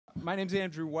My name's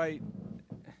Andrew White.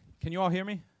 Can you all hear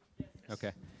me? Yes.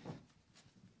 Okay.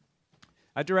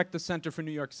 I direct the Center for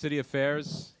New York City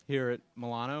Affairs here at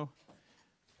Milano.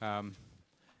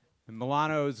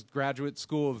 Milano's Graduate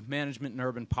School of Management and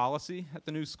Urban Policy at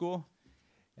the new school.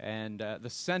 And the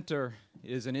center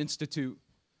is an institute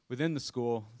within the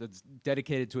school that's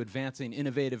dedicated to advancing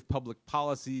innovative public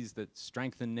policies that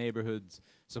strengthen neighborhoods,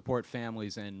 support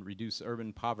families, and reduce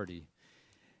urban poverty.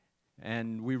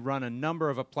 And we run a number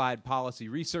of applied policy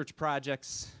research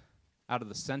projects out of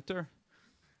the center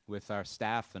with our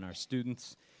staff and our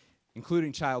students,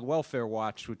 including Child Welfare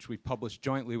Watch, which we publish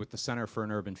jointly with the Center for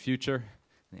an Urban Future.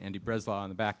 Andy Breslaw in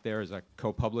the back there is our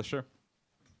co-publisher.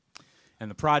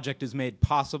 And the project is made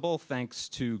possible thanks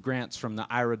to grants from the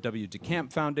Ira W.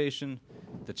 DeCamp Foundation,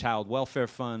 the Child Welfare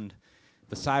Fund,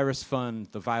 the Cyrus Fund,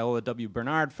 the Viola W.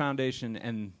 Bernard Foundation,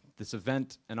 and this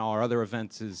event and all our other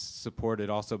events is supported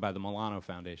also by the Milano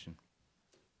Foundation.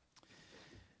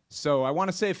 So I want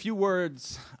to say a few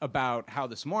words about how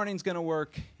this morning's going to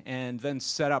work and then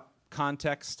set up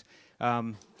context.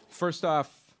 First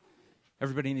off,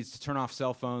 everybody needs to turn off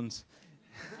cell phones.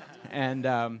 And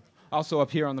also up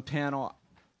here on the panel,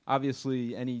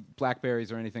 obviously any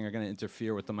Blackberries or anything are going to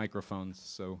interfere with the microphones,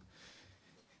 so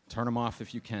turn them off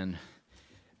if you can.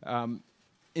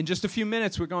 In just a few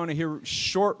minutes, we're going to hear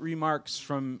short remarks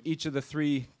from each of the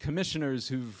three commissioners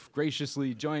who've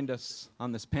graciously joined us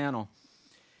on this panel.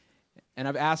 And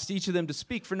I've asked each of them to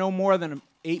speak for no more than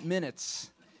 8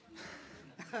 minutes.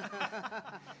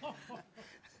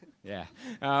 Yeah.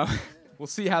 We'll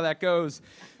see how that goes.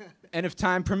 And if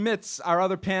time permits, our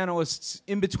other panelists,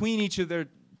 in between each of their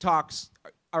talks,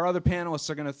 our other panelists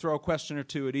are going to throw a question or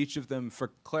two at each of them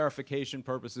for clarification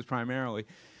purposes primarily.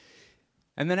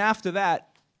 And then after that,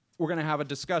 we're going to have a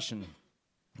discussion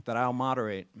that I'll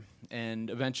moderate.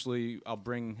 And eventually, I'll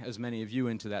bring as many of you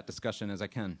into that discussion as I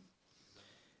can.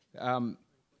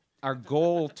 Our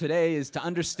goal today is to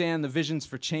understand the visions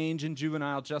for change in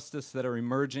juvenile justice that are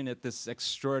emerging at this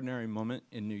extraordinary moment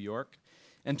in New York,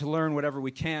 and to learn whatever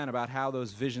we can about how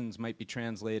those visions might be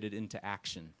translated into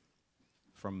action,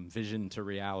 from vision to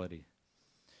reality.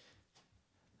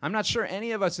 I'm not sure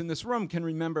any of us in this room can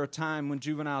remember a time when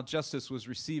juvenile justice was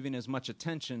receiving as much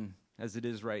attention as it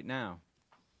is right now.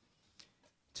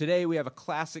 Today, we have a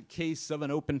classic case of an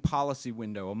open policy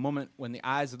window, a moment when the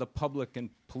eyes of the public and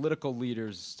political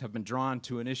leaders have been drawn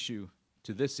to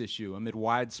this issue, amid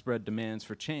widespread demands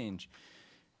for change.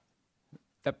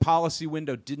 That policy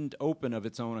window didn't open of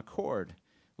its own accord.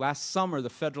 Last summer, the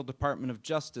Federal Department of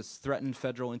Justice threatened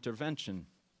federal intervention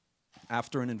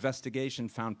after an investigation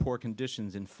found poor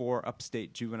conditions in 4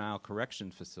 upstate juvenile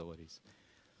correction facilities.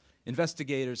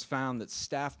 Investigators found that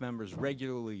staff members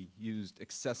regularly used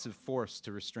excessive force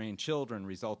to restrain children,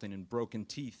 resulting in broken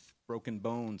teeth, broken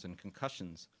bones, and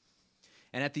concussions.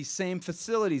 And at these same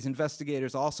facilities,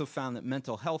 investigators also found that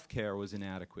mental health care was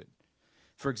inadequate.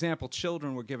 For example,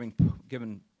 children were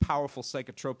given powerful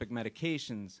psychotropic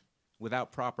medications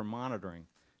without proper monitoring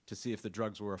to see if the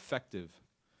drugs were effective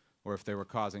or if they were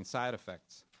causing side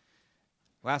effects.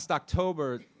 Last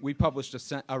October, we published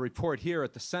a report here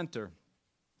at the center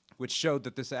which showed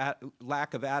that this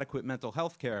lack of adequate mental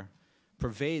health care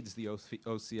pervades the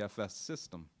OCFS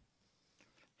system.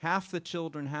 Half the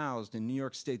children housed in New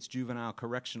York State's juvenile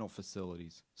correctional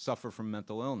facilities suffer from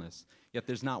mental illness, yet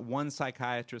there's not one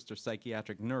psychiatrist or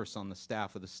psychiatric nurse on the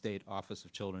staff of the State Office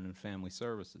of Children and Family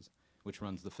Services, which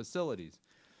runs the facilities.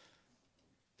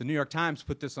 The New York Times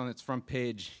put this on its front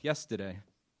page yesterday,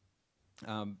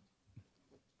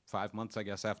 5 months, I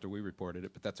guess, after we reported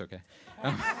it, but that's okay.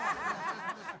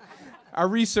 Our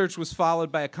research was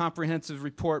followed by a comprehensive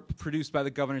report produced by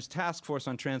the Governor's Task Force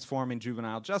on Transforming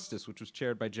Juvenile Justice, which was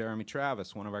chaired by Jeremy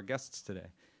Travis, one of our guests today,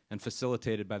 and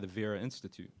facilitated by the Vera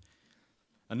Institute.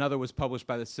 Another was published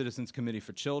by the Citizens Committee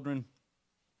for Children,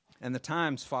 and the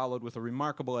Times followed with a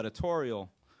remarkable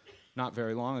editorial not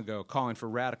very long ago calling for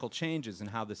radical changes in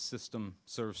how this system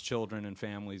serves children and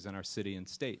families in our city and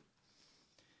state.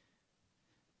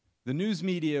 The news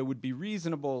media would be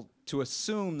reasonable to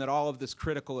assume that all of this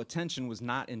critical attention was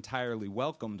not entirely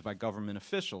welcomed by government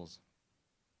officials.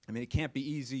 I mean, it can't be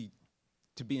easy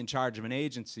to be in charge of an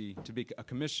agency, to be a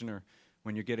commissioner,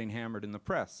 when you're getting hammered in the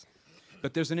press.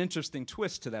 But there's an interesting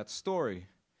twist to that story.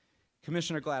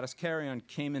 Commissioner Gladys Carrion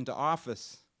came into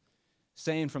office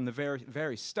saying from the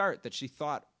very start that she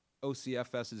thought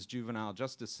OCFS's juvenile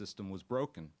justice system was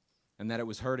broken and that it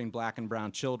was hurting black and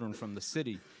brown children from the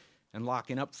city and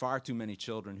locking up far too many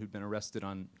children who'd been arrested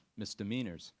on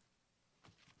misdemeanors.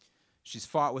 She's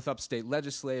fought with upstate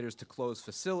legislators to close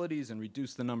facilities and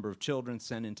reduce the number of children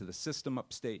sent into the system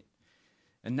upstate.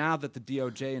 And now that the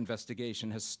DOJ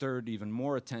investigation has stirred even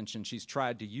more attention, she's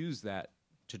tried to use that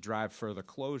to drive further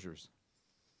closures.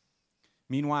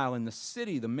 Meanwhile, in the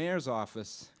city, the mayor's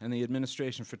office and the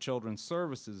Administration for Children's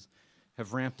Services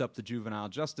have ramped up the Juvenile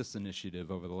Justice Initiative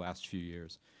over the last few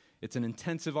years. It's an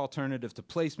intensive alternative to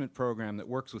placement program that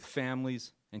works with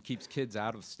families and keeps kids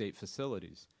out of state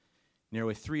facilities.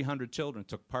 Nearly 300 children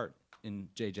took part in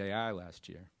JJI last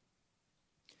year.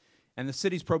 And the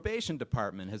city's probation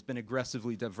department has been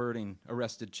aggressively diverting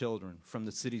arrested children from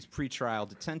the city's pretrial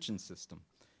detention system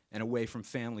and away from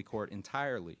family court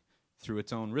entirely through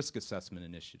its own risk assessment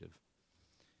initiative.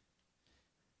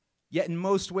 Yet in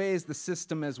most ways, the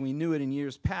system as we knew it in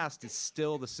years past is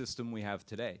still the system we have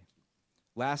today.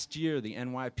 Last year, the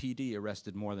NYPD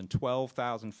arrested more than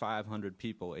 12,500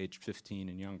 people aged 15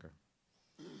 and younger.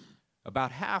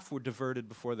 About half were diverted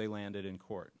before they landed in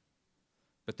court.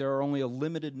 But there are only a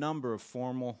limited number of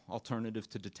formal alternative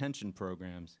to detention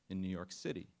programs in New York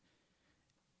City.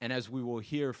 And as we will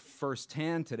hear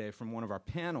firsthand today from one of our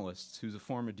panelists, who's a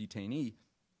former detainee,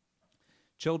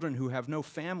 children who have no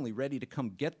family ready to come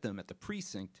get them at the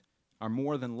precinct are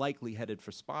more than likely headed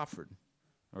for Spofford,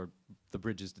 or the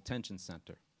Bridges Detention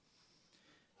Center.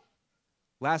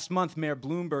 Last month, Mayor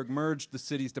Bloomberg merged the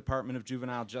city's Department of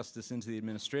Juvenile Justice into the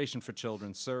Administration for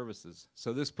Children's Services.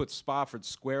 So this puts Spofford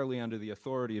squarely under the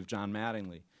authority of John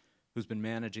Mattingly, who's been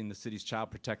managing the city's child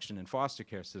protection and foster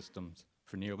care systems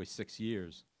for nearly 6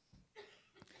 years.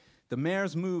 The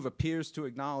mayor's move appears to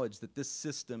acknowledge that this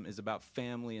system is about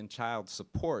family and child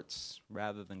supports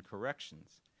rather than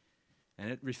corrections. And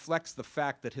it reflects the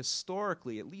fact that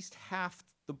historically, at least half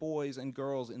the boys and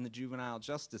girls in the juvenile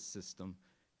justice system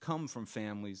come from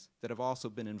families that have also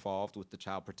been involved with the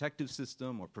child protective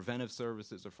system or preventive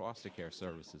services or foster care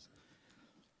services.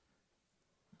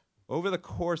 Over the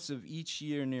course of each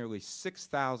year, nearly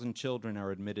 6,000 children are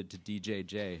admitted to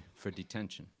DJJ for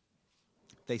detention.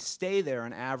 They stay there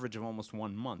an average of almost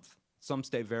 1 month. Some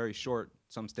stay very short,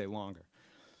 some stay longer.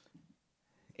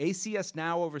 ACS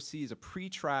now oversees a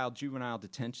pretrial juvenile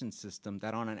detention system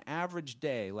that on an average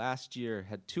day last year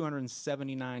had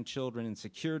 279 children in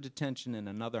secure detention and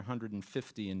another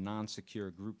 150 in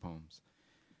non-secure group homes.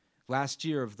 Last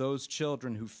year, of those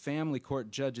children who family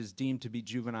court judges deemed to be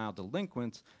juvenile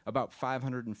delinquents, about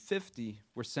 550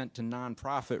 were sent to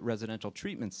nonprofit residential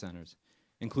treatment centers,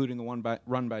 including the one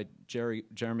run by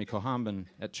Jeremy Cohamban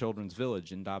at Children's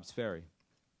Village in Dobbs Ferry,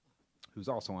 who's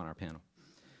also on our panel.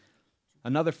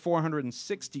 Another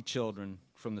 460 children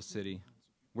from the city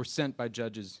were sent by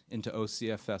judges into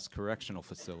OCFS correctional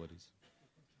facilities.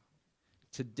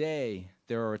 Today,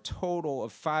 there are a total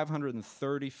of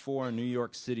 534 New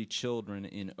York City children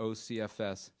in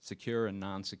OCFS secure and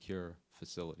non-secure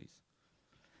facilities.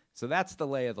 So that's the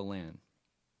lay of the land.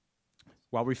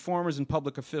 While reformers and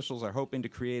public officials are hoping to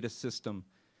create a system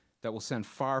that will send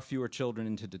far fewer children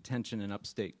into detention and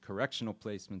upstate correctional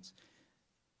placements,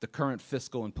 the current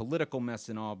fiscal and political mess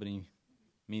in Albany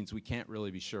means we can't really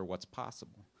be sure what's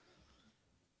possible.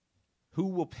 Who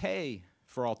will pay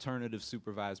for alternative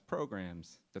supervised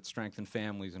programs that strengthen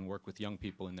families and work with young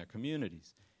people in their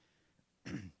communities?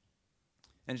 And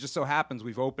it just so happens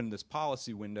we've opened this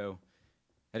policy window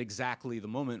at exactly the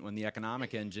moment when the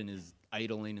economic engine is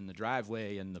idling in the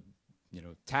driveway and the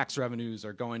tax revenues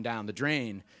are going down the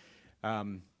drain.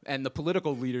 And the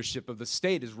political leadership of the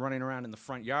state is running around in the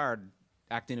front yard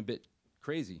acting a bit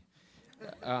crazy.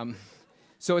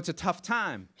 So it's a tough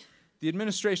time. The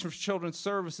Administration for Children's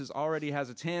Services already has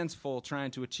its hands full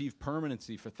trying to achieve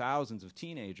permanency for thousands of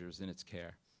teenagers in its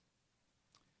care.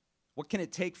 What can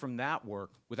it take from that work,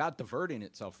 without diverting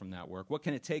itself from that work, what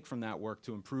can it take from that work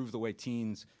to improve the way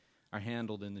teens are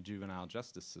handled in the juvenile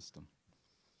justice system?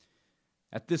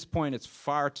 At this point, it's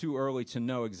far too early to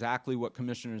know exactly what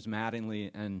Commissioners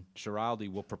Mattingly and Schiraldi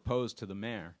will propose to the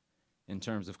mayor in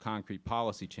terms of concrete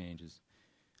policy changes,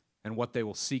 and what they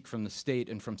will seek from the state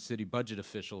and from city budget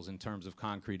officials in terms of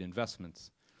concrete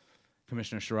investments.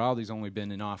 Commissioner Schiraldi's only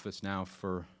been in office now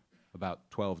for about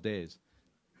 12 days.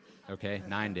 Okay,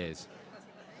 9 days.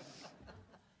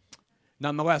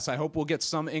 Nonetheless, I hope we'll get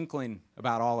some inkling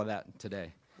about all of that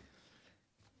today.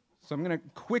 So I'm going to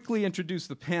quickly introduce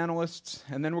the panelists,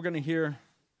 and then we're going to hear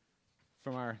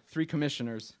from our 3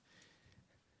 commissioners.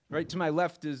 Right to my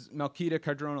left is Melquita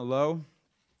Cardrona-Lowe,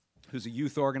 who's a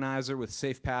youth organizer with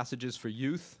Safe Passages for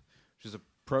Youth, which is a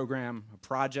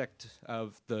project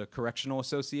of the Correctional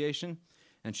Association,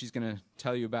 and she's going to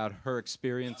tell you about her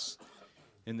experience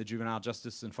in the juvenile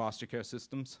justice and foster care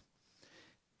systems.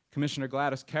 Commissioner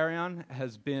Gladys Carrion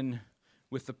has been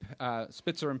with the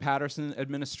Spitzer and Paterson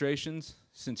administrations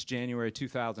since January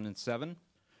 2007,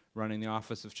 running the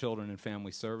Office of Children and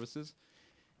Family Services.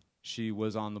 She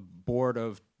was on the board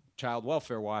of Child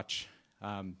Welfare Watch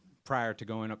prior to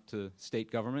going up to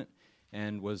state government,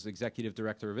 and was executive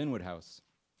director of Inwood House.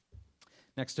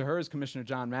 Next to her is Commissioner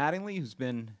John Mattingly, who's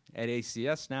been at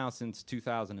ACS now since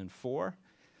 2004,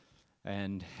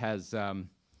 and has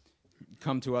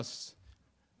come to us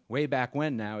way back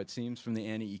when now, it seems, from the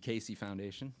Annie E. Casey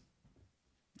Foundation.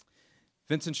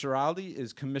 Vincent Schiraldi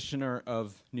is Commissioner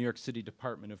of New York City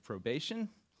Department of Probation,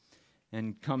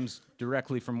 and comes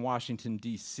directly from Washington,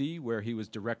 D.C., where he was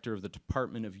director of the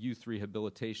Department of Youth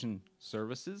Rehabilitation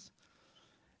Services,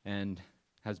 and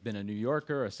has been a New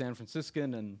Yorker, a San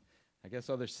Franciscan, and I guess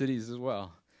other cities as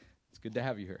well. It's good to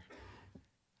have you here.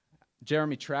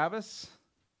 Jeremy Travis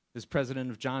is president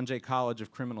of John Jay College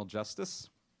of Criminal Justice,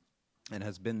 and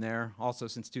has been there also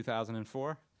since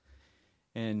 2004.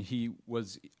 And he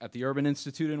was at the Urban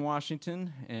Institute in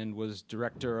Washington and was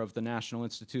director of the National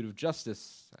Institute of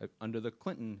Justice under the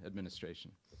Clinton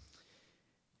administration.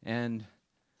 And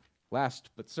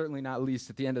last, but certainly not least,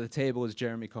 at the end of the table is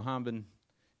Jeremy Cohambin,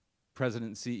 president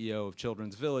and CEO of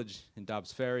Children's Village in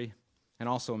Dobbs Ferry, and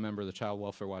also a member of the Child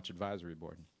Welfare Watch Advisory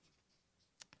Board.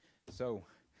 So,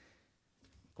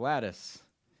 Gladys,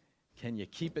 can you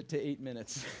keep it to 8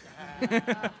 minutes? I can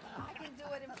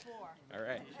do it in 4. All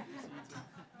right.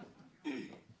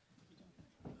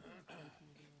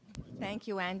 Thank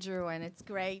you, Andrew, and it's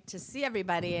great to see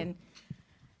everybody. And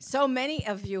so many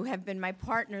of you have been my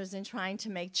partners in trying to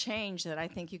make change that I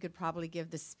think you could probably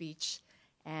give the speech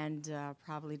and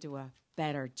probably do a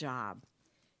better job.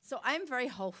 So I'm very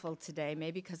hopeful today,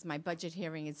 maybe because my budget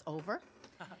hearing is over,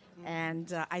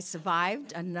 and I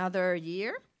survived another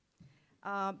year.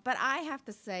 But I have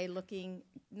to say, looking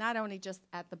not only just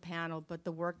at the panel, but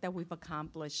the work that we've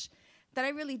accomplished, that I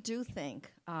really do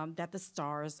think that the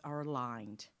stars are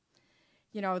aligned.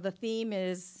 You know, the theme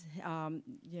is,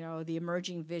 you know, the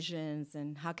emerging visions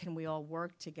and how can we all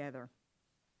work together.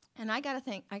 And I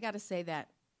gotta say that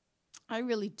I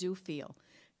really do feel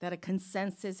that a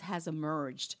consensus has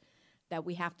emerged that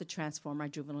we have to transform our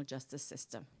juvenile justice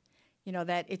system. You know,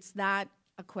 that it's not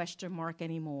a question mark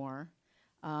anymore,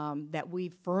 that we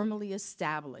firmly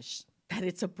established that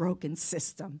it's a broken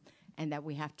system and that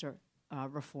we have to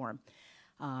reform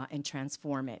and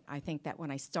transform it. I think that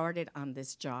when I started on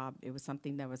this job, it was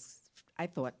something that was, I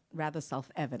thought, rather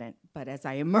self-evident. But as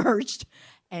I emerged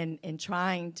and in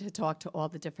trying to talk to all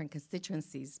the different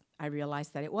constituencies, I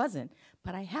realized that it wasn't.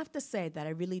 But I have to say that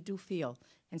I really do feel,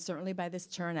 and certainly by this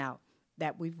turnout,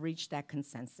 that we've reached that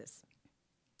consensus.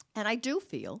 And I do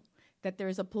feel that there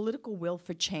is a political will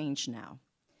for change now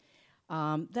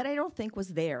that I don't think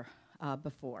was there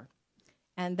before.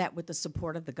 And that with the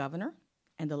support of the governor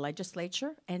and the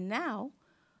legislature, and now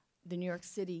the New York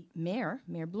City mayor,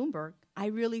 Mayor Bloomberg, I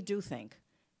really do think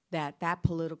that that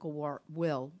political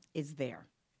will is there.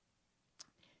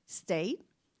 State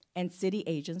and city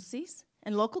agencies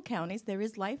and local counties, there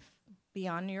is life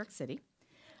beyond New York City.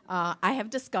 I have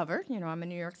discovered, you know, I'm a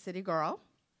New York City girl,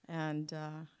 and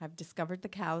I've discovered the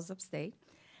cows upstate.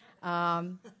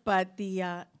 But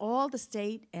all the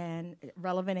state and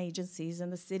relevant agencies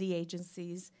and the city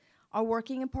agencies are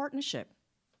working in partnership.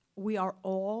 We are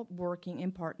all working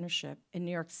in partnership in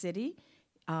New York City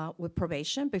with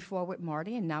probation, before with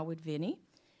Marty and now with Vinny,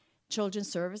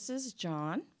 Children's Services,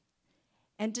 John,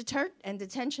 and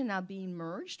detention now being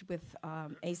merged with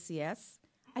ACS.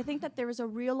 I think that there is a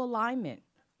real alignment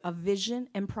of vision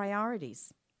and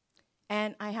priorities.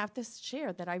 And I have to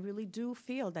share that I really do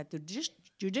feel that the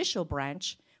judicial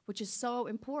branch, which is so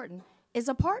important, is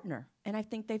a partner, and I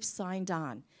think they've signed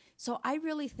on. So I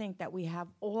really think that we have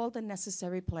all the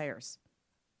necessary players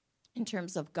in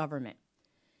terms of government.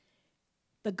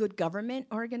 The good government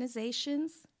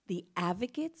organizations, the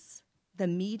advocates, the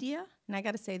media, and I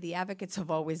gotta say the advocates have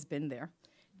always been there,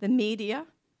 the media,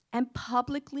 and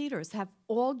public leaders have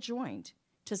all joined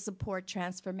to support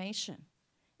transformation.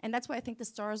 And that's why I think the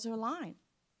stars are aligned.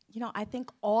 You know, I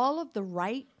think all of the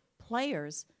right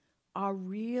players are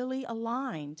really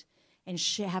aligned and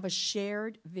have a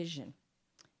shared vision.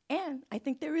 And I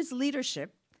think there is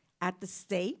leadership at the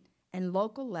state and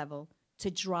local level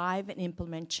to drive and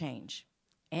implement change.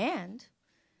 And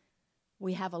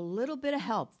we have a little bit of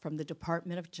help from the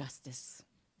Department of Justice.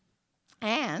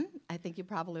 And I think you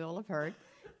probably all have heard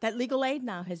that legal aid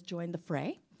now has joined the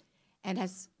fray and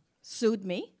has sued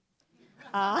me.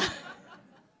 And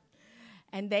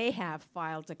they have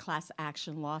filed a class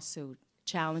action lawsuit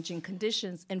challenging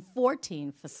conditions in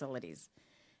 14 facilities.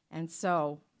 And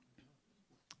so,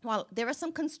 while there are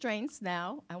some constraints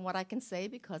now on what I can say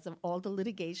because of all the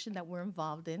litigation that we're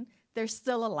involved in, there's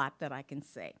still a lot that I can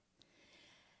say.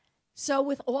 So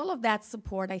with all of that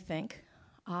support, I think,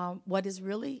 what is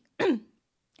really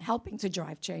helping to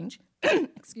drive change,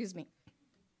 excuse me,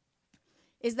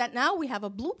 is that now we have a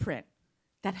blueprint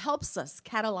that helps us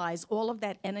catalyze all of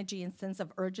that energy and sense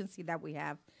of urgency that we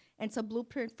have. And it's a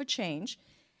blueprint for change.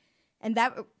 And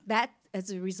that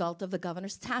as a result of the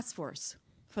governor's task force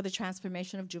for the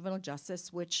transformation of juvenile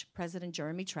justice, which President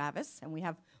Jeremy Travis, and we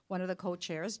have one of the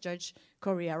co-chairs, Judge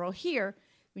Corriero here,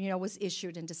 was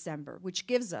issued in December, which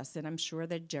gives us, and I'm sure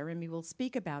that Jeremy will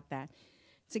speak about that,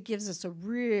 so it gives us a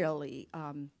really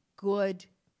good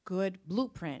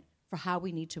blueprint for how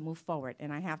we need to move forward.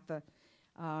 And I have to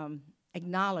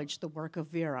acknowledge the work of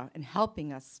Vera in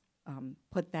helping us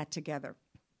put that together.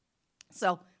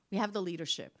 So we have the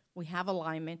leadership, we have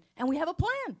alignment, and we have a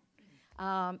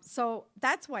plan. So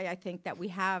that's why I think that we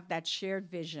have that shared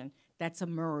vision that's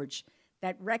emerged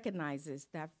that recognizes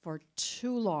that for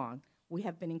too long we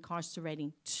have been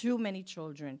incarcerating too many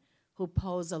children who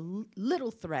pose a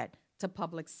little threat to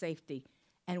public safety,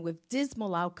 and with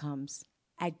dismal outcomes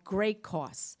at great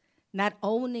cost, not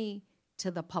only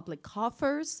to the public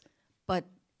coffers, but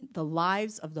the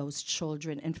lives of those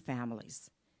children and families.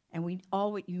 And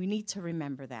you need to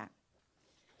remember that.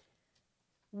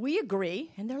 We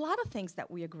agree, and there are a lot of things that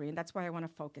we agree, and that's why I want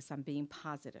to focus on being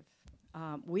positive.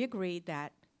 We agree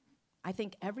that, I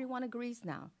think everyone agrees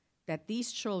now, that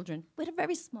these children, with a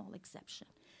very small exception,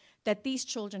 that these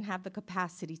children have the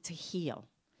capacity to heal,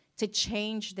 to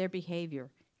change their behavior,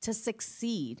 to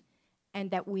succeed,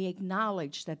 and that we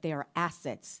acknowledge that they are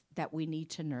assets that we need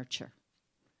to nurture.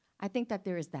 I think that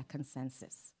there is that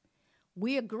consensus.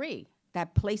 We agree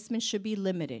that placement should be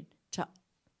limited to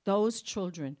those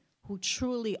children who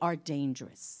truly are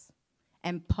dangerous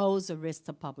and pose a risk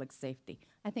to public safety.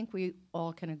 I think we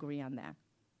all can agree on that.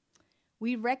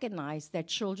 We recognize that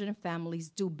children and families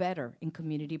do better in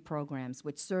community programs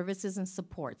with services and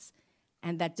supports,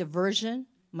 and that diversion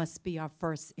must be our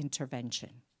first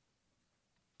intervention.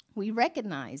 We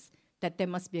recognize that there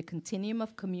must be a continuum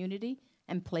of community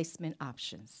and placement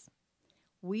options.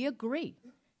 We agree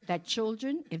that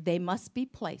children, if they must be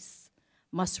placed,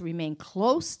 must remain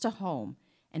close to home,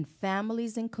 and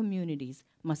families and communities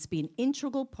must be an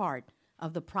integral part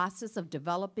of the process of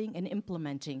developing and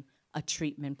implementing a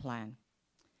treatment plan.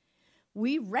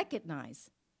 We recognize,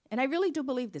 and I really do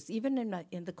believe this, even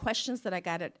in the questions that I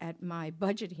got at my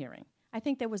budget hearing, I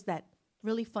think there was that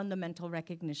really fundamental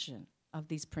recognition of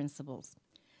these principles.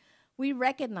 We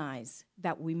recognize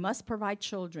that we must provide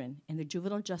children in the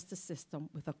juvenile justice system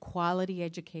with a quality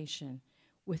education,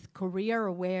 with career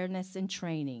awareness and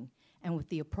training, and with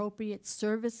the appropriate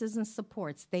services and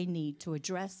supports they need to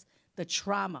address the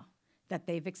trauma that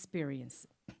they've experienced.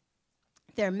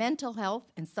 Their mental health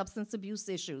and substance abuse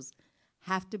issues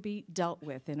have to be dealt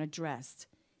with and addressed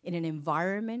in an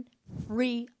environment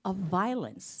free of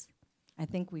violence. I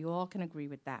think we all can agree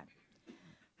with that.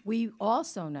 We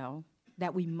also know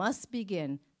that we must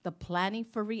begin the planning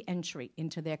for reentry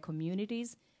into their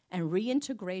communities and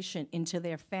reintegration into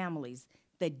their families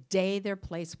the day they're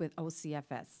placed with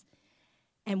OCFS.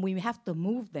 And we have to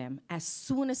move them as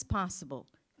soon as possible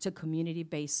to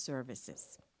community-based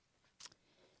services.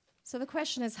 So the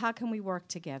question is, how can we work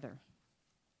together?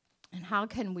 And how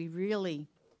can we really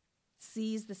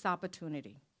seize this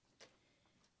opportunity?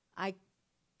 I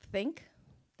think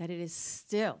that it is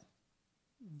still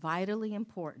vitally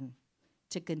important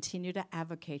to continue to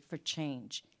advocate for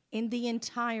change in the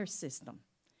entire system,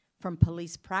 from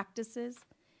police practices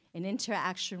and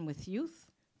interaction with youth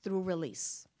through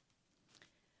release.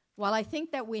 While I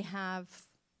think that we have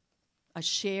a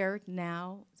shared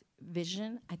now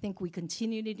vision, I think we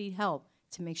continue to need help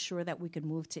to make sure that we can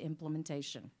move to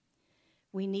implementation.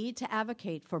 We need to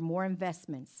advocate for more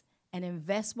investments and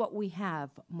invest what we have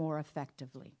more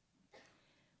effectively.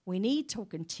 We need to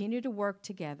continue to work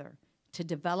together to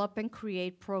develop and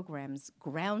create programs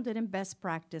grounded in best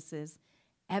practices,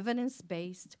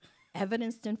 evidence-based,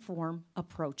 evidence-informed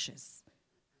approaches.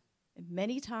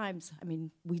 Many times,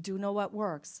 we do know what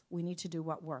works. We need to do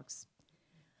what works.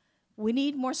 We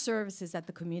need more services at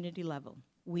the community level.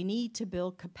 We need to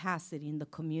build capacity in the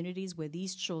communities where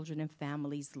these children and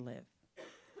families live.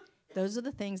 Those are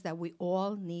the things that we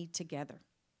all need together.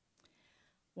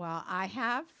 Well, I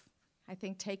have, I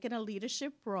think, taken a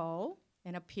leadership role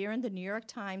and appear in the New York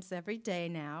Times every day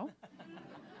now.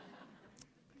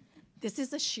 This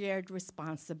is a shared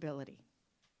responsibility.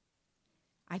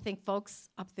 I think folks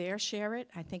up there share it.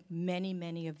 I think many,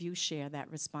 many of you share that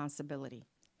responsibility.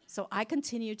 So I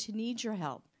continue to need your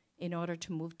help in order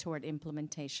to move toward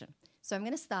implementation. So I'm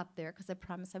going to stop there because I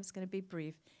promised I was going to be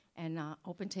brief and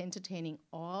open to entertaining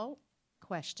all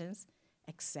questions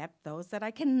except those that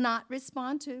I cannot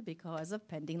respond to because of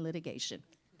pending litigation.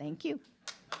 Thank you.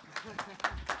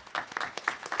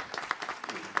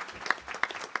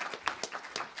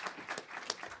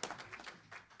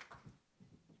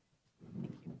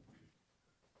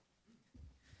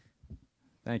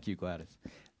 Thank you, Gladys.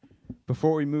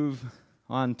 Before we move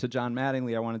on to John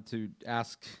Mattingly, I wanted to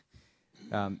ask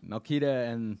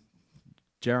Melchida and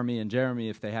Jeremy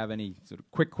if they have any sort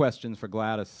of quick questions for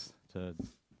Gladys to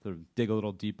sort of dig a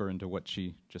little deeper into what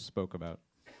she just spoke about.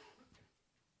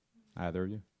 Either of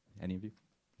you? Any of you?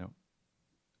 No?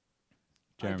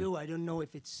 Jeremy. I do. I don't know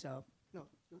if it's... no.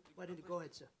 Why don't you go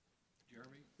ahead, sir?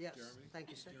 Jeremy? Yes. Jeremy?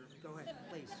 Thank you, sir. Jeremy? Go ahead,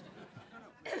 please.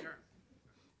 No, Jeremy.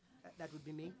 That would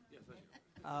be me. Yes, that's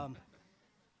you.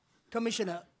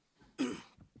 Commissioner,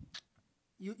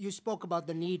 you spoke about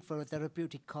the need for a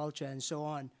therapeutic culture and so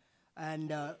on.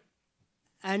 And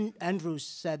Andrews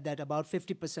said that about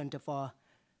 50% of our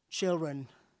children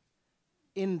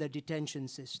in the detention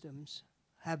systems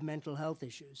have mental health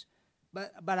issues.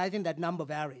 But I think that number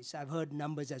varies. I've heard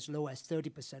numbers as low as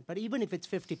 30%. But even if it's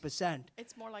 50%...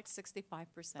 It's more like 65%.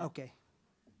 Okay.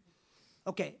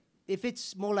 Okay. If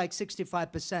it's more like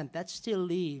 65%, that still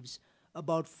leaves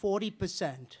about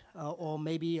 40%, or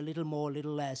maybe a little more, a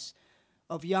little less,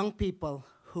 of young people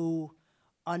who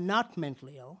are not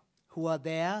mentally ill, who are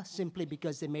there simply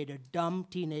because they made a dumb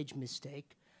teenage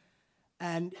mistake.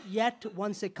 And yet,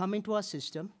 once they come into our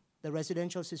system, the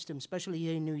residential system, especially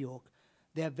here in New York,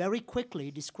 they are very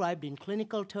quickly described in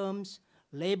clinical terms,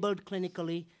 labeled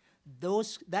clinically.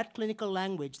 That clinical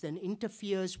language then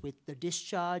interferes with the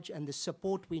discharge and the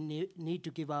support we need to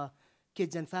give our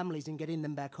kids and families in getting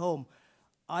them back home.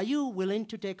 Are you willing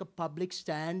to take a public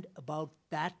stand about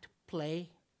that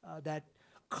play that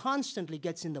constantly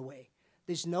gets in the way?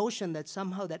 This notion that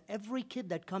somehow that every kid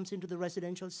that comes into the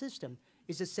residential system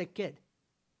is a sick kid.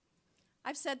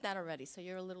 I've said that already, so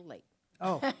you're a little late.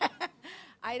 Oh.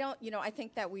 I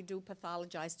think that we do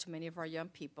pathologize too many of our young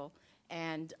people,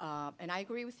 and I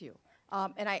agree with you.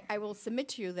 And I will submit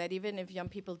to you that even if young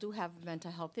people do have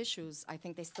mental health issues, I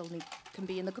think they still can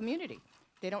be in the community.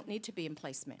 They don't need to be in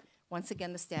placement. Once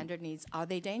again, the standard needs, are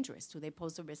they dangerous? Do they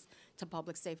pose a risk to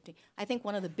public safety? I think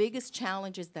one of the biggest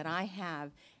challenges that I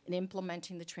have in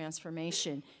implementing the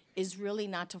transformation is really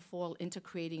not to fall into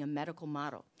creating a medical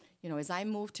model. As I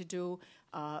move to do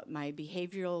my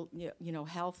behavioral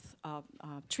health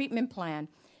treatment plan,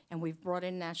 and we've brought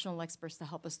in national experts to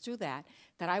help us do that,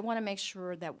 that I want to make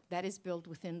sure that that is built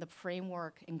within the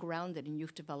framework and grounded in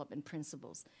youth development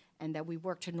principles, and that we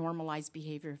work to normalize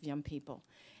behavior of young people.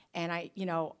 And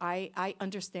I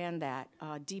understand that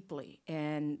deeply,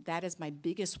 and that is my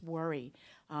biggest worry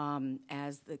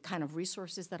as the kind of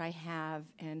resources that I have,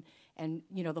 and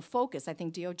the focus. I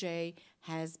think DOJ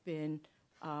has been,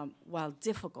 while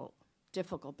difficult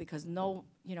because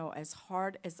as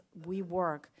hard as we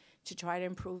work to try to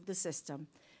improve the system,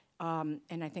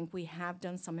 and I think we have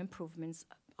done some improvements,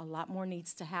 a lot more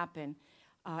needs to happen.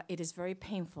 It is very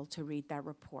painful to read that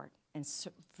report, and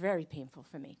very painful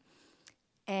for me.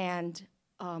 And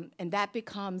that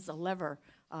becomes a lever,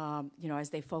 as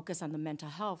they focus on the mental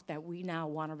health, that we now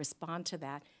want to respond to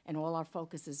that, and all our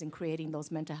focus is in creating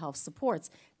those mental health supports.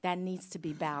 That needs to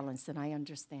be balanced, and I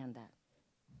understand that.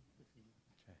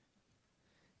 Okay.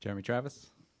 Jeremy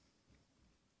Travis.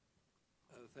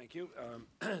 Thank you.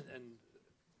 And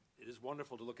it is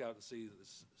wonderful to look out and see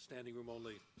this standing room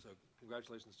only. So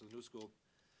congratulations to the New School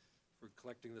for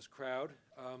collecting this crowd.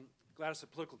 Gladys, a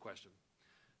political question.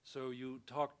 So you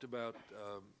talked about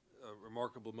a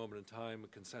remarkable moment in time, a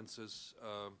consensus.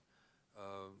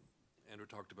 Andrew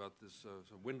talked about this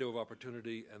window of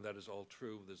opportunity, and that is all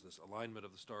true. There's this alignment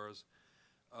of the stars.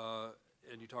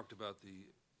 And you talked about the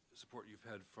support you've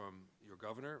had from your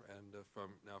governor and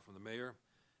from the mayor.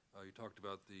 You talked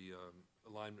about the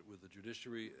alignment with the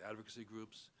judiciary, advocacy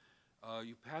groups.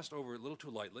 You passed over it a little too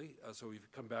lightly, so we've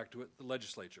come back to it, the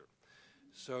legislature.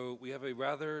 So we have a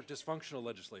rather dysfunctional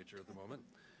legislature at the moment.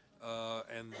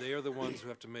 And they are the ones who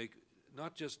have to make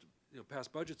not just pass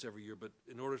budgets every year, but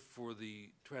in order for the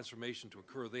transformation to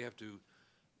occur, they have to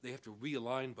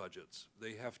realign budgets.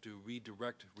 They have to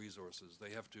redirect resources.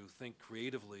 They have to think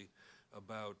creatively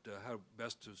about how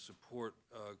best to support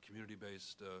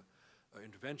community-based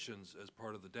interventions as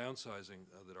part of the downsizing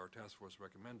that our task force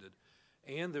recommended.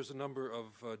 And there's a number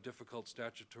of difficult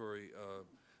statutory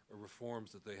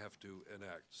reforms that they have to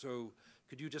enact. So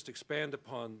could you just expand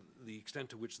upon the extent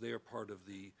to which they are part of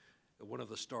one of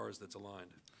the stars that's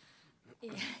aligned?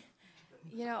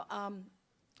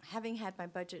 Having had my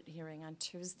budget hearing on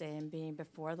Tuesday and being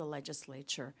before the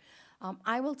legislature,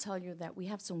 I will tell you that we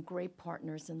have some great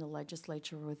partners in the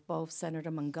legislature with both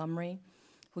Senator Montgomery,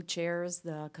 who chairs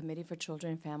the Committee for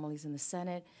Children and Families in the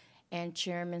Senate, and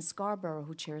Chairman Scarborough,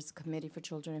 who chairs the Committee for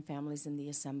Children and Families in the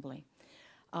Assembly.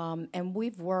 And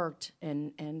we've worked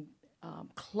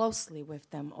closely with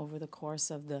them over the course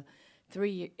of the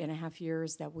 3.5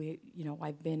 years that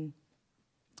I've been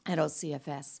at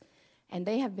OCFS. And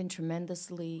they have been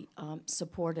tremendously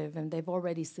supportive, and they've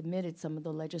already submitted some of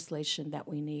the legislation that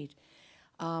we need.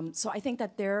 So I think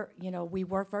that we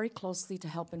work very closely to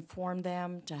help inform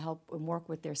them, to help and work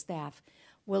with their staff.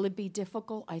 Will it be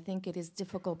difficult? I think it is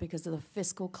difficult because of the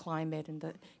fiscal climate and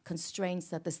the constraints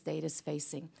that the state is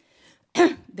facing.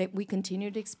 That we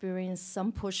continue to experience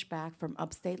some pushback from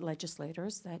upstate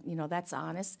legislators. That's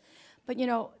honest, but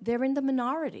they're in the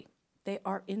minority. They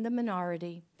are in the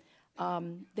minority.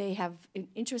 They have,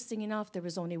 interesting enough, there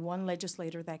was only one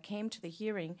legislator that came to the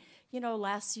hearing.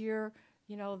 Last year,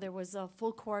 there was a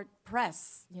full court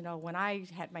press, when I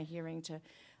had my hearing to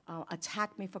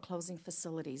attack me for closing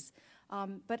facilities.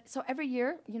 But so every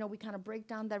year, we kind of break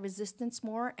down that resistance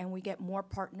more, and we get more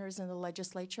partners in the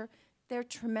legislature. They're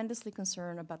tremendously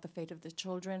concerned about the fate of the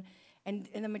children, and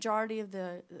the majority of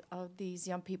these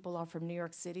young people are from New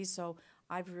York City. So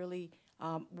I've really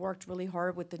worked really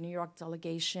hard with the New York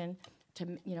delegation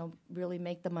to really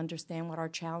make them understand what our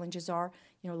challenges are.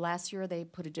 Last year they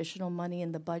put additional money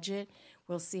in the budget.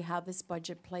 We'll see how this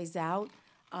budget plays out.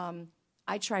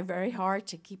 I try very hard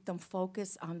to keep them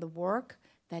focused on the work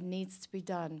that needs to be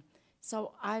done.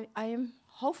 So I am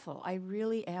hopeful. I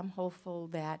really am hopeful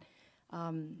that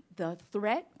the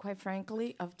threat, quite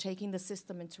frankly, of taking the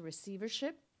system into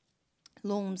receivership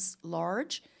looms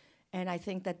large, and I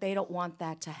think that they don't want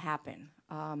that to happen.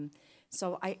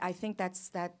 So I think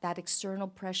that external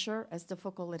pressure, as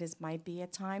difficult as it might be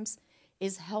at times,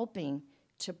 is helping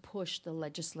to push the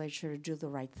legislature to do the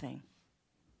right thing.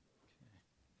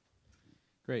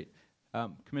 Great.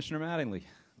 Commissioner Mattingly, would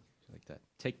you like to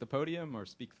take the podium or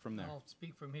speak from there? I'll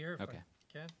speak from here if Okay.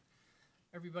 I can.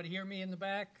 Everybody hear me in the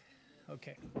back?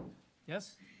 Okay.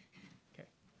 Yes? Okay.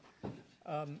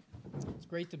 It's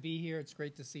great to be here. It's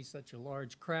great to see such a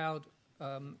large crowd.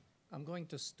 I'm going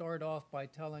to start off by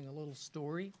telling a little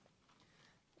story.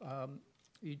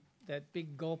 That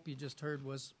big gulp you just heard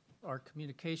was our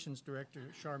communications director,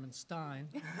 Charmin Stein,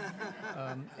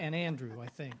 and Andrew, I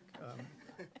think.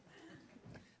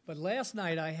 But last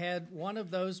night I had one of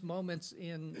those moments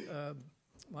in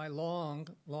my long,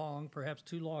 perhaps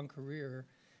too long career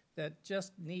that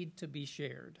just need to be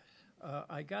shared.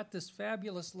 I got this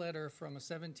fabulous letter from a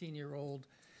 17-year-old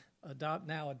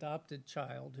now adopted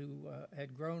child who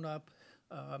had grown up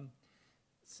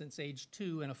since age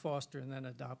 2 in a foster and then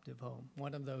adoptive home.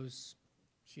 One of those,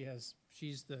 she's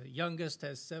the youngest,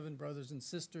 has 7 brothers and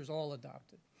sisters, all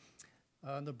adopted.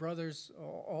 The brothers,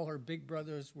 all her big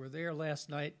brothers, were there last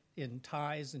night in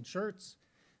ties and shirts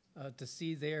to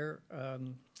see their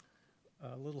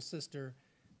little sister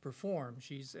perform.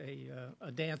 She's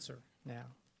a dancer now.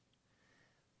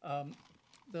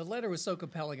 The letter was so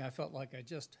compelling, I felt like I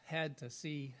just had to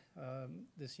see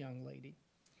this young lady.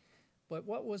 But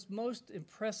what was most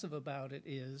impressive about it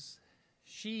is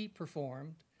she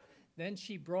performed, then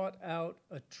she brought out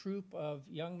a troupe of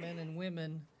young men and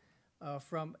women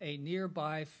from a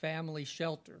nearby family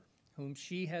shelter, whom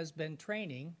she has been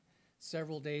training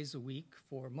several days a week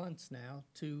for months now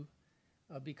to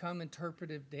become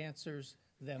interpretive dancers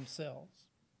themselves.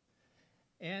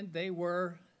 And they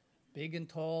were big and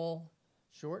tall,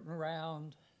 short and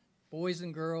round, boys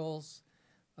and girls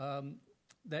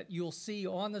that you'll see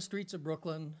on the streets of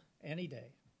Brooklyn any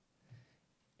day.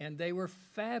 And they were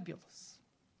fabulous.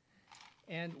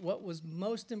 And what was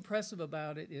most impressive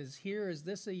about it is here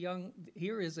is a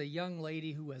young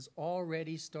lady who has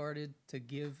already started to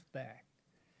give back.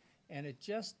 And it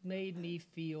just made me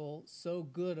feel so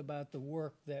good about the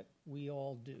work that we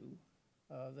all do.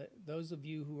 That those of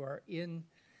you who are in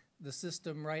the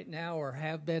system right now or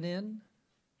have been in,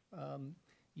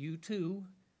 you too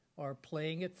are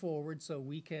playing it forward so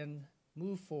we can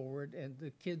move forward, and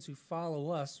the kids who follow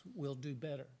us will do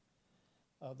better.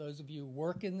 Those of you who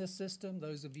work in this system,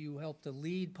 those of you who help to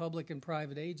lead public and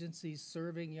private agencies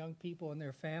serving young people and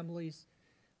their families,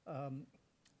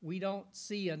 we don't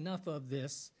see enough of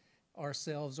this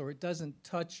ourselves, or it doesn't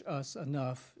touch us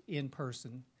enough in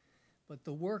person. But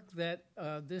the work that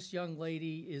this young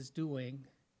lady is doing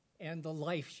and the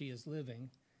life she is living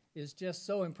is just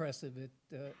so impressive.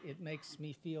 It makes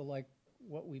me feel like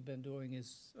what we've been doing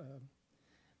is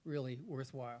really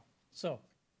worthwhile. So,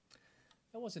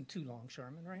 that wasn't too long,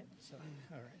 Charmin, right? So,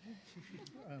 all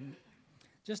right.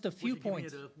 Just a few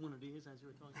points. One of these as you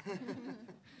were talking?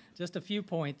 Just a few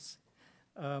points,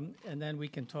 and then we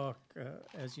can talk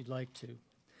as you'd like to.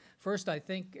 First, I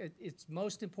think it's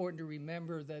most important to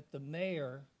remember that the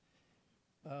mayor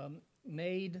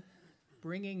made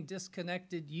bringing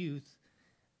disconnected youth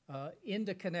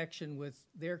into connection with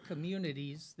their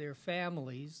communities, their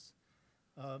families,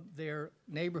 their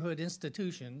neighborhood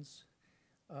institutions,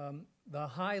 the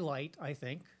highlight, I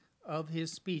think, of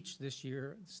his speech this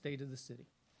year, State of the City.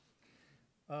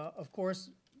 Of course,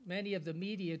 many of the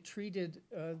media treated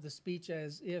the speech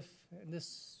as if, and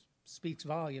this speaks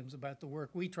volumes about the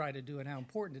work we try to do and how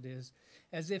important it is,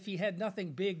 as if he had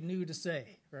nothing big new to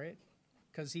say, right?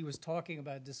 Because he was talking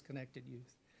about disconnected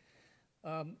youth.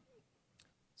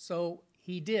 So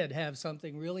he did have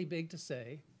something really big to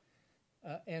say,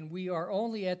 and we are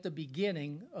only at the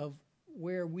beginning of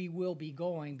where we will be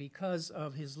going because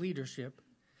of his leadership,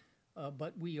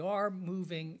 but we are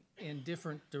moving in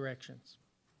different directions.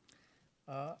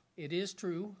 It is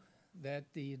true that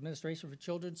the Administration for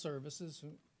Children's Services,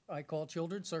 who I call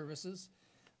Children's Services,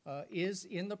 is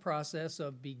in the process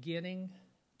of beginning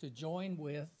to join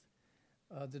with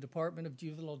the Department of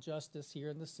Juvenile Justice here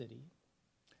in the city.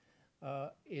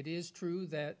 It is true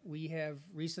that we have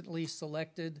recently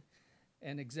selected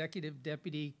an executive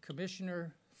deputy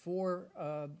commissioner for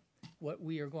what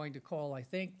we are going to call, I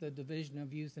think, the Division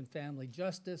of Youth and Family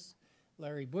Justice,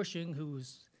 Larry Bushing,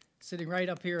 who's sitting right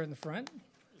up here in the front.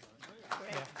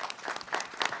 Yeah.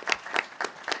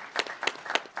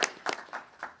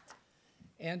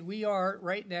 And we are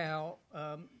right now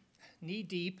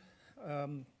knee-deep,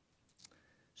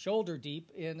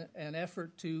 shoulder-deep in an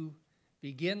effort to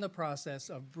begin the process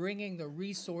of bringing the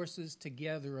resources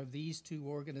together of these two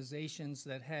organizations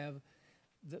that have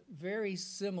very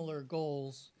similar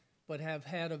goals but have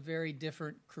had a very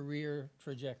different career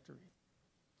trajectory.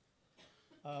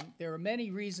 There are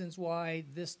many reasons why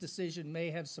this decision may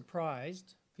have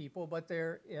surprised people, but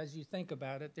as you think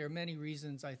about it, there are many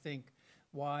reasons, I think,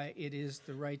 why it is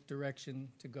the right direction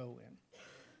to go in.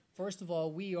 First of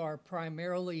all, we are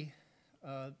primarily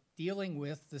dealing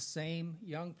with the same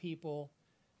young people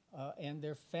and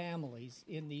their families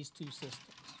in these two systems.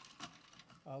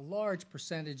 A large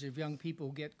percentage of young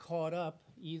people get caught up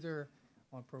either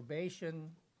on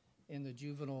probation, in the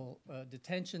juvenile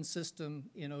detention system,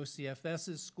 in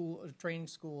OCFS's training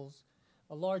schools.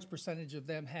 A large percentage of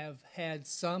them have had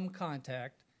some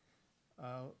contact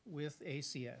with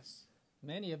ACS.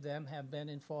 Many of them have been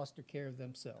in foster care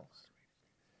themselves.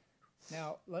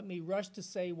 Now, let me rush to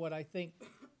say what I think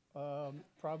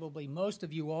probably most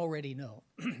of you already know.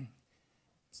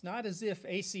 It's not as if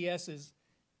ACS is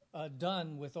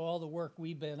done with all the work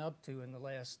we've been up to in the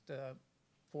last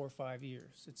 4 or 5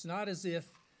 years. It's not as if,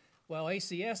 well,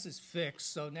 ACS is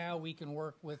fixed, so now we can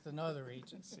work with another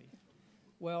agency.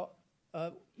 Well,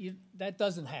 that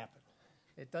doesn't happen.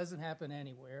 It doesn't happen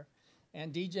anywhere.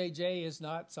 And DJJ is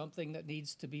not something that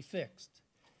needs to be fixed.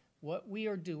 What we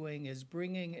are doing is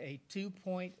bringing a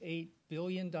 $2.8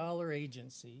 billion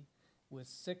agency with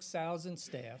 6,000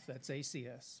 staff, that's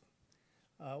ACS.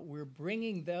 We're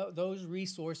bringing those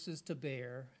resources to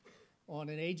bear on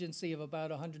an agency of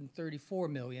about $134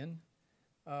 million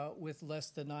with less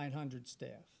than 900 staff.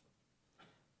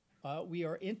 We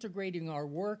are integrating our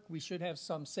work. We should have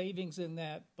some savings in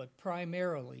that, but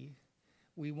primarily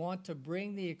we want to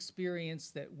bring the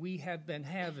experience that we have been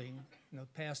having in the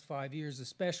past 5 years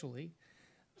especially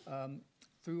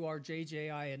through our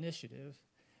JJI initiative,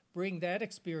 bring that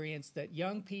experience that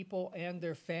young people and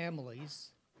their families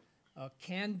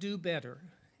can do better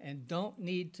and don't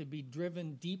need to be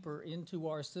driven deeper into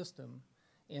our system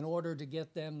in order to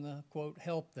get them the, quote,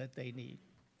 help that they need.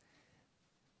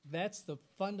 That's the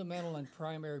fundamental and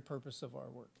primary purpose of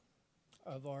our work,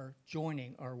 of our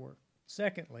joining our work.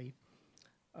 Secondly,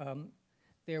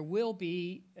 there will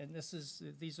be, and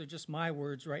these are just my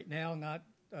words right now, not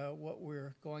what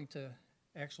we're going to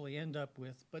actually end up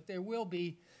with, but there will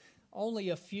be only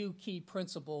a few key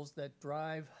principles that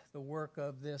drive the work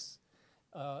of this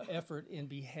effort in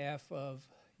behalf of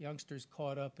youngsters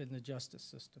caught up in the justice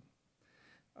system.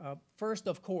 First,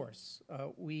 of course,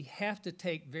 we have to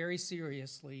take very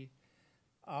seriously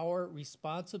our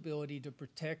responsibility to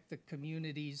protect the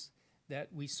communities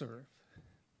that we serve.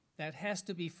 That has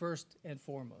to be first and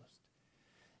foremost.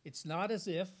 It's not as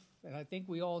if, and I think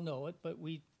we all know it, but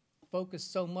we focus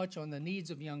so much on the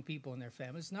needs of young people and their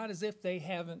families. It's not as if they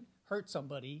haven't hurt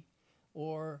somebody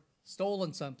or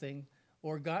stolen something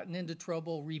or gotten into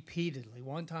trouble repeatedly,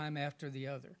 one time after the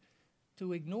other.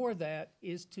 To ignore that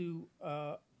is to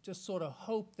just sort of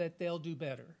hope that they'll do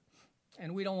better.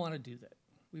 And we don't want to do that.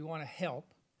 We want to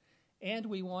help. And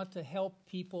we want to help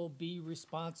people be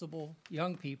responsible,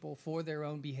 young people, for their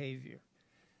own behavior.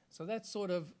 So that's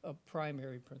sort of a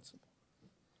primary principle.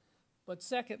 But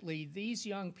secondly, these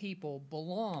young people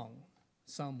belong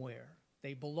somewhere.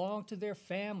 They belong to their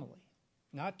family.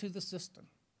 not to the system.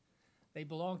 They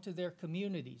belong to their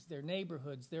communities, their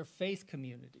neighborhoods, their faith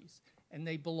communities, and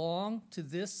they belong to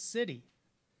this city.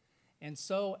 And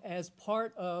so as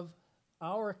part of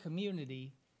our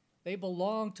community, they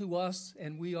belong to us,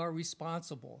 and we are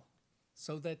responsible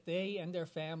so that they and their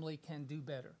family can do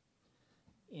better.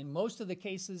 In most of the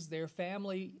cases, their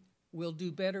family will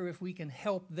do better if we can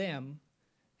help them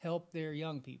help their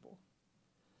young people.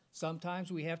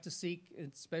 Sometimes we have to seek,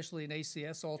 especially in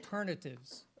ACS,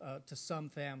 alternatives to some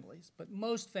families. But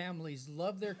most families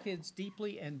love their kids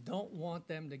deeply and don't want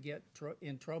them to get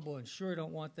in trouble, and sure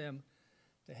don't want them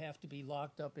to have to be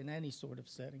locked up in any sort of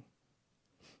setting.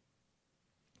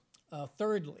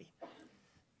 Thirdly,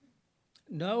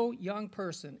 no young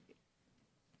person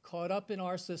caught up in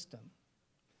our system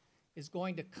is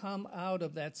going to come out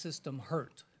of that system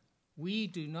hurt. We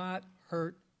do not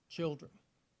hurt children.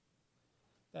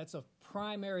 That's a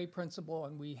primary principle,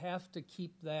 and we have to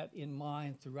keep that in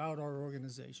mind throughout our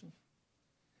organization.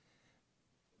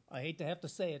 I hate to have to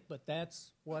say it, but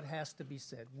that's what has to be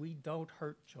said. We don't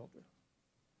hurt children.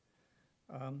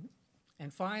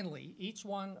 And finally, each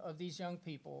one of these young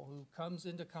people who comes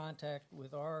into contact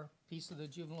with our piece of the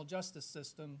juvenile justice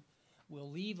system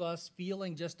will leave us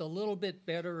feeling just a little bit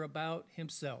better about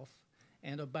himself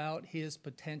and about his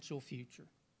potential future.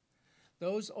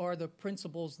 Those are the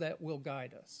principles that will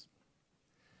guide us.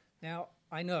 Now,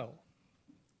 I know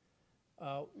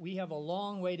we have a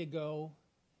long way to go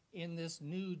in this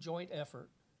new joint effort,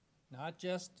 not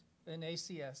just in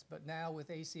ACS, but now with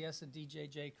ACS and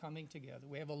DJJ coming together.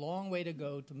 We have a long way to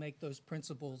go to make those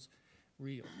principles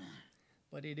real.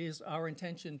 But it is our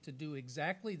intention to do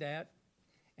exactly that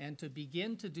and to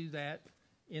begin to do that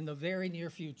in the very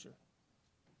near future.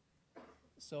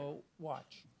 So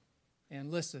watch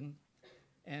and listen,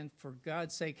 and for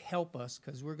God's sake, help us,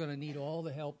 because we're going to need all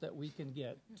the help that we can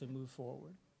get to move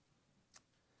forward.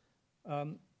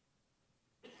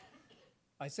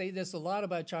 I say this a lot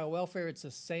about child welfare. It's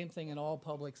the same thing in all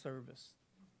public service.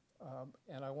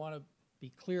 And I want to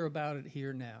be clear about it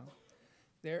here now.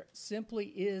 There simply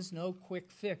is no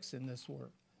quick fix in this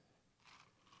work.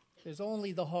 There's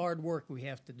only the hard work we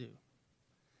have to do.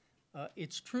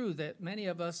 It's true that many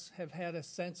of us have had a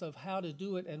sense of how to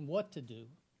do it and what to do,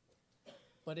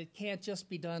 but it can't just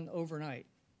be done overnight.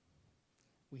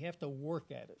 We have to work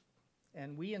at it,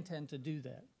 and we intend to do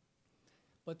that.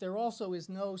 But there also is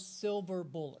no silver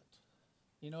bullet.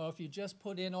 You know, if you just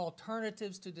put in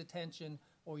alternatives to detention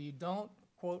or you don't,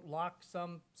 quote, lock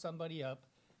somebody up,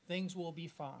 things will be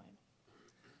fine.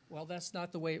 Well, that's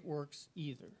not the way it works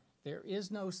either. There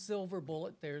is no silver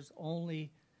bullet. There's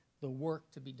only the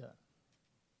work to be done.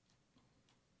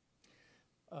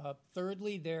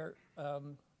 Thirdly, there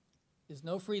is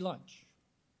no free lunch.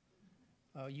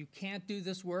 You can't do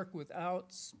this work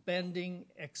without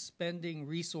expending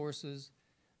resources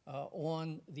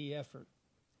on the effort.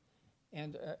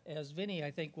 And as Vinny,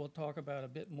 I think, will talk about a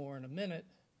bit more in a minute,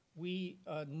 we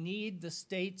need the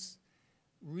state's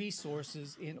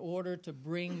resources in order to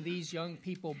bring these young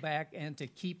people back and to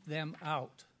keep them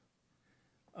out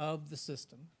of the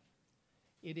system.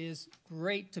 It is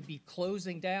great to be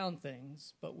closing down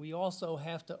things, but we also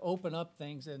have to open up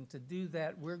things, and to do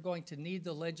that, we're going to need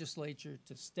the legislature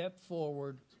to step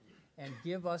forward and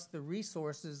give us the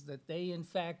resources that they, in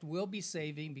fact, will be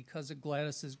saving because of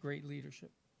Gladys's great leadership.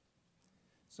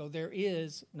 So there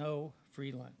is no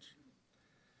free lunch.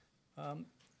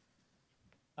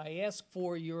 I ask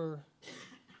for your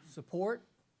support,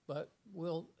 but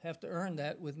we'll have to earn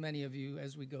that with many of you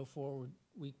as we go forward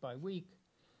week by week.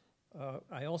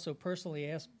 I also personally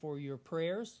ask for your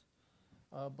prayers,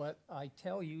 but I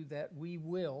tell you that we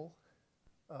will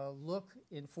look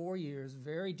in 4 years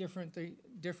very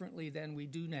differently than we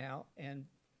do now, and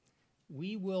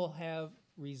we will have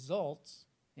results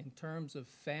in terms of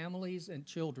families and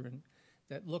children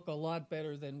that look a lot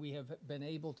better than we have been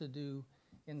able to do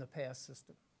in the past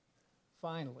system.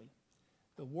 Finally,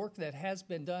 the work that has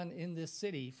been done in this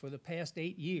city for the past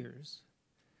 8 years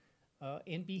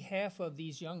in behalf of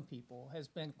these young people has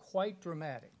been quite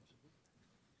dramatic.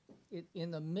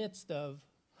 In the midst of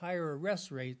higher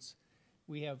arrest rates,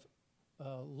 we have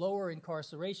lower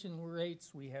incarceration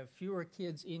rates, we have fewer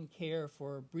kids in care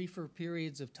for briefer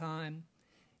periods of time,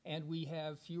 and we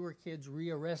have fewer kids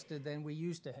rearrested than we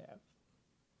used to have.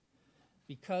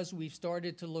 Because we've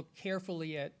started to look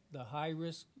carefully at the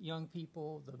high-risk young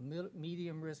people, the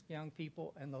medium-risk young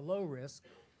people, and the low-risk,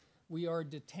 we are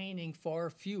detaining far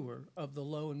fewer of the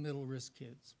low and middle-risk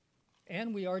kids.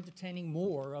 And we are detaining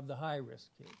more of the high-risk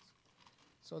kids.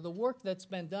 So the work that's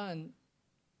been done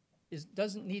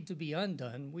doesn't need to be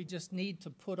undone. We just need to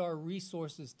put our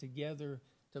resources together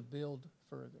to build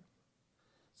further.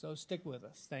 So stick with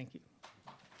us. Thank you.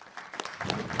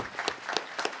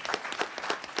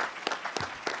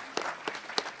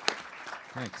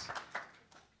 Thanks.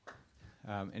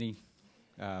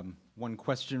 One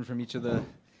question from each of the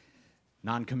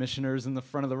non-commissioners in the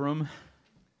front of the room?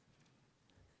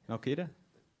 Melchida?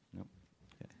 Nope.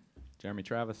 Okay. Jeremy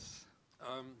Travis?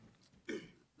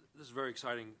 This is very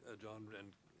exciting, John, and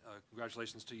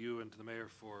congratulations to you and to the mayor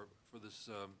for this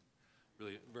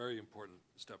really very important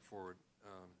step forward,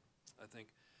 I think.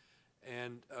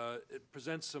 And it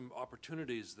presents some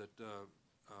opportunities that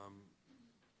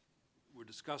were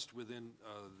discussed within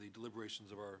the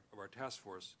deliberations of our task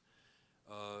force,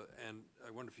 and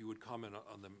I wonder if you would comment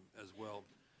on them as well.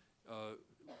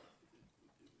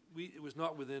 It was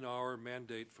not within our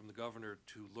mandate from the governor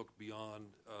to look beyond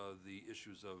the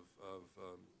issues of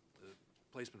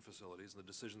placement facilities and the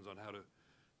decisions on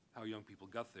how young people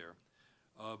got there.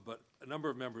 But a number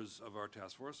of members of our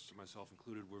task force, myself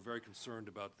included, were very concerned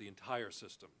about the entire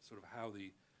system, sort of how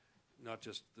not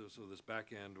just this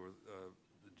back end or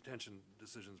the detention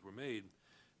decisions were made,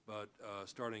 but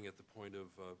starting at the point of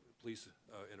police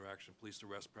interaction, police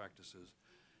arrest practices,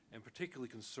 and particularly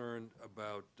concerned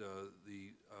about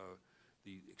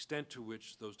the extent to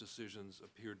which those decisions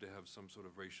appeared to have some sort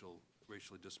of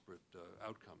racially disparate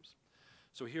outcomes.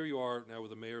 So here you are now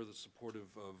with a mayor that's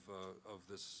supportive of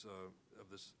this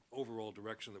overall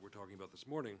direction that we're talking about this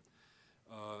morning,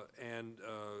 and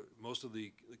most of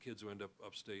the kids who end up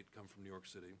upstate come from New York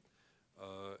City,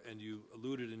 and you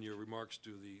alluded in your remarks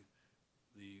to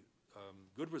the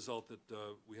good result that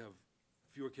we have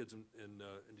fewer kids in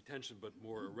detention but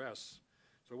more arrests.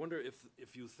 So I wonder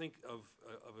if you think of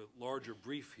a larger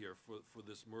brief here for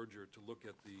this merger to look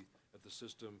at the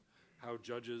system, how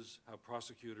judges, how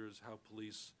prosecutors, how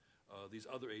police, these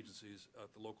other agencies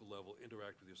at the local level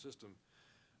interact with your system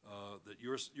that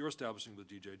you're establishing with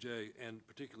DJJ, and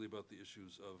particularly about the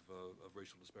issues of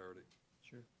racial disparity.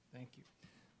 Sure, thank you.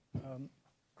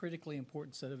 Critically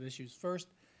important set of issues. First,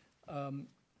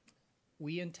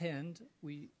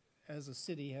 we as a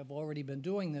city have already been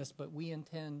doing this, but we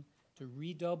intend to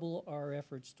redouble our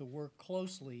efforts to work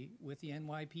closely with the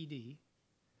NYPD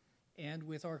and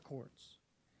with our courts,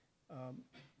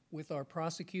 with our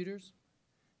prosecutors,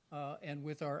 and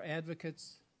with our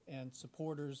advocates and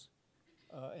supporters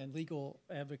and legal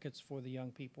advocates for the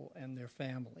young people and their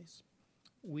families.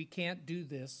 We can't do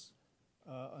this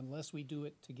unless we do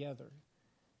it together.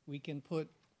 We can put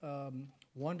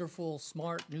wonderful,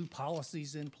 smart new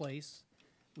policies in place.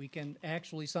 We can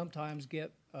actually sometimes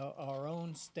get our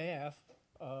own staff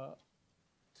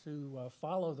to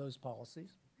follow those policies.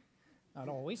 Not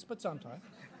always, but sometimes.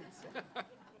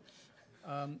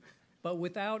 But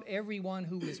without everyone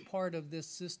who is part of this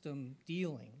system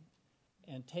dealing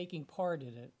and taking part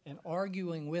in it and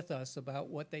arguing with us about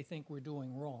what they think we're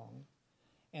doing wrong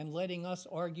and letting us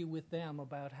argue with them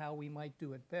about how we might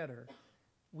do it better,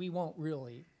 we won't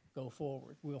really go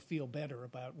forward. We'll feel better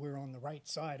about we're on the right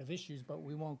side of issues, but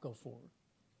we won't go forward.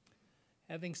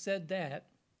 Having said that,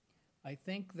 I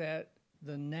think that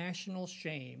the national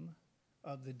shame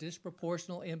of the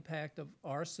disproportional impact of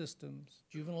our systems,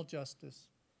 juvenile justice,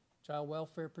 child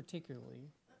welfare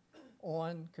particularly,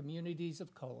 on communities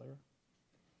of color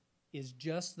is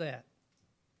just that.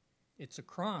 It's a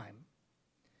crime.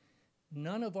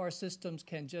 None of our systems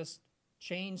can just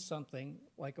change something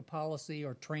like a policy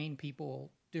or train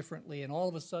people differently and all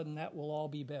of a sudden that will all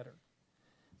be better.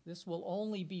 This will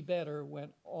only be better when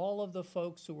all of the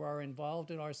folks who are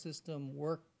involved in our system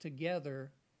work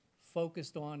together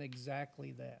focused on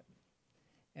exactly that.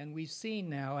 And we've seen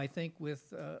now, I think,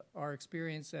 with our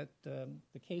experience at the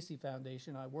Casey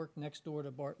Foundation, I worked next door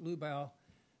to Bart Lubau,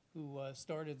 who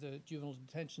started the Juvenile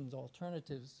Detention's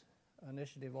Alternatives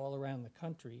initiative all around the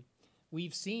country.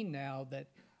 We've seen now that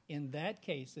in that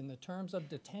case, in the terms of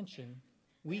detention,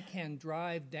 we can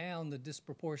drive down the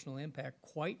disproportional impact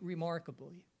quite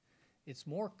remarkably. It's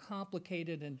more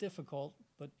complicated and difficult,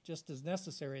 but just as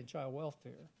necessary in child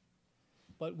welfare.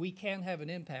 But we can have an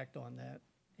impact on that,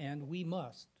 and we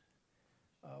must.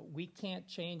 We can't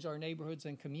change our neighborhoods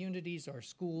and communities, our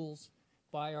schools,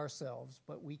 by ourselves,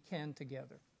 but we can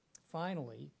together.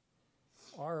 Finally,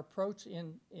 our approach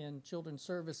in children's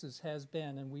services has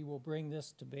been, and we will bring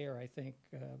this to bear, I think,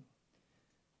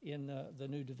 in the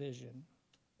new division.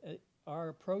 Our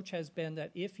approach has been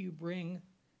that if you bring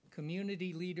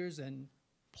community leaders and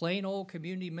plain old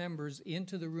community members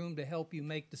into the room to help you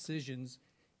make decisions,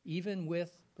 even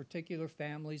with particular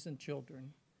families and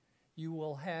children, you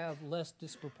will have less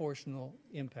disproportional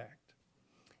impact.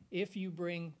 If you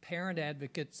bring parent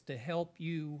advocates to help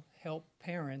you help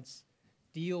parents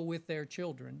deal with their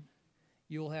children,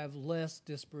 you'll have less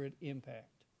disparate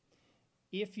impact.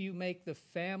 if you make the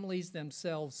families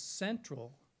themselves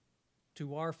central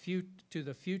to to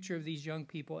the future of these young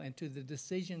people and to the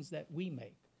decisions that we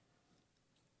make,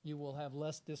 you will have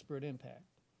less disparate impact.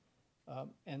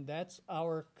 And that's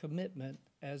our commitment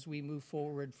as we move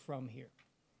forward from here.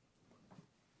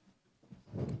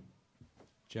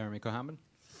 Jeremy Cohaman.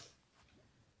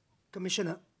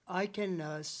 Commissioner, I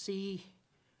can see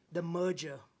the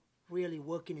merger really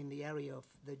working in the area of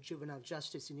the Juvenile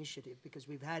Justice Initiative, because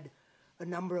we've had a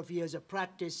number of years of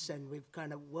practice and we've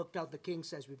kind of worked out the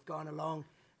kinks as we've gone along,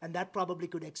 and that probably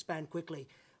could expand quickly.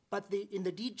 But in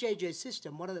the DJJ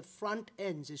system, one of the front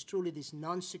ends is truly this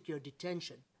non-secure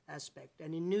detention aspect.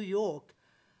 And in New York,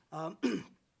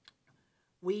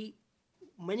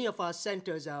 many of our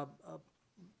centers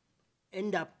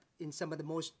end up in some of the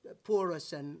most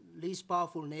poorest and least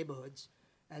powerful neighborhoods,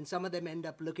 and some of them end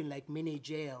up looking like mini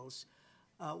jails.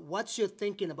 What's your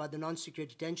thinking about the non-secure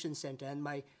detention center? And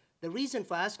the reason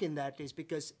for asking that is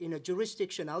because in a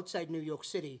jurisdiction outside New York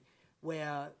City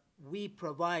where we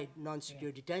provide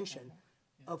non-secure detention,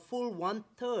 a full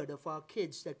 1/3 of our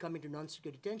kids that come into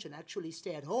non-secure detention actually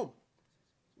stay at home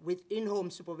with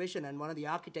in-home supervision. And one of the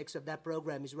architects of that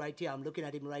program is right here. I'm looking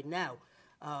at him right now.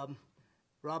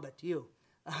 Robert, you.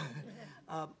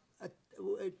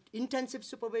 Intensive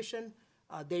supervision,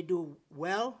 they do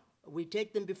well. We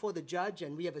take them before the judge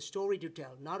and we have a story to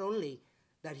tell. Not only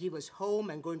that he was home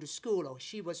and going to school, or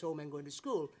she was home and going to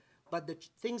school, but the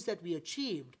things that we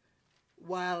achieved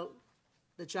while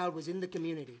the child was in the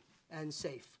community and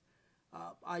safe.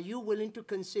 Are you willing to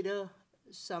consider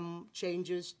some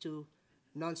changes to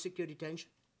non-secure detention?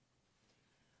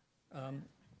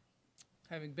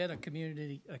 Having been a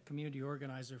community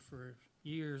organizer for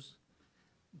years,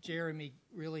 Jeremy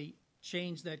really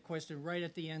changed that question right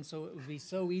at the end so it would be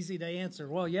so easy to answer.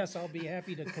 Well, yes, I'll be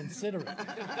happy to consider it.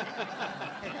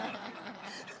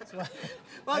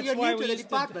 Well, you're new to the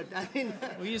department. I mean,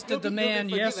 we used to demand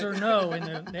yes or no in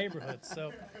the neighborhood.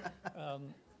 So,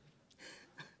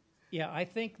 yeah, I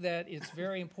think that it's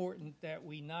very important that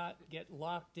we not get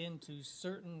locked into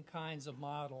certain kinds of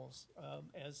models.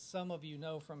 As some of you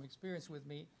know from experience with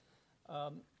me,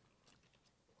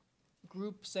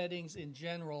 group settings in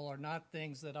general are not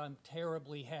things that I'm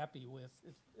terribly happy with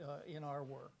in our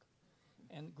work.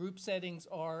 And group settings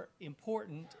are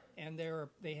important, and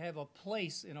they have a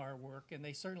place in our work, and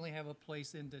they certainly have a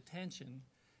place in detention.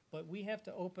 But we have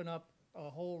to open up a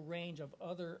whole range of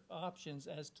other options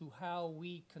as to how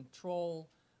we control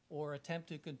or attempt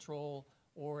to control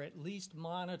or at least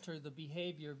monitor the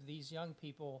behavior of these young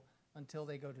people until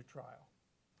they go to trial.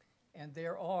 And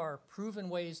there are proven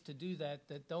ways to do that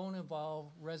that don't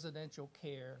involve residential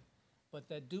care, but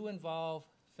that do involve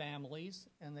families,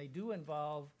 and they do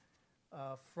involve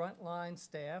frontline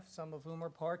staff, some of whom are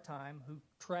part-time, who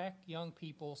track young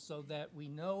people so that we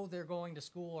know they're going to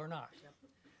school or not. Yep.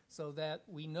 So that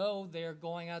we know they're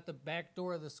going out the back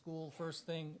door of the school first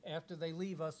thing after they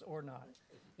leave us or not.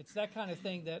 It's that kind of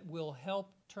thing that will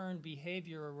help turn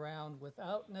behavior around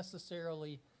without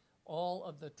necessarily all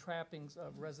of the trappings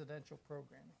of residential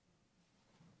programming.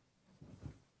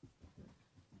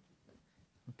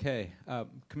 Okay,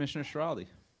 Commissioner Schiraldi.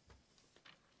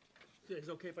 Is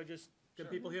it okay if I just, can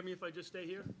people hear me if I just stay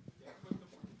here? Yeah.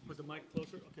 Put the mic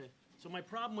closer? Okay. So my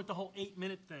problem with the whole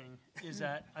 8-minute thing is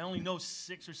that I only know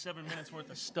 6 or 7 minutes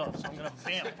worth of stuff, so I'm going to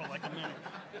vamp for like a minute.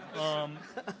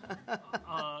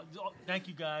 Thank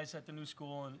you guys at the New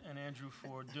School and Andrew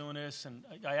for doing this. And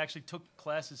I actually took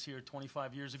classes here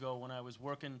 25 years ago when I was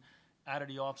working out of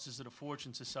the offices of the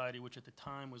Fortune Society, which at the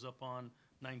time was up on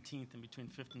 19th and between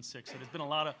 5th and 6th. So there's been a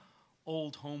lot of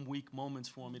old home week moments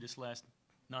for me this last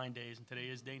 9 days, and today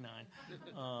is day 9,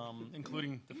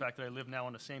 including the fact that I live now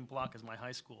on the same block as my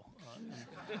high school,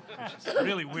 which is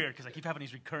really weird because I keep having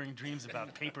these recurring dreams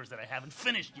about papers that I haven't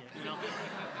finished yet, you know?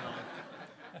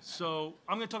 So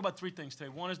I'm going to talk about 3 things today.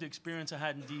 One is the experience I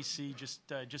had in D.C.,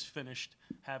 just finished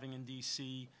having in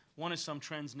D.C. One is some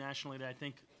trends nationally that I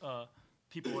think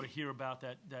people ought to hear about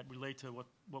that relate to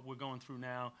what we're going through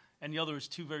now. And the other is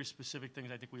 2 very specific things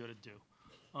I think we ought to do.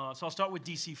 So I'll start with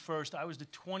D.C. first. I was the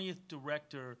 20th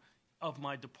director of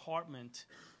my department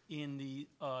in the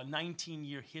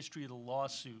 19-year history of the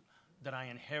lawsuit that I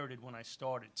inherited when I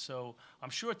started. So I'm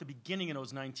sure at the beginning of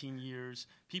those 19 years,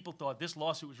 people thought this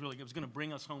lawsuit was really, it was going to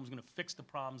bring us home, it was going to fix the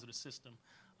problems of the system.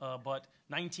 But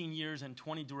 19 years and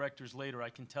 20 directors later, I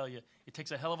can tell you, it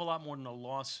takes a hell of a lot more than a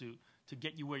lawsuit to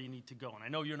get you where you need to go. And I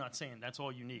know you're not saying that's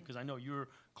all you need, because I know you're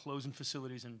closing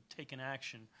facilities and taking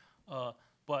action.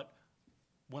 But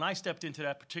when I stepped into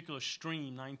that particular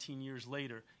stream 19 years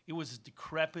later, it was as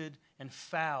decrepit and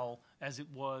foul as it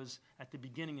was at the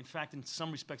beginning. In fact, in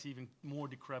some respects, even more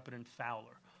decrepit and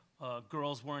fouler.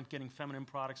 Girls weren't getting feminine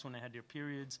products when they had their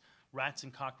periods. Rats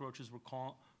and cockroaches were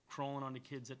crawling on the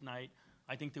kids at night.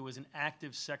 I think there was an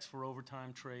active sex for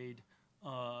overtime trade.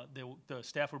 The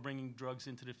staff were bringing drugs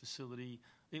into the facility.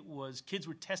 Kids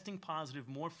were testing positive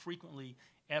more frequently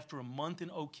after a month in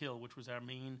Oak Hill, which was our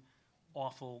main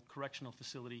awful correctional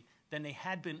facility, than they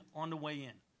had been on the way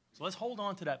in. So let's hold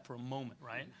on to that for a moment,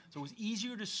 right? So it was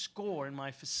easier to score in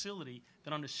my facility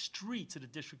than on the streets of the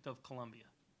District of Columbia,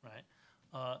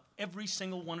 right? Every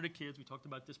single one of the kids, we talked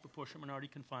about disproportionate minority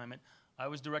confinement. I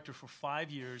was director for 5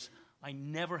 years. I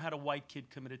never had a white kid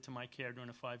committed to my care during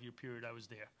a 5-year period I was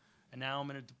there. And now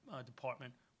I'm in a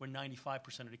department where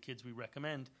 95% of the kids we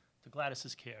recommend to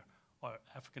Gladys's care are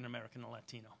African American and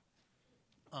Latino.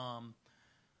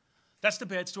 That's the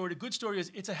bad story. The good story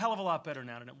is it's a hell of a lot better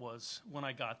now than it was when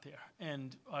I got there.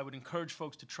 And I would encourage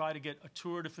folks to try to get a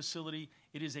tour of the facility.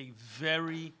 It is a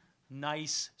very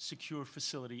nice, secure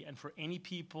facility. And for any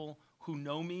people who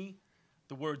know me,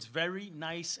 the words very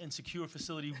nice and secure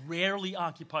facility rarely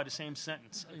occupy the same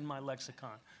sentence in my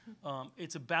lexicon.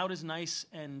 It's about as nice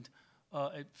and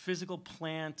a physical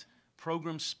plant,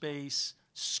 program space,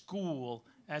 school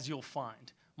as you'll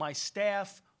find. My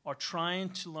staff are trying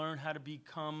to learn how to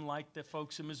become like the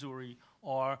folks in Missouri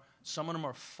are. Some of them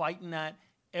are fighting that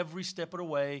every step of the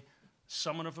way.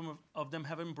 Some of them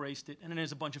have embraced it. And then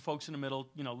there's a bunch of folks in the middle,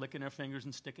 you know, licking their fingers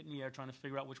and sticking it in the air, trying to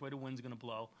figure out which way the wind's going to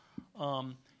blow.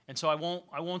 And so I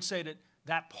won't say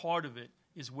that part of it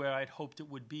is where I'd hoped it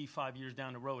would be 5 years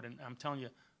down the road. And I'm telling you,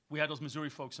 we had those Missouri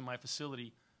folks in my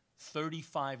facility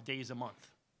 35 days a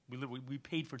month. We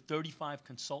paid for 35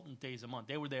 consultant days a month.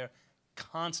 They were there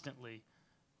constantly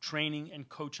training and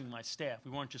coaching my staff. We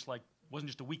weren't just like, wasn't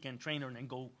just a weekend trainer and then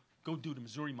go do the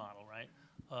Missouri model, right?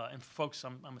 And for folks,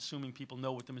 I'm assuming people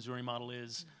know what the Missouri model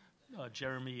is.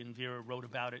 Jeremy and Vera wrote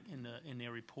about it in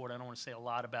their report. I don't want to say a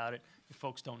lot about it. If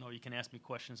folks don't know, you can ask me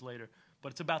questions later.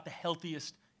 But it's about the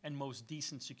healthiest and most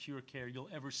decent, secure care you'll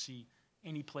ever see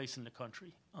any place in the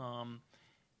country.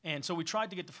 And so we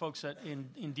tried to get the folks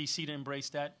in D.C. to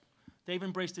embrace that. They've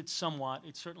embraced it somewhat.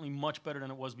 It's certainly much better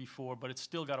than it was before, but it's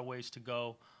still got a ways to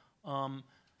go.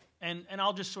 And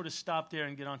I'll just sort of stop there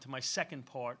and get on to my second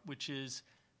part, which is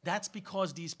that's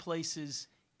because these places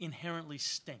inherently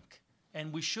stink.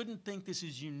 And we shouldn't think this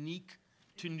is unique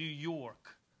to New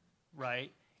York,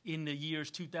 right, in the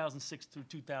years 2006 through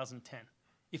 2010.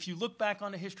 If you look back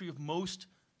on the history of most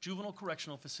juvenile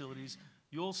correctional facilities,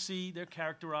 you'll see they're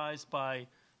characterized by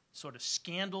sort of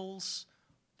scandals,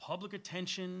 public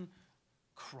attention,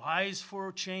 cries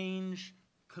for change,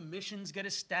 commissions get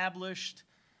established,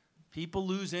 people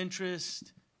lose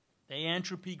interest, they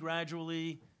entropy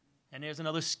gradually, and there's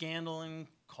another scandal and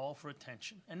call for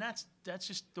attention. And that's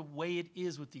just the way it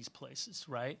is with these places,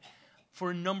 right?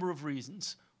 For a number of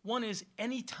reasons. One is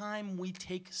anytime we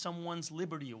take someone's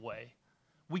liberty away,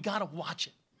 we got to watch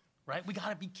it, right? We got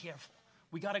to be careful.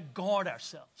 We got to guard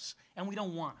ourselves, and we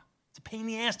don't want to. It's a pain in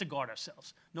the ass to guard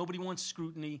ourselves. Nobody wants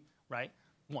scrutiny, right?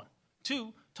 1.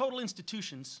 2, total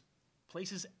institutions,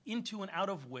 places into and out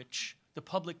of which the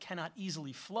public cannot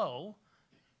easily flow,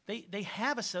 they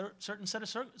have a certain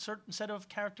set of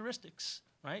characteristics,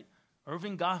 right?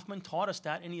 Irving Goffman taught us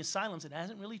that in the asylums. It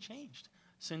hasn't really changed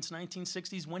since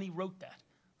 1960s when he wrote that,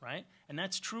 right? And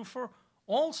that's true for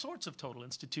all sorts of total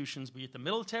institutions, be it the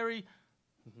military.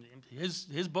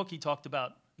 His book, he talked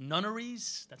about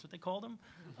nunneries, that's what they called them,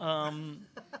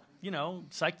 you know,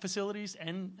 psych facilities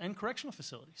and correctional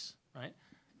facilities, right?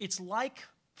 It's like,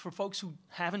 for folks who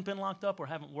haven't been locked up or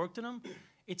haven't worked in them,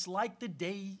 it's like the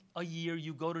day a year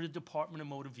you go to the Department of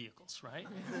Motor Vehicles, right?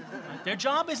 Their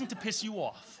job isn't to piss you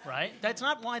off, right? That's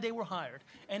not why they were hired.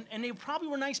 And they probably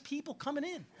were nice people coming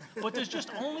in. But there's just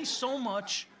only so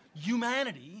much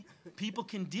humanity people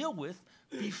can deal with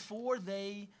before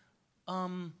they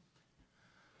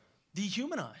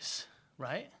dehumanize,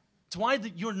 right? It's why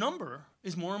your number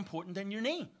is more important than your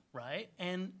name, right?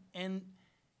 And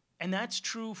that's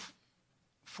true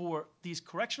for these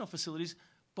correctional facilities,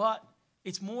 but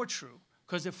it's more true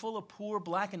because they're full of poor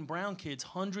black and brown kids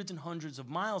hundreds and hundreds of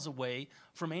miles away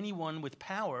from anyone with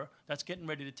power that's getting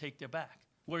ready to take their back.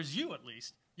 Whereas you, at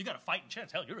least, you got a fighting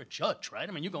chance. Hell, you're a judge, right?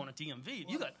 I mean, you're going to DMV.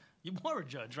 You were a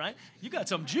judge, right? You got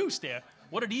some juice there.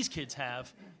 What do these kids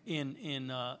have in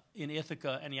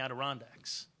Ithaca and the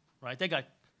Adirondacks, right? They got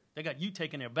you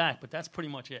taking their back, but that's pretty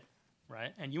much it,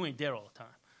 right? And you ain't there all the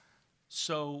time.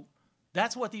 So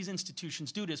that's what these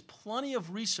institutions do. There's plenty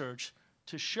of research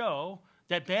to show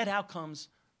that bad outcomes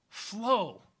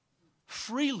flow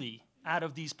freely out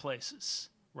of these places,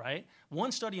 right?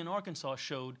 One study in Arkansas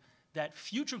showed that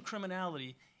future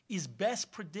criminality is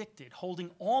best predicted,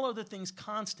 holding all other things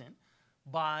constant,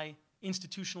 by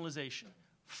institutionalization.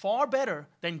 Far better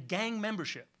than gang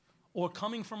membership or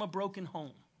coming from a broken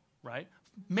home, right?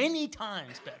 Many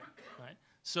times better, right?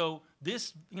 So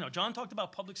this, John talked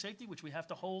about public safety, which we have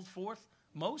to hold forth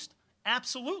most.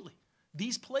 Absolutely.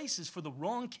 These places for the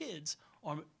wrong kids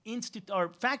are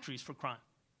factories for crime.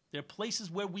 They're places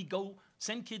where we go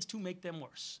send kids to make them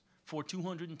worse for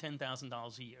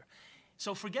 $210,000 a year.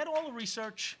 So forget all the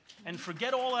research and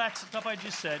forget all that stuff I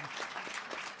just said.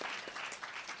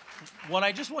 What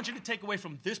I just want you to take away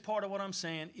from this part of what I'm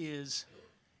saying is,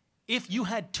 if you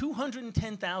had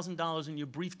 $210,000 in your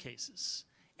briefcases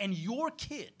and your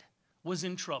kid was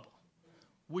in trouble,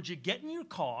 would you get in your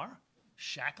car,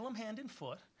 shackle him hand and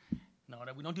foot? No,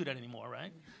 we don't do that anymore,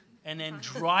 right? And then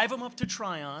drive him up to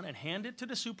Tryon and hand it to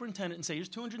the superintendent and say, here's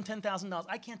 $210,000.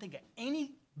 I can't think of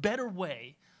any better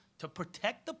way to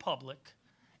protect the public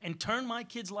and turn my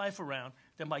kid's life around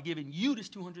than by giving you this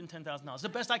 $210,000. It's the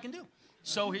best I can do.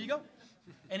 So here you go.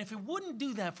 And if it wouldn't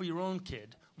do that for your own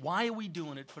kid, why are we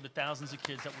doing it for the thousands of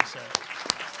kids that we save?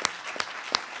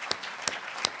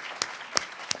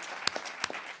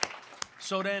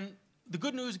 So then, the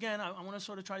good news, again, I want to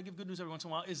sort of try to give good news every once in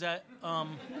a while, is that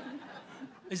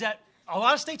a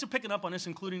lot of states are picking up on this,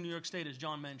 including New York State, as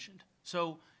John mentioned.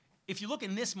 So if you look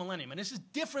in this millennium, and this is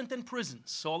different than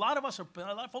prisons, so a lot of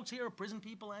folks here are prison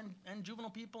people and juvenile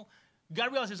people. You got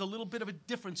to realize there's a little bit of a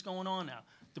difference going on now.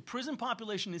 The prison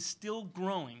population is still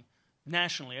growing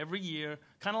nationally every year,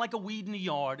 kind of like a weed in the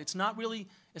yard. It's not really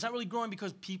growing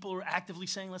because people are actively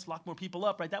saying, let's lock more people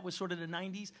up, right? That was sort of the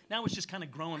 90s. Now it's just kind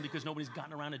of growing because nobody's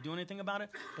gotten around to doing anything about it.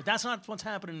 But that's not what's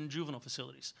happening in juvenile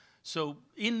facilities. So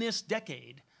in this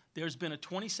decade, there's been a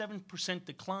 27%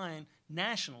 decline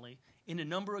nationally in the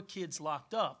number of kids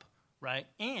locked up, right?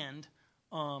 And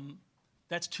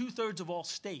that's 2/3 of all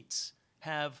states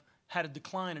have had a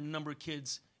decline in the number of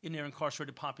kids in their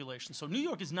incarcerated population. So New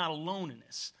York is not alone in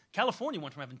this. California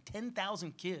went from having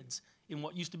 10,000 kids in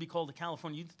what used to be called the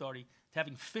California Youth Authority to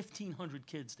having 1,500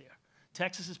 kids there.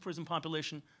 Texas's prison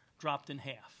population dropped in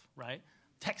half, right?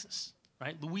 Texas,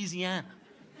 right? Louisiana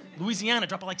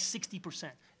dropped by like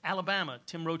 60%. Alabama,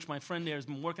 Tim Roach, my friend there, has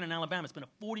been working in Alabama. It's been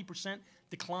a 40%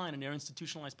 decline in their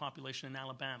institutionalized population in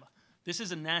Alabama. This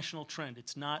is a national trend.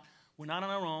 We're not on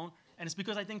our own. And it's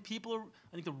because I think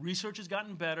the research has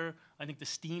gotten better. I think the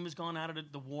steam has gone out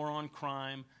of the war on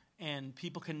crime. And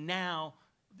people can now,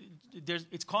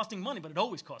 it's costing money, but it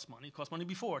always cost money. It cost money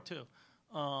before, too.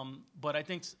 But I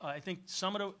think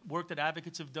some of the work that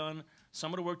advocates have done,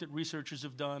 some of the work that researchers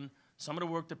have done, some of the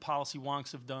work that policy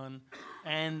wonks have done,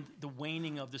 and the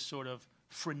waning of this sort of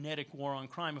frenetic war on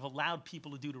crime have allowed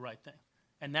people to do the right thing.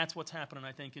 And that's what's happening,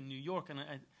 I think, in New York. And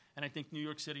I think New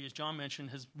York City, as John mentioned,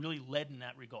 has really led in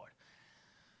that regard.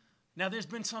 Now, there's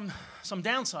been some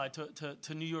downside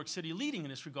to New York City leading in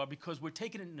this regard because we're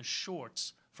taking it in the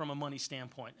shorts from a money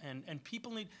standpoint. And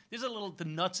people need, there's the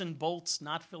nuts and bolts,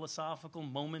 not philosophical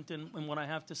moment in what I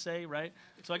have to say, right?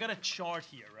 So I got a chart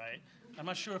here, right? I'm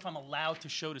not sure if I'm allowed to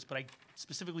show this, but I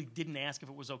specifically didn't ask if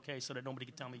it was okay so that nobody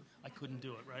could tell me I couldn't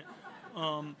do it, right?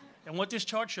 And what this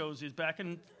chart shows is back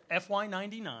in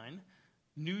FY99,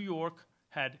 New York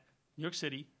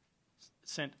City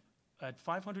sent at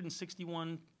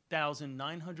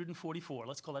 561,944,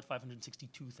 let's call that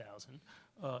 562,000,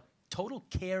 total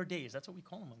care days. That's what we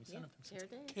call them when we send them.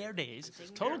 Care days.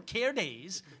 Total care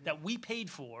days that we paid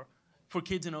for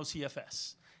kids in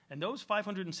OCFS. And those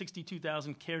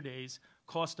 562,000 care days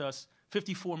cost us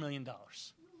 $54 million,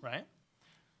 right?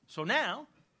 So now,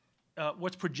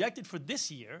 what's projected for this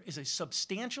year is a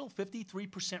substantial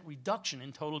 53% reduction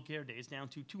in total care days, down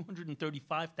to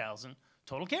 235,000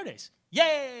 total care days.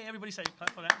 Yay! Everybody say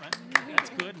clap for that, right? That's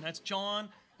good, and that's John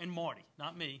and Marty,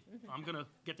 not me. I'm going to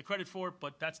get the credit for it,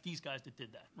 but that's these guys that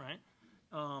did that, right?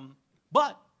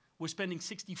 But we're spending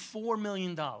 $64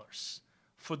 million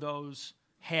for those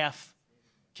half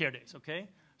care days, okay?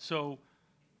 So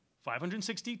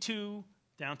 562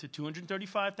 down to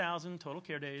 235,000 total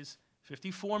care days,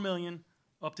 54 million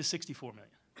up to 64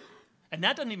 million. And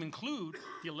that doesn't even include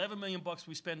the 11 million bucks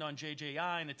we spend on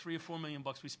JJI and the 3 or 4 million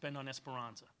bucks we spend on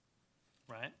Esperanza,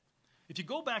 right? If you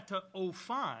go back to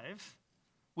 05,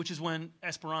 which is when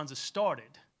Esperanza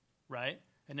started, right?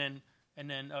 And then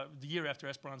the year after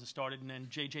Esperanza started, and then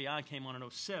JJI came on in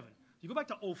 07. You go back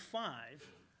to 05,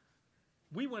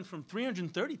 we went from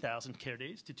 330,000 care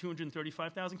days to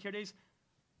 235,000 care days.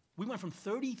 We went from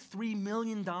 $33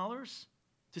 million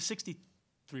to $63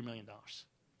 million,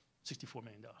 $64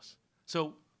 million.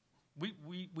 So we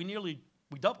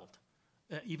doubled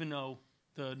even though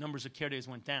the numbers of care days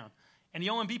went down. And the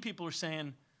OMB people are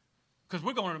saying, because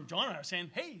we're going to John and I are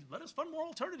saying, hey, let us fund more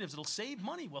alternatives. It'll save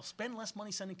money. We'll spend less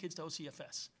money sending kids to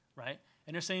OCFS, right?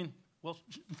 And they're saying, well,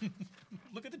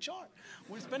 look at the chart.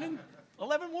 We're spending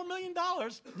 $11 more million,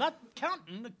 not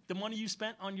counting the money you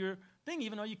spent on your thing,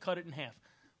 even though you cut it in half.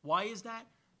 Why is that?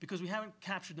 Because we haven't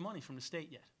captured the money from the state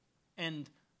yet. And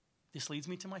this leads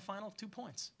me to my final 2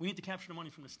 points. We need to capture the money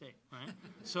from the state, right?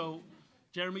 So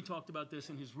Jeremy talked about this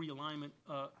in his realignment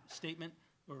statement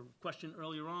or question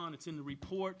earlier on. It's in the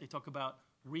report. They talk about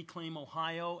Reclaim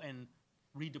Ohio and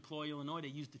Redeploy Illinois. They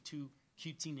used the two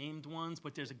cutesy named ones,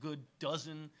 but there's a good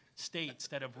dozen states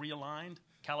that have realigned.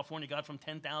 California got from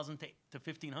 10,000 to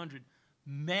 1,500,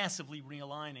 massively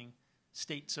realigning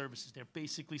state services. They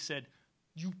basically said,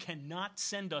 you cannot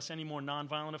send us any more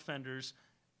nonviolent offenders,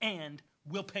 and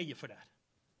we'll pay you for that.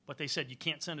 But they said, you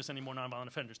can't send us any more nonviolent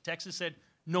offenders. Texas said,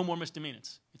 no more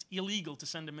misdemeanors. It's illegal to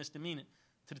send a misdemeanor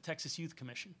to the Texas Youth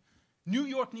Commission. New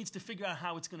York needs to figure out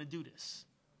how it's going to do this.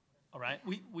 All right?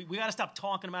 We got to stop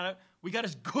talking about it. We got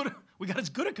as good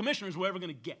a commissioner as we're ever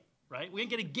going to get, right? We ain't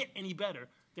going to get any better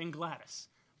than Gladys.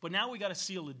 But now we got to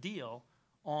seal the deal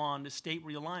on the state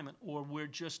realignment, or we're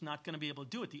just not going to be able to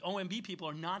do it. The OMB people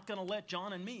are not going to let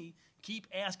John and me keep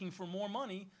asking for more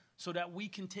money so that we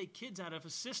can take kids out of a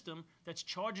system that's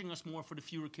charging us more for the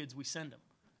fewer kids we send them.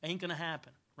 Ain't going to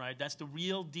happen, right? That's the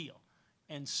real deal.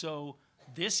 And so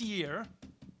this year,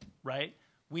 right,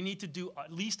 we need to do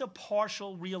at least a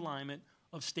partial realignment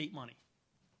of state money.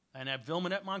 And at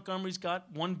Vilmanette Montgomery's got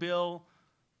one bill.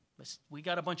 We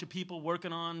got a bunch of people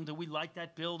working on, do we like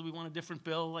that bill? Do we want a different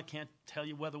bill? I can't tell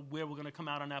you where we're going to come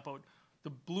out on that, but the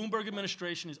Bloomberg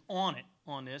administration is on it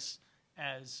on this.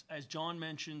 As John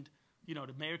mentioned, you know,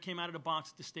 the mayor came out of the box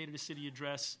at the State of the City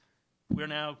address. We're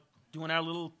now doing our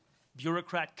little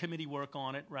bureaucrat committee work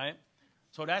on it, right?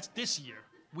 So that's this year.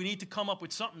 We need to come up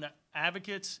with something that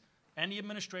advocates and the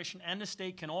administration and the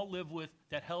state can all live with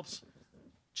that helps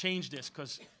change this,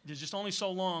 because there's just only so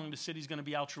long the city's going to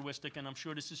be altruistic, and I'm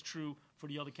sure this is true for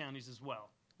the other counties as well,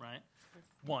 right?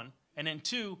 One. And then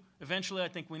two, eventually I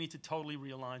think we need to totally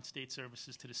realign state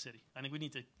services to the city. I think we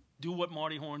need to do what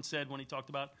Marty Horn said when he talked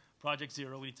about Project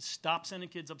Zero. We need to stop sending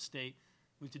kids upstate.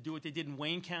 We need to do what they did in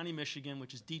Wayne County, Michigan,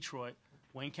 which is Detroit.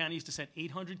 Wayne County used to send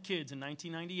 800 kids in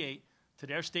 1998 to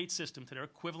their state system, to their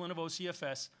equivalent of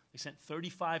OCFS. They sent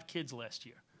 35 kids last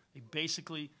year. They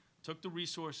basically took the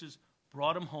resources,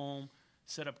 brought them home,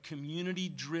 set up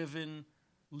community-driven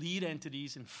lead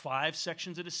entities in 5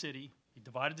 sections of the city. They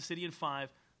divided the city in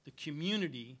 5. The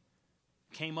community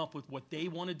came up with what they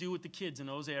want to do with the kids in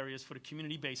those areas for the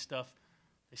community-based stuff.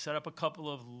 They set up a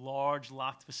couple of large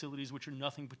locked facilities, which are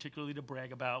nothing particularly to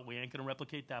brag about. We ain't going to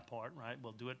replicate that part, right?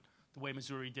 We'll do it the way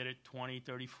Missouri did it, 20,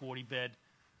 30, 40 bed,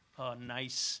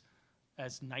 nice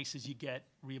as you get,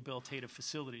 rehabilitative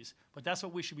facilities. But that's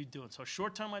what we should be doing. So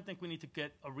short term, I think we need to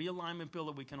get a realignment bill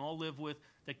that we can all live with,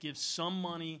 that gives some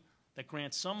money, that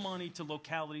grants some money to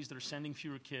localities that are sending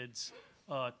fewer kids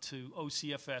to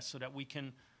OCFS, so that we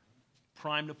can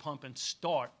prime the pump and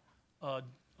start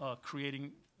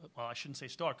creating, well, I shouldn't say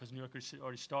start, because New York has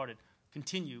already started,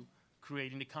 continue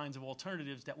creating the kinds of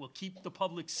alternatives that will keep the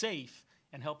public safe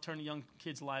and help turn the young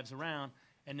kids' lives around.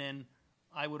 And then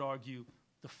I would argue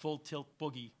the full tilt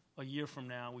boogie a year from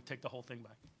now, we take the whole thing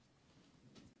back.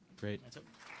 Great. That's it.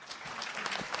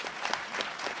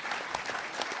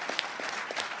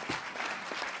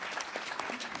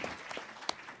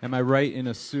 Am I right in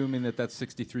assuming that that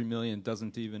 $63 million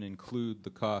doesn't even include the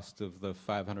cost of the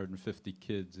 550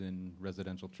 kids in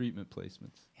residential treatment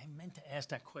placements? I meant to ask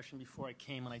that question before I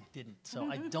came, and I didn't. So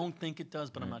I don't think it does,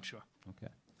 but I'm not sure.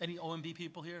 Okay. Any OMB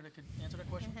people here that could answer that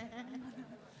question?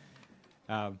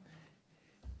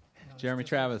 Jeremy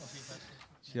Travis,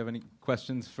 do you have any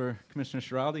questions for Commissioner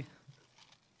Schiraldi?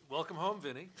 Welcome home,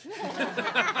 Vinny.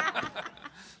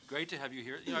 Great to have you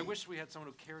here. You know, I wish we had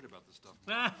someone who cared about this stuff.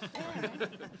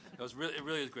 It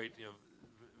really is great. You know,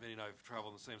 Vinny and I have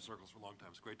traveled in the same circles for a long time.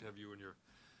 It's great to have you and your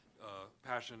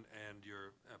passion and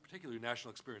your particularly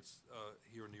national experience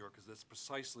here in New York, because that's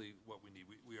precisely what we need.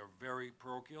 We are very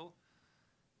parochial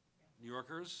New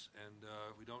Yorkers, and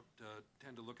we don't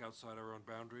tend to look outside our own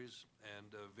boundaries. And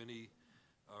Vinny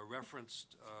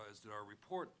referenced, as did our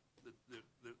report, that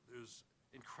there's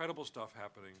incredible stuff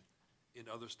happening in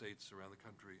other states around the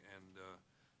country,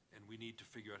 and we need to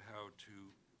figure out how to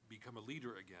become a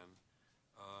leader again.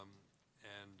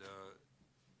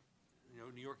 You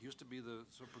know, New York used to be the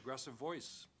sort of progressive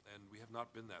voice, and we have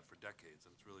not been that for decades,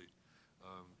 and it's really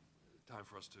time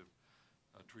for us to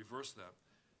reverse that.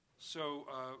 So,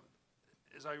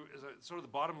 as I sort of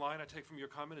the bottom line I take from your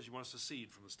comment is you want us to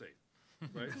secede from the state.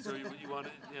 right? So you want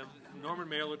to, Norman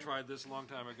Mailer tried this a long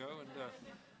time ago, and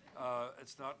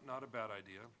it's not a bad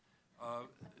idea.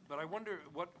 But I wonder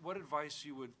what advice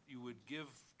you would give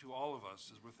to all of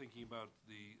us as we're thinking about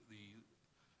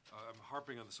I'm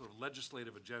harping on the sort of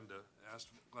legislative agenda. Asked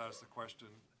Gladys the question,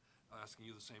 asking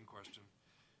you the same question,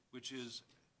 which is,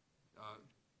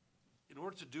 in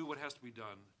order to do what has to be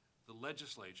done, the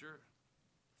legislature,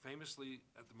 famously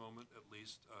at the moment at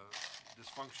least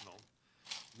dysfunctional,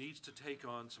 needs to take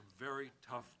on some very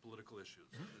tough political issues.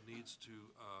 It needs to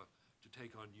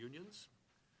take on unions.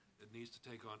 It needs to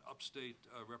take on upstate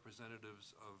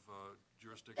representatives of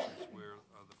jurisdictions where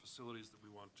the facilities that we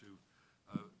want to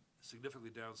significantly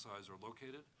downsize are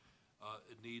located.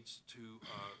 It needs to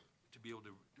be able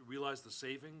to realize the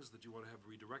savings that you want to have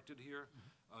redirected here.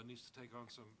 It needs to take on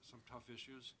some tough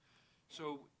issues.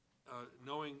 So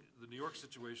knowing the New York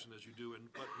situation as you do,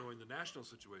 but knowing the national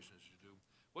situation as you do,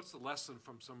 what's the lesson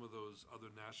from some of those other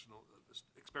national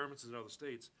experiments in other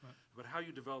states about how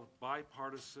you develop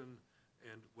bipartisan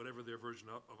and whatever their version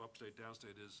of upstate,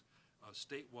 downstate is,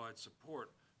 statewide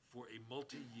support for a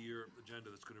multi-year agenda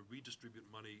that's going to redistribute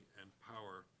money and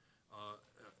power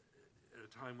at a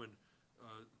time when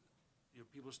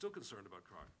people are still concerned about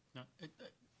crime? No,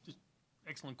 just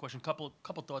excellent question. Couple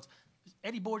thoughts.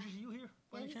 Eddie Borges, are you here?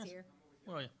 By any Eddie's chance? here.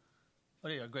 Where are you? Oh,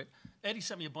 there you are. Great. Eddie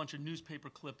sent me a bunch of newspaper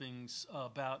clippings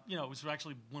about, it was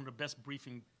actually one of the best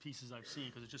briefing pieces I've seen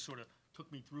because it just sort of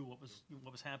took me through what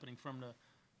was happening from the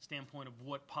standpoint of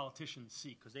what politicians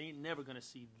see, because they ain't never going to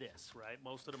see this, right?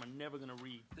 Most of them are never going to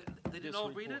read. They didn't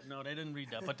all read it? No, they didn't read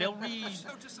that, but they'll read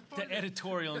the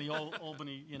editorial in the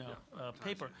Albany,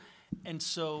 paper. And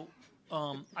so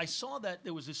I saw that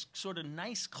there was this sort of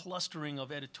nice clustering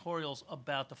of editorials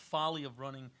about the folly of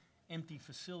running empty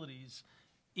facilities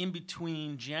in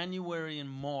between January and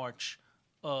March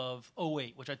of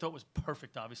 '08, which I thought was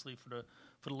perfect, obviously, for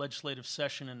the legislative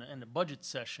session and the budget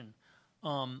session.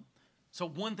 So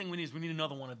one thing we need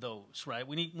another one of those, right?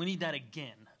 We need that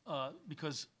again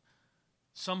because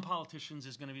some politicians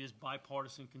is going to be this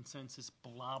bipartisan consensus,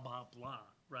 blah blah blah,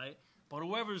 right? But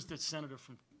whoever's the senator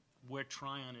from where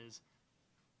Tryon is,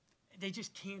 they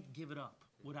just can't give it up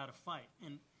without a fight,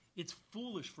 and it's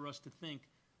foolish for us to think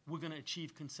we're going to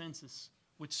achieve consensus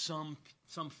with some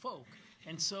folk,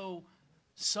 and so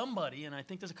somebody, and I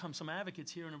think there's some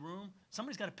advocates here in the room,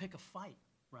 somebody's got to pick a fight,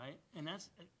 right? And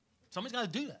somebody's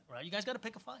got to do that, right? You guys got to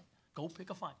pick a fight. Go pick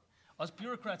a fight. Us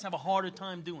bureaucrats have a harder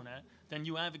time doing that than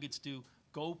you advocates do.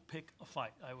 Go pick a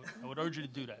fight. I would urge you to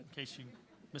do that in case you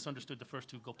misunderstood the first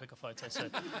two go pick a fights I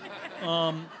said.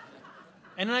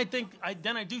 And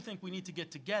then I do think we need to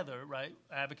get together, right?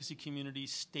 Advocacy community,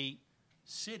 state,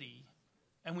 city,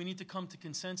 and we need to come to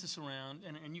consensus around,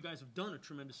 and you guys have done a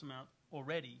tremendous amount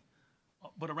already,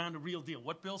 but around a real deal.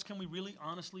 What bills can we really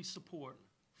honestly support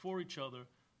for each other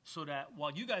so that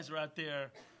while you guys are out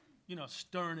there,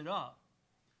 stirring it up,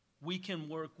 we can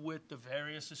work with the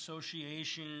various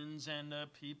associations and the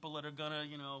people that are going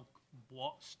to,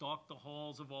 stalk the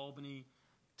halls of Albany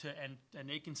and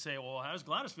they can say, well, how does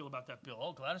Gladys feel about that bill?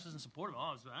 Oh, Gladys isn't supportive.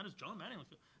 Oh, how does John Manning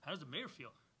feel? How does the mayor feel?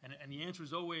 And the answer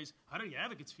is always, how do the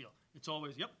advocates feel? It's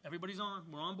always, yep, everybody's on.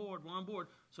 We're on board.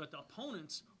 So that the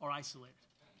opponents are isolated,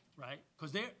 right?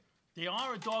 Because they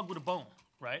are a dog with a bone,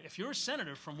 right? If you're a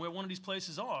senator from where one of these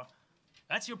places are,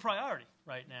 that's your priority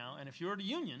right now. And if you're the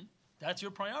union, that's your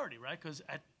priority, right? Because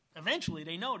eventually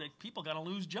they know that people got to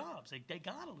lose jobs. They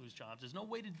got to lose jobs. There's no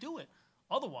way to do it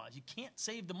otherwise. You can't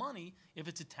save the money if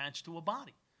it's attached to a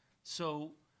body.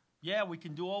 So, yeah, we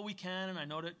can do all we can, and I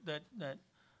know that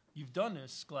you've done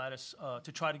this, Gladys,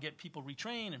 to try to get people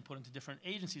retrained and put into different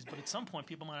agencies, but at some point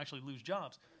people might actually lose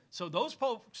jobs. So those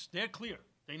folks, they're clear.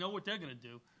 They know what they're going to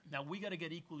do. Now we got to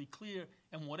get equally clear,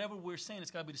 and whatever we're saying,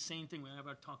 it's got to be the same thing. We have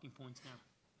our talking points now.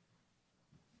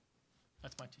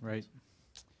 That's my 2 Right.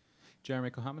 Jeremy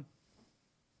Kohaman?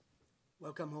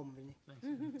 Welcome home, Vinny.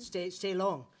 Thanks. Stay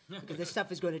long, because this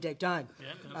stuff is going to take time.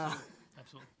 Yeah,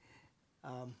 absolutely.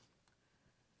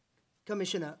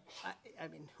 Commissioner, I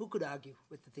mean, who could argue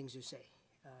with the things you say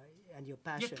and your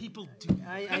passion? Yet people do.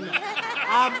 I know.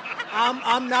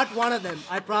 I'm not one of them,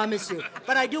 I promise you.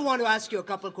 But I do want to ask you a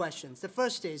couple questions. The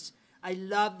first is, I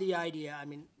love the idea. I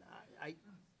mean,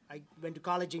 I went to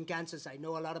college in Kansas. I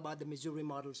know a lot about the Missouri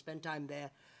model, spent time there.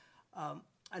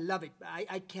 I love it.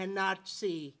 I cannot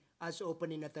see us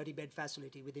opening a 30-bed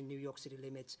facility within New York City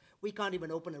limits. We can't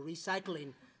even open a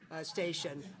recycling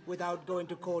station without going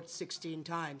to court 16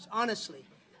 times. Honestly,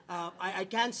 I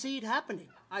can't see it happening.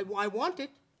 I want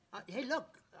it. Hey,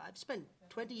 look, I've spent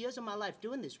 20 years of my life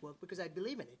doing this work because I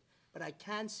believe in it, but I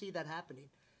can't see that happening.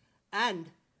 And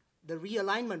the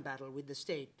realignment battle with the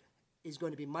state is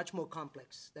going to be much more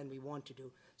complex than we want to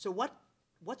do. So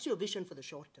what's your vision for the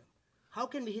short term? How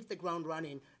can we hit the ground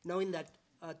running, knowing that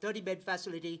a 30-bed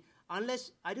facility,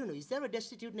 unless, I don't know, is there a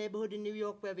destitute neighborhood in New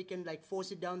York where we can like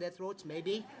force it down their throats?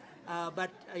 Maybe,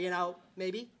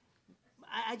 maybe.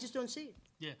 I just don't see it.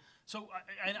 Yeah. So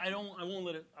I won't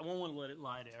want to let it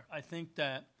lie there. I think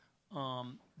that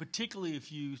particularly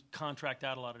if you contract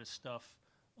out a lot of this stuff,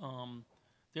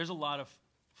 there's a lot of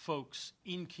folks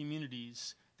in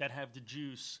communities that have the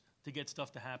juice to get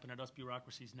stuff to happen that us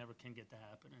bureaucracies never can get to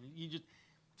happen. And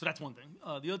so that's one thing.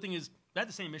 The other thing is they had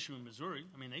the same issue in Missouri.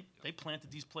 I mean, they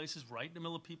planted these places right in the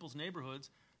middle of people's neighborhoods.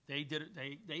 They did it.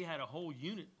 They had a whole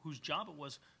unit whose job it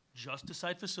was just to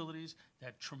site facilities. They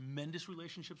had tremendous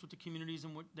relationships with the communities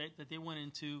that they went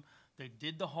into. They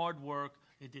did the hard work.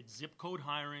 They did zip code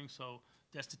hiring, so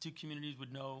destitute communities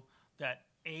would know that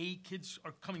A, kids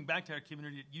are coming back to our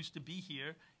community that used to be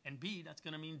here, and B, that's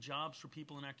going to mean jobs for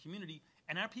people in our community.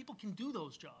 And our people can do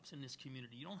those jobs in this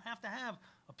community. You don't have to have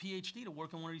a PhD to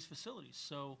work in one of these facilities.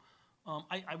 So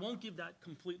I won't give that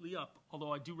completely up,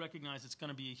 although I do recognize it's going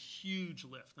to be a huge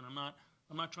lift, and I'm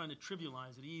not trying to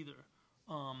trivialize it either.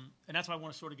 And that's why I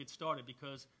want to sort of get started,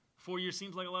 because 4 years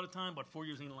seems like a lot of time, but 4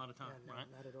 years ain't a lot of time, no, right?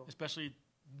 Not at all. Especially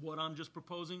what I'm just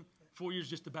proposing. 4 years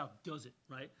just about does it,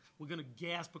 right? We're going to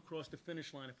gasp across the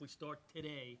finish line if we start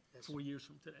today, yes. 4 years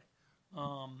from today.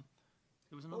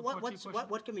 There was another part to your question.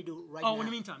 What can we do right now? Oh, in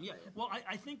the meantime, yeah. Well,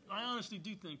 I honestly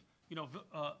do think,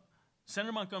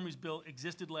 Senator Montgomery's bill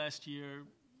existed last year.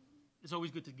 It's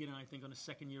always good to get in, I think, on the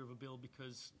second year of a bill,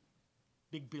 because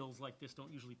big bills like this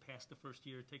don't usually pass the first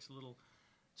year. It takes a little.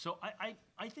 So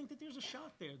I think that there's a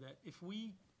shot there that if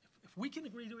we can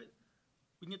agree to it,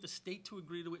 we can get the state to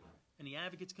agree to it, and the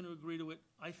advocates can agree to it.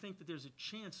 I think that there's a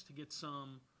chance to get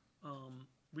some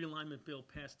realignment bill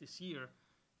passed this year.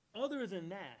 Other than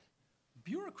that,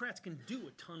 bureaucrats can do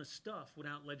a ton of stuff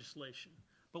without legislation.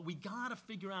 But we got to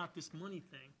figure out this money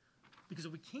thing, because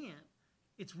if we can't,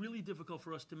 it's really difficult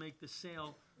for us to make the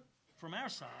sale from our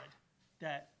side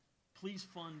that please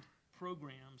fund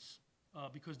programs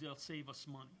because they'll save us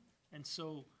money. And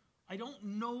so I don't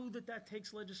know that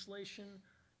takes legislation.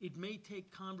 It may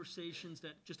take conversations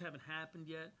that just haven't happened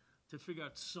yet to figure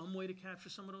out some way to capture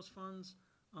some of those funds.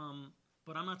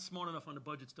 But I'm not smart enough on the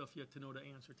budget stuff yet to know the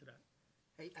answer to that.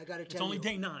 Hey, I got to tell you. It's only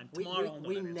day 9. Tomorrow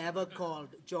we never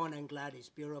called John and Gladys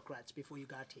bureaucrats before you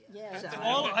got here. Yeah. So,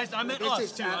 I meant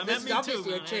us, too. I meant me, too. This is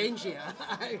obviously a change here.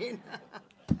 I mean.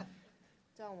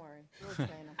 Don't worry. We'll train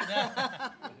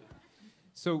them.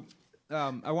 So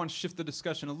I want to shift the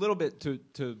discussion a little bit to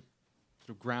sort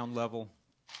of ground level,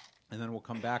 and then we'll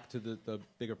come back to the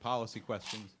bigger policy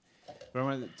questions. But I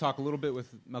want to talk a little bit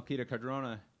with Melquita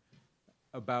Cardrona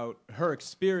about her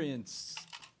experience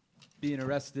being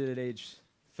arrested at age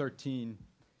 13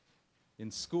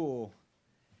 in school,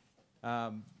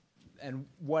 and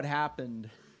what happened.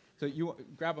 So you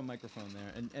grab a microphone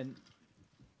there and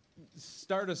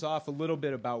start us off a little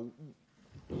bit about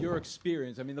your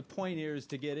experience. I mean, the point here is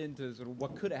to get into sort of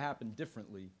what could have happened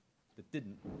differently that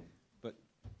didn't. But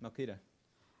Melquita.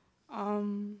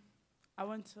 I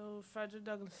went to Frederick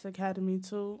Douglass Academy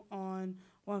 2 on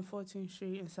 114th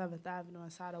Street and 7th Avenue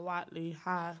inside of Watley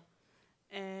High.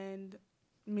 And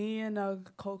me and a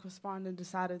co-correspondent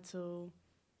decided to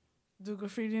do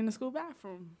graffiti in the school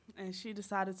bathroom. And she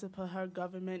decided to put her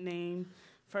government name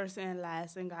first and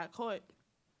last and got caught.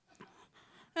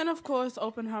 And, of course,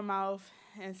 opened her mouth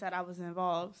and said I was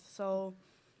involved. So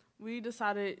they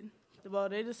decided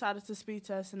to speak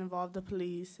to us and involve the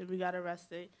police, and we got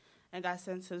arrested and got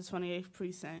sent to the 28th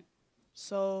Precinct.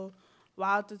 So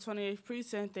while at the 28th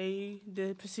Precinct, they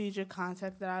did procedure,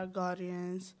 contacted our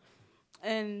guardians,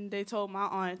 and they told my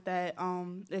aunt that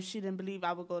if she didn't believe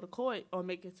I would go to court or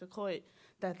make it to court,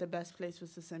 that the best place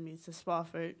was to send me to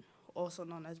Spofford, also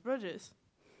known as Bridges.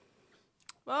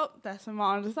 Well, that's when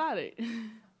my aunt decided.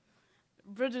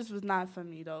 Bridges was not for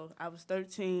me, though. I was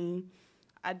 13.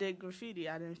 I did graffiti.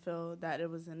 I didn't feel that it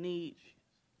was a need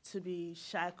to be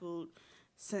shackled,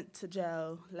 sent to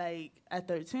jail, like, at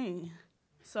 13.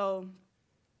 So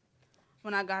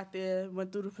when I got there,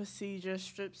 went through the procedure,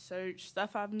 strip search,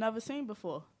 stuff I've never seen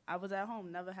before. I was at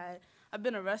home, I've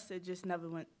been arrested, just never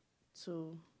went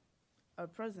to a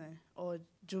prison or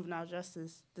juvenile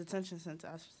justice detention center,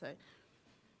 I should say.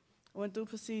 Went through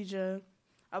procedure.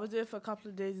 I was there for a couple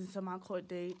of days until my court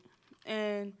date.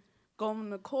 And going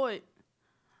to court,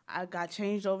 I got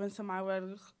changed over into my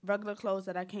regular clothes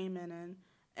that I came in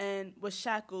and was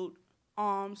shackled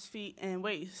arms, feet, and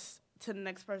waist to the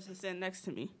next person sitting next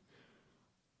to me.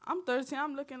 I'm 13.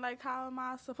 I'm looking like, how am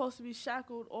I supposed to be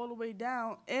shackled all the way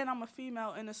down? And I'm a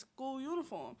female in a school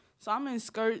uniform. So I'm in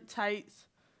skirt, tights,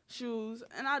 shoes,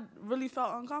 and I really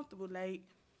felt uncomfortable. Like,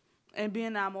 and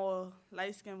being that I'm all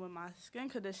light-skinned with my skin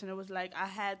condition, it was like I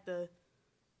had the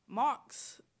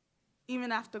marks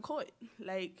even after court.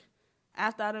 Like,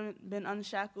 after I'd been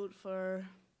unshackled for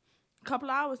a couple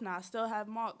of hours now, I still have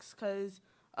marks because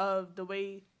of the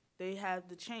way they have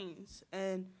the chains.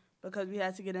 And because we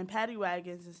had to get in paddy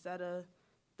wagons instead of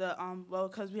the,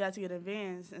 because we had to get in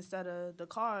vans instead of the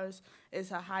cars,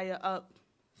 it's a higher up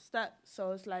step.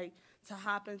 So it's like to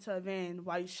hop into a van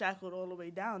while you shackled all the way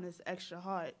down is extra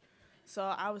hard. So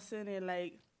I was sitting there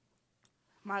like,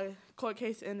 my court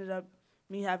case ended up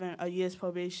me having a year's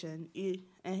probation,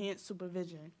 enhanced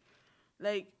supervision.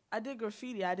 Like, I did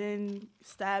graffiti. I didn't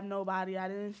stab nobody. I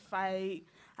didn't fight.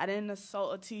 I didn't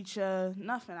assault a teacher.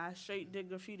 Nothing. I straight did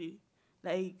graffiti.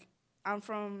 Like, I'm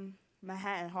from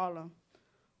Manhattan, Harlem.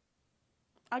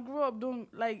 I grew up doing,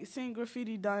 like, seeing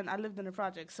graffiti done. I lived in the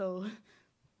project, so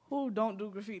who don't do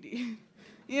graffiti?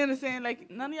 You understand? Like,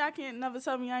 none of y'all can't never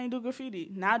tell me I ain't do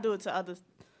graffiti. Now I do it to others,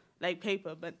 like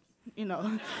paper, but, you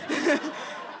know.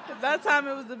 At that time,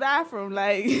 it was the bathroom,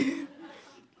 like.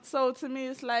 So to me,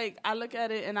 it's like, I look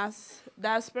at it, and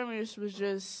that experience was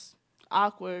just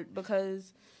awkward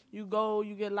because you go,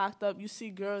 you get locked up, you see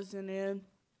girls in there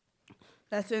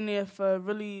that's in there for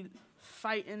really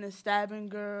fighting and stabbing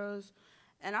girls.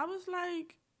 And I was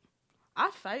like,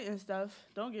 I fight and stuff,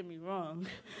 don't get me wrong.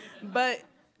 But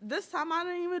this time I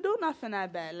didn't even do nothing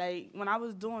that bad. Like, when I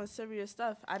was doing serious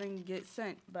stuff, I didn't get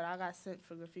sent, but I got sent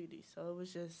for graffiti. So it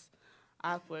was just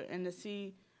awkward. And to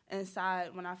see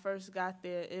inside, when I first got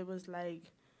there, it was like,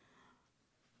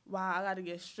 wow, I got to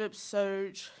get strip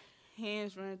searched,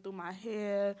 hands running through my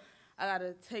hair. I got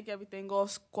to take everything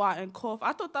off, squat and cough.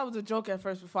 I thought that was a joke at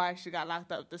first before I actually got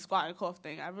locked up, the squat and cough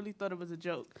thing. I really thought it was a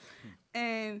joke.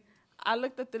 And I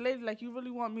looked at the lady like, you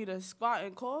really want me to squat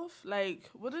and cough? Like,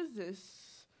 what is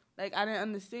this? Like, I didn't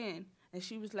understand. And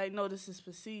she was like, no, this is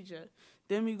procedure.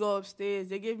 Then we go upstairs.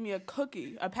 They gave me a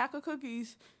pack of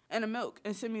cookies and a milk,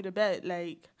 and sent me to bed.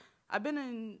 Like, I've been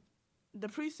in the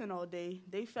precinct all day.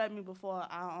 They fed me before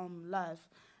I left.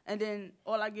 And then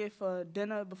all I get for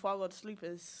dinner before I go to sleep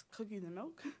is cookies and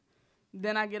milk.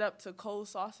 Then I get up to cold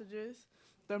sausages,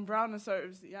 them brown and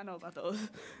serves. Y'all know about those.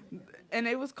 And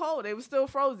they was cold. They was still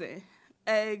frozen.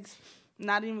 Eggs,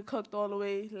 not even cooked all the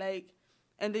way. Like,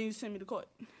 and then you send me to court.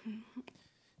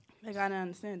 Like, I didn't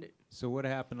understand it. So what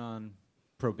happened on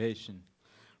probation?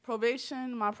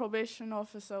 Probation, my probation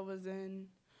officer was in,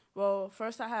 well,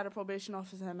 first I had a probation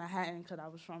officer in Manhattan because I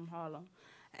was from Harlem.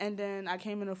 And then I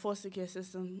came in the foster care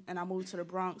system, and I moved to the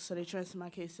Bronx, so they transferred my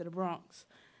case to the Bronx.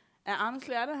 And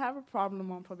honestly, I didn't have a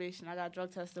problem on probation. I got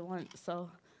drug tested once, so,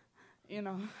 you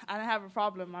know, I didn't have a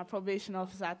problem. My probation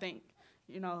officer, I think,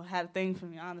 you know, had a thing for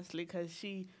me, honestly, because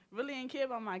she really didn't care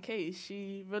about my case.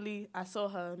 She really, I saw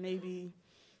her maybe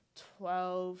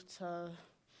 12 to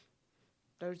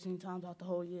 13 times out the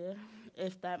whole year,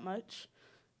 if that much.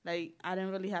 Like, I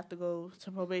didn't really have to go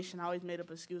to probation. I always made up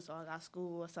an excuse, or I got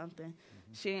school or something.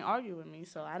 Mm-hmm. She ain't argue with me,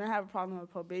 so I didn't have a problem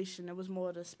with probation. It was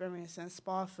more the experience in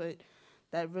Spofford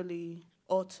that really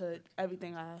altered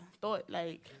everything I thought.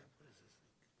 Like,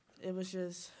 it was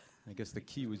just... I guess the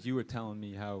key was you were telling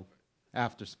me how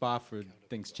after Spofford,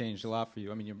 things changed a lot for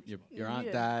you. I mean, your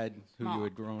aunt died, who you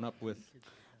had grown up with.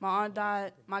 My aunt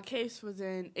died. My case was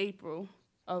in April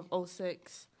of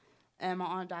 2006. And my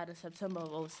aunt died in September of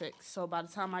 2006. So by the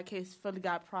time my case fully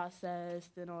got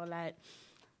processed and all that,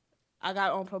 I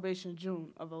got on probation June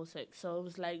of 2006. So it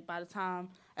was like by the time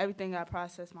everything got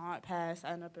processed, my aunt passed,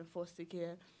 I ended up in foster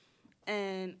care.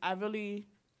 And I really,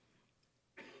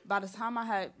 by the time I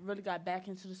had really got back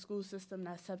into the school system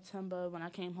that September when I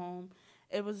came home,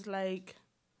 it was like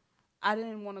I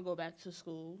didn't want to go back to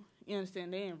school. You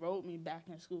understand? They enrolled me back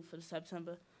in school for the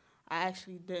September. I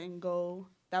actually didn't go.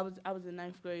 I was in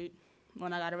 9th grade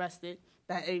when I got arrested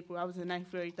that April. I was in 9th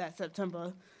grade that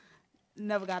September.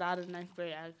 Never got out of 9th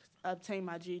grade. I obtained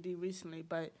my GED recently,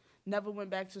 but never went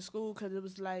back to school because it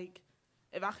was like,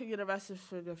 if I could get arrested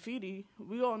for graffiti,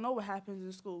 we all know what happens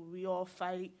in school. We all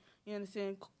fight. You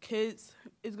understand? Kids,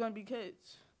 it's going to be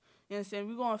kids. You understand?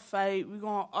 We're going to fight. We're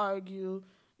going to argue.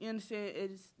 You understand?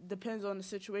 It depends on the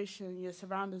situation, your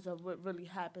surroundings of what really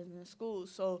happens in school.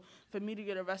 So for me to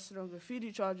get arrested on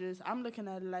graffiti charges, I'm looking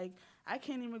at it like I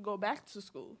can't even go back to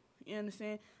school. You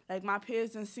understand? Like my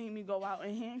peers done seen me go out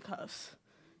in handcuffs.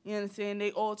 You understand?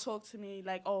 They all talk to me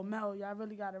like, oh, Mel, y'all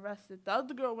really got arrested. The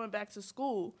other girl went back to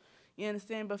school. You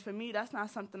understand? But for me, that's not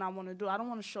something I want to do. I don't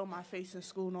want to show my face in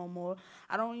school no more.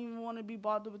 I don't even want to be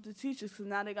bothered with the teachers because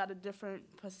now they got a different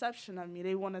perception of me.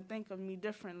 They want to think of me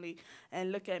differently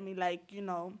and look at me like, you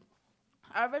know,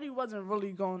 I already wasn't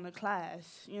really going to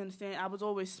class. You understand? I was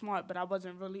always smart, but I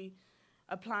wasn't really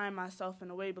applying myself in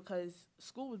a way because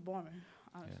school was boring,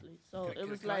 honestly. So Okay, it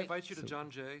was can I like, invite you to John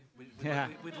Jay? Yeah.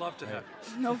 We'd love to have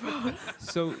you. no problem.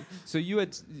 So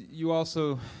you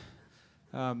also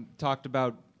talked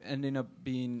about ending up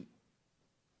being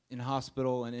in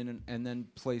hospital and then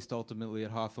placed ultimately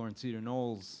at Hawthorne Cedar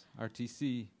Knolls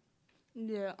RTC.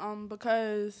 Yeah,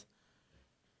 because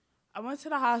I went to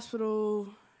the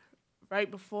hospital right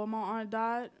before my aunt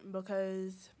died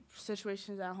because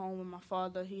situations at home with my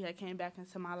father, he had came back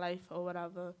into my life or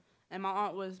whatever. And my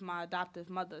aunt was my adoptive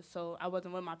mother, so I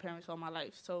wasn't with my parents all my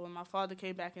life. So when my father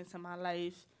came back into my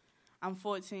life, I'm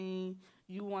 14,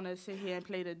 you want to sit here and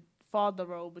play the father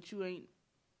role, but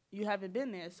you haven't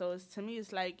been there. So to me,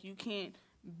 it's like you can't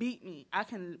beat me. I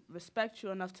can respect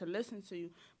you enough to listen to you,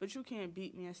 but you can't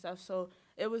beat me and stuff. So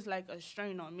it was like a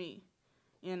strain on me,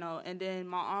 you know. And then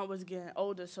my aunt was getting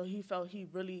older, so he felt he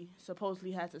really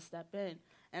supposedly had to step in.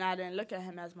 And I didn't look at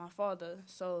him as my father.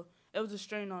 So it was a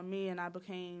strain on me, and I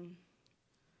became,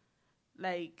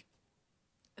 like,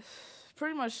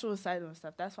 pretty much suicidal and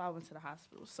stuff. That's why I went to the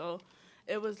hospital. So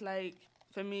it was like,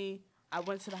 for me, I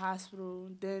went to the hospital.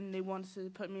 Then they wanted to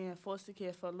put me in foster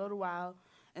care for a little while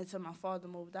until my father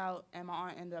moved out, and my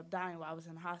aunt ended up dying while I was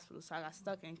in the hospital, so I got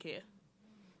stuck in care.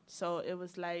 So it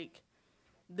was like,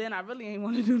 then I really ain't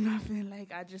want to do nothing.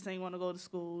 Like, I just ain't want to go to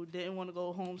school, didn't want to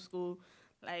go homeschool,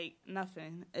 like,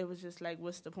 nothing. It was just like,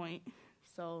 what's the point?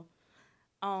 So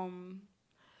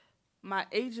my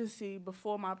agency,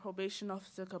 before my probation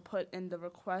officer could put in the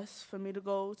request for me to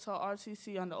go to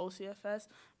RTC under OCFS,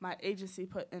 my agency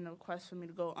put in a request for me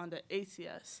to go under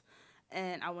ACS.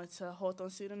 And I went to Hawthorne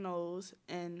Cedar Knolls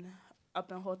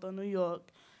up in Hawthorne, New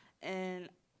York, and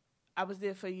I was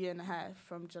there for a year and a half,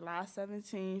 from July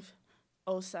 17th,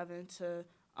 07 to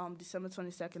December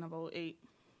 22nd of 08.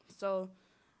 So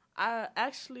I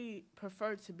actually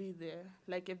preferred to be there.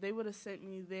 Like, if they would have sent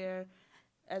me there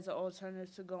as an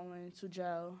alternative to going to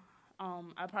jail,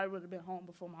 I probably would have been home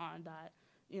before my aunt died.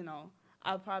 You know,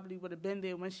 I probably would have been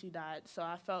there when she died. So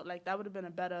I felt like that would have been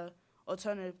a better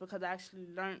alternative because I actually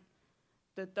learned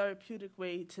the therapeutic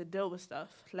way to deal with stuff.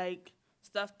 Like,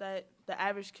 stuff that the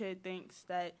average kid thinks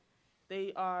that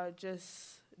they are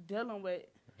just dealing with.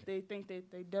 They think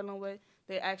that they're dealing with,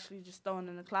 they actually just throwing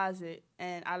in the closet,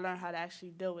 and I learned how to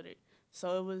actually deal with it.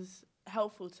 So it was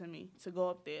helpful to me to go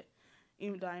up there,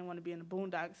 even though I didn't want to be in the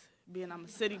boondocks, being I'm a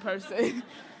city person.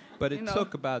 But it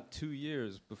took about 2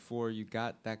 years before you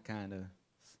got that kind of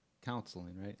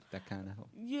counseling, right? That kind of help.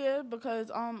 Yeah,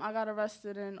 because I got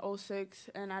arrested in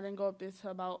 06, and I didn't go up there till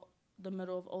about the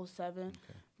middle of 07.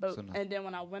 Okay. But So and then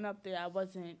when I went up there, I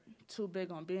wasn't too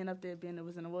big on being up there, being it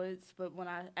was in the woods. But when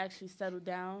I actually settled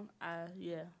down,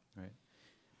 yeah. Right.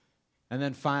 And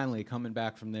then finally, coming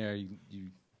back from there,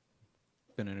 you've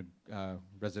been in a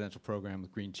residential program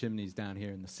with Green Chimneys down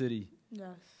here in the city.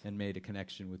 Yes. And made a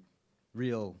connection with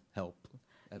real help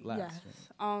at last. Yes.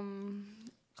 Right?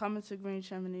 Coming to Green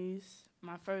Chimneys,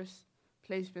 my first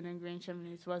placement in Green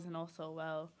Chimneys wasn't also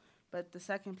well. But the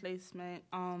second placement,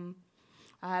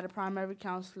 I had a primary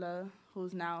counselor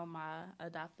who's now my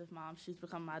adoptive mom. She's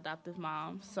become my adoptive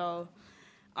mom. So,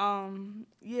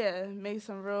 yeah, made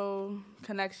some real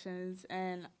connections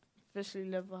and officially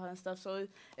live with her and stuff. So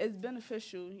it's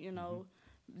beneficial, you know,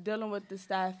 dealing with the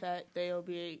staff at the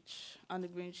AOBH under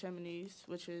Green Chimneys,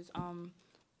 which is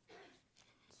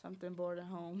something boarding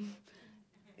home.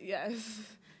 Yes.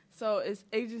 So it's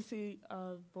agency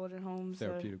of boarding homes.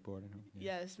 Therapeutic boarding home.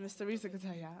 Yeah. Yes, Miss Teresa could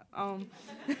tell you.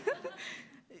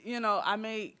 You know, I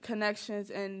made connections,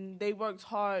 and they worked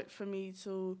hard for me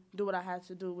to do what I had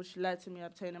to do, which led to me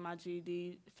obtaining my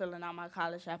GED, filling out my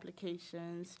college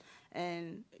applications,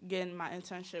 and getting my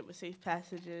internship with Safe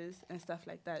Passages and stuff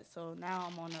like that. So now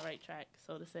I'm on the right track,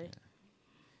 so to say. Yeah.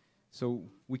 So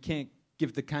we can't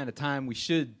give the kind of time we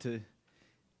should to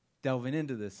delving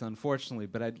into this, unfortunately,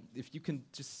 but if you can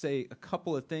just say a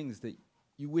couple of things that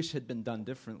you wish had been done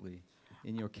differently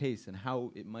in your case and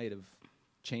how it might have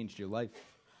changed your life.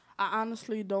 I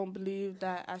honestly don't believe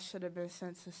that I should have been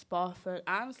sent to Spofford.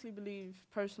 I honestly believe,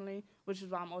 personally, which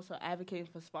is why I'm also advocating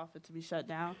for Spofford to be shut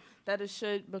down, that it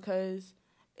should, because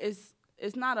it's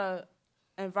not a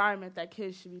environment that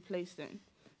kids should be placed in.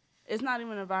 It's not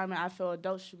even an environment I feel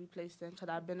adults should be placed in, because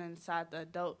I've been inside the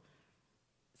adult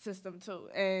system too,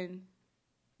 and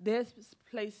this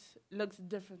place looks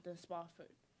different than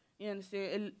Spofford. You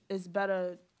understand? It's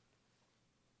better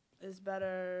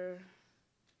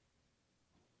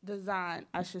design,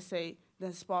 I should say,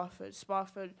 than Spofford.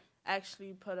 Spofford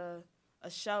actually put a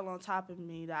shell on top of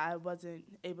me that I wasn't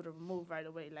able to remove right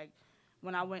away. Like,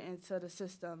 when I went into the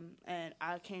system and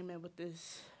I came in with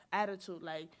this attitude,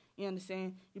 like, you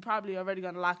understand, you're probably already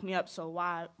going to lock me up, so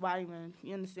why even,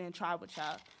 you understand, try with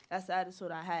y'all? That's the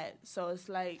attitude I had. So it's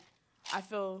like, I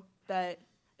feel that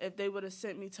if they would have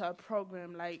sent me to a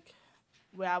program like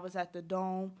where I was at the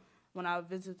Dome, when I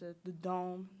visited the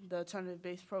Dome, the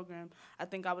alternative-based program, I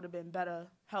think I would have been better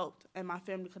helped, and my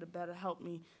family could have better helped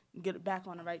me get it back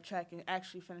on the right track and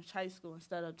actually finish high school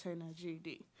instead of obtaining a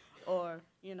GED or,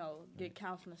 you know, get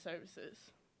counseling services.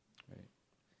 Great.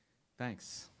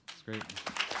 Thanks. That's great.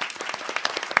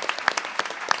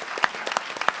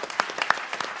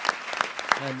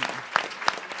 And,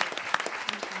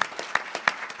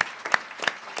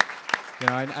 you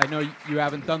know, I know you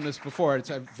haven't done this before.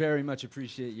 I very much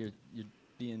appreciate you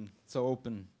being so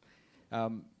open.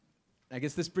 I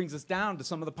guess this brings us down to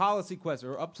some of the policy questions,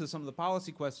 or up to some of the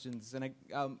policy questions. And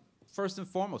first and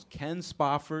foremost, can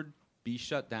Spofford be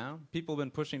shut down? People have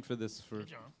been pushing for this for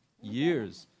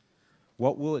years.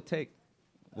 What will it take?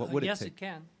 What would it take? Yes, it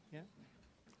can. Yeah.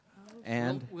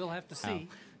 And we'll have to see.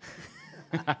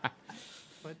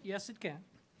 But yes, it can.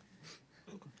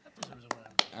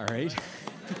 All right.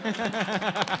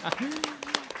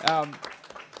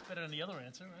 Better than the other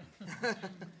answer, right?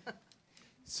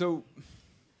 So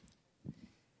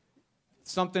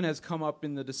something has come up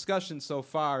in the discussion so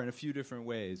far in a few different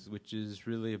ways, which is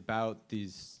really about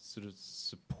these sort of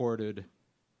supported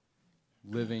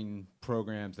living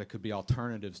programs that could be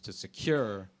alternatives to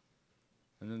secure.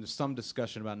 And then there's some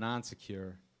discussion about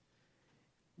non-secure.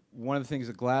 One of the things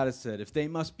that Gladys said, if they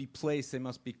must be placed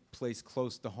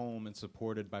close to home and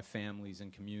supported by families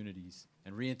and communities.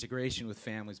 And reintegration with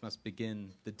families must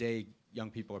begin the day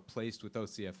young people are placed with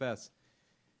OCFS.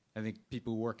 I think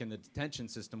people who work in the detention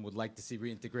system would like to see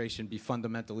reintegration be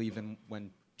fundamental even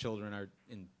when children are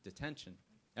in detention.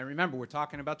 And remember, we're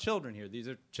talking about children here. These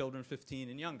are children 15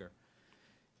 and younger.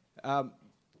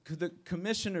 Could the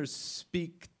commissioners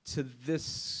speak to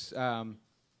this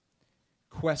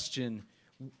question?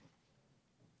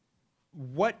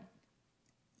 What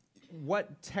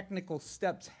technical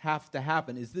steps have to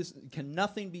happen? Can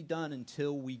nothing be done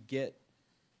until we get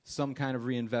some kind of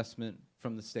reinvestment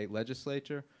from the state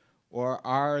legislature? Or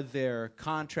are there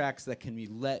contracts that can be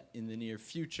let in the near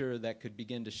future that could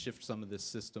begin to shift some of this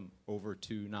system over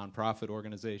to nonprofit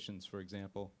organizations, for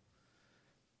example?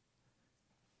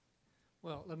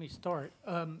 Well, let me start.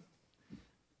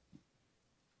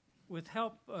 With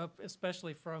help,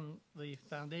 especially from the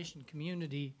foundation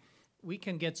community, we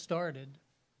can get started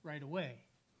right away.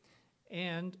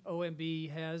 And OMB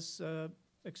has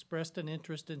expressed an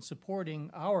interest in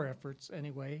supporting our efforts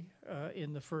anyway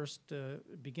in the first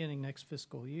beginning next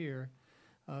fiscal year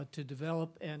to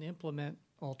develop and implement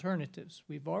alternatives.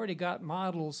 We've already got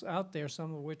models out there,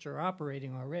 some of which are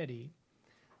operating already,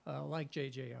 like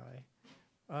JJI.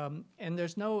 And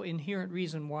there's no inherent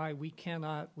reason why we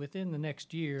cannot, within the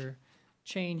next year,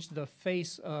 change the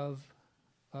face of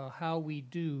how we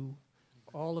do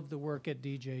all of the work at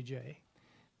DJJ.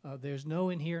 There's no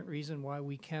inherent reason why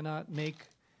we cannot make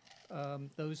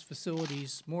those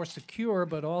facilities more secure,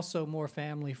 but also more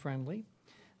family-friendly.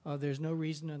 There's no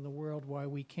reason in the world why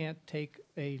we can't take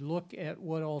a look at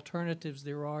what alternatives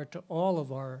there are to all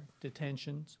of our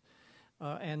detentions,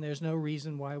 and there's no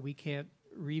reason why we can't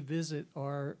revisit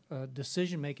our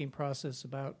decision-making process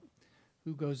about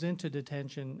who goes into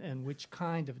detention and which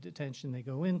kind of detention they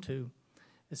go into,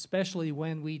 especially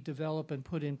when we develop and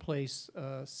put in place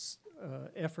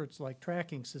efforts like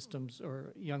tracking systems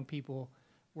or young people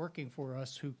working for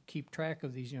us who keep track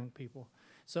of these young people.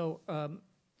 So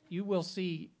you will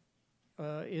see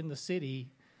in the city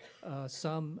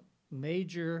some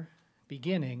major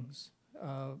beginnings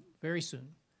very soon.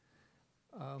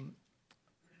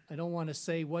 I don't want to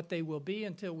say what they will be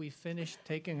until we finish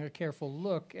taking a careful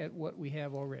look at what we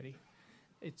have already.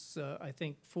 It's, I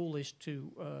think, foolish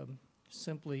to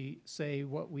simply say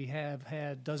what we have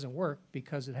had doesn't work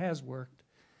because it has worked,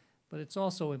 but it's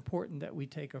also important that we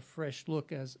take a fresh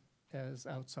look as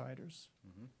outsiders.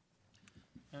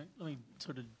 Mm-hmm. Let me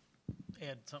sort of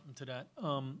add something to that.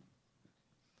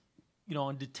 You know,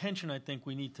 on detention, I think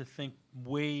we need to think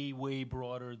way, way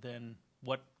broader than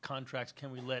what contracts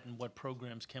can we let and what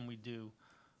programs can we do.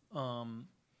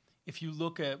 If you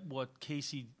look at what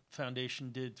Casey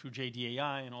Foundation did through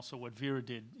JDAI and also what Vera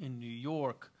did in New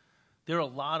York, there are a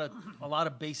lot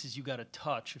of bases you got to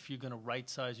touch if you're going to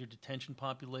right-size your detention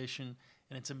population,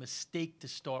 and it's a mistake to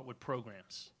start with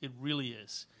programs. It really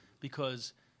is,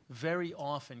 because very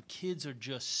often kids are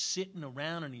just sitting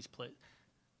around in these places.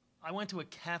 I went to a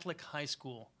Catholic high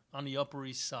school on the Upper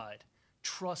East Side.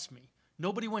 Trust me,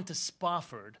 nobody went to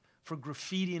Spofford for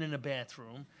graffiti in a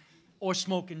bathroom. or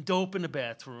smoking dope in the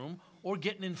bathroom, or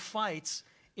getting in fights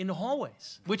in the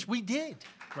hallways, which we did,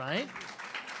 right?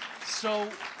 So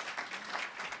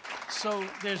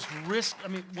there's risk. I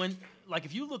mean, like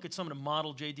if you look at some of the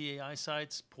model JDAI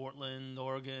sites, Portland,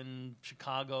 Oregon,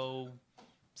 Chicago,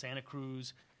 Santa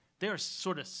Cruz, they're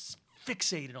sort of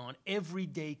fixated on every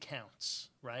day counts,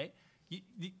 right?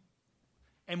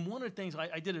 And one of the things,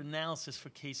 I did an analysis for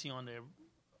Casey on their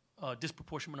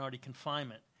disproportionate minority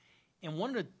confinement. And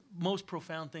one of the most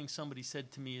profound things somebody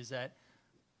said to me is that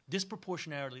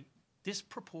disproportionality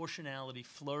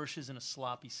flourishes in a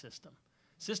sloppy system.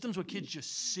 Systems where kids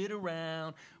just sit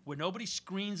around, where nobody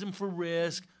screens them for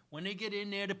risk. When they get in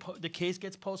there, the case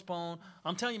gets postponed.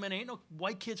 I'm telling you, man, there ain't no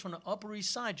white kids from the Upper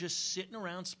East Side just sitting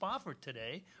around Spofford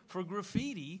today for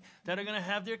graffiti that are going to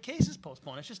have their cases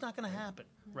postponed. It's just not going to happen,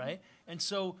 right? And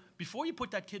so before you put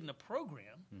that kid in a program,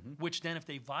 which then if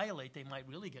they violate, they might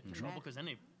really get in trouble because then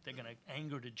they're going to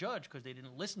anger the judge because they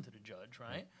didn't listen to the judge,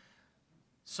 right?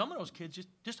 Some of those kids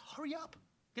just hurry up,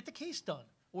 get the case done.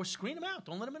 Or screen them out.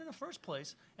 Don't let them in the first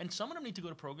place. And some of them need to go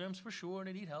to programs for sure, and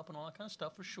they need help and all that kind of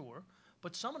stuff for sure.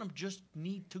 But some of them just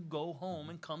need to go home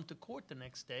and come to court the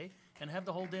next day and have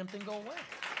the whole damn thing go away.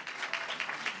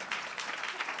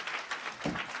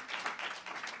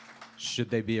 Should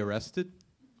they be arrested?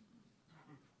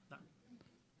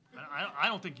 I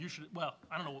don't think you should. Well,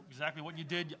 I don't know exactly what you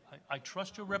did. I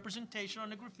trust your representation on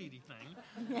the graffiti thing.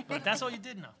 But that's all you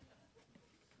did now.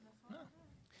 No.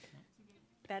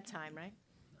 That time, right?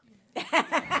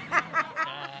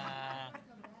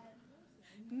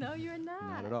 No, you're not.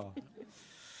 Not at all.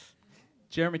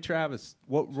 Jeremy Travis,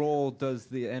 what role does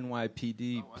the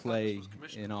NYPD play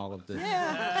in all of this?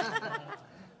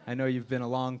 I know you've been a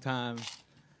long time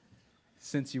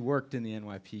since you worked in the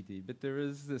NYPD, but there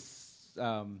is this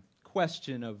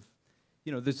question of,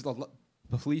 there's the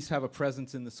police have a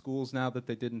presence in the schools now that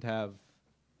they didn't have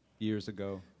years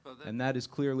ago, and that is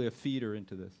clearly a feeder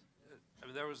into this. I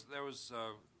mean, that was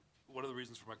one of the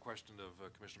reasons for my question of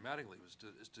Commissioner Mattingly was to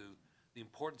the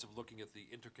importance of looking at the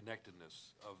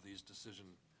interconnectedness of these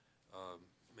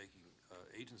decision-making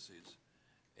agencies,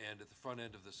 and at the front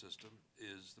end of the system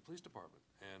is the police department.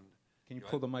 And can you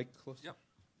pull the mic closer? Yep.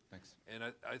 Thanks. And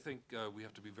I think we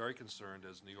have to be very concerned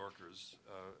as New Yorkers,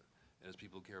 and as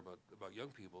people who care about young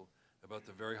people, about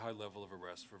the very high level of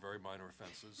arrests for very minor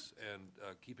offenses and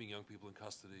keeping young people in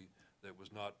custody that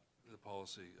was not the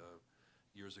policy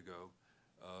years ago.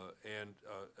 And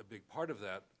a big part of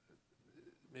that,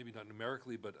 maybe not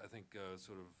numerically, but I think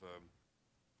sort of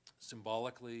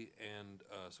symbolically and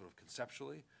sort of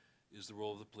conceptually, is the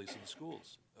role of the police in the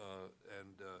schools.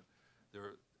 There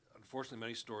are unfortunately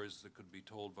many stories that could be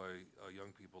told by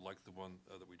young people, like the one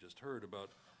that we just heard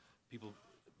about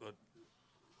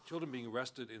children being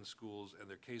arrested in schools and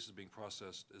their cases being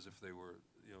processed as if they were,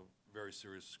 very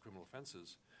serious criminal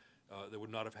offenses that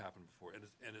would not have happened before.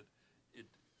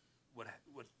 What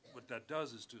that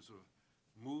does is to sort of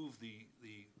move the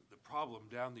problem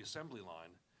down the assembly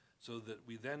line, so that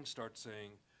we then start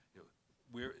saying,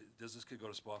 where does this kid go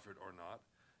to Spofford or not?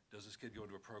 Does this kid go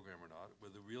into a program or not?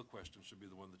 Where the real question should be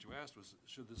the one that you asked was,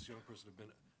 should this young person have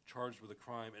been charged with a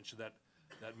crime, and should that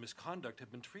misconduct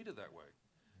have been treated that way?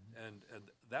 And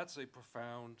that's a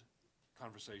profound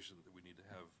conversation that we need to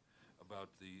have about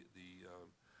the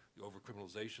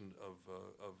over-criminalization of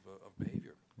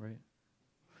behavior. Right.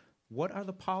 What are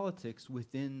the politics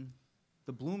within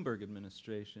the Bloomberg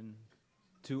administration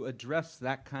to address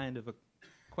that kind of a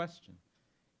question?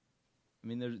 I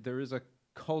mean, there is a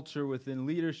culture within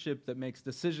leadership that makes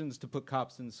decisions to put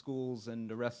cops in schools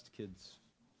and arrest kids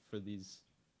for these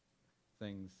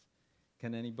things.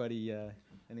 Can anybody,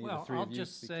 any of the three I'll of you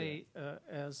just speak say,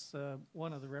 as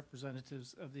one of the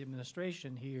representatives of the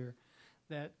administration here,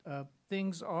 that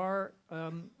things are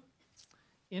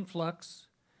in flux,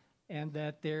 and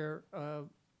that there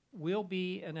will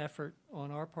be an effort on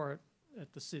our part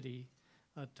at the city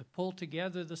to pull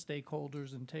together the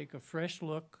stakeholders and take a fresh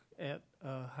look at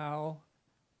how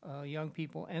young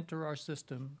people enter our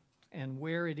system and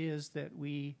where it is that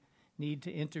we need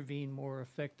to intervene more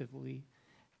effectively,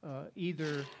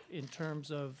 either in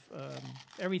terms of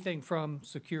everything from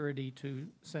security to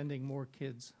sending more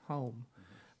kids home. I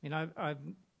mean, I've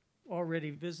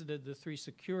already visited the 3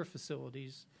 secure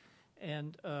facilities,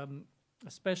 and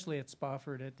especially at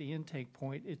Spofford at the intake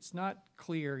point, it's not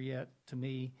clear yet to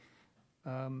me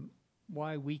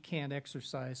why we can't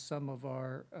exercise some of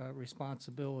our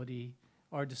responsibility,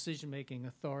 our decision-making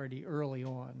authority early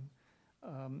on.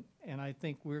 And I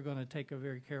think we're going to take a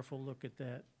very careful look at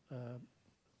that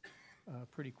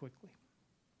pretty quickly.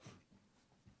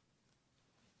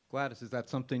 Gladys, is that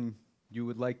something you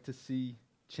would like to see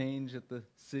change at the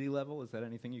city level? Is that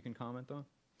anything you can comment on?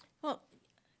 Well,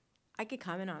 I could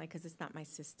comment on it because it's not my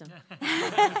system.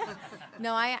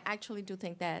 No, I actually do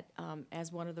think that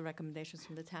as one of the recommendations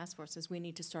from the task force is we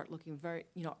need to start looking very,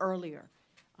 earlier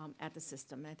at the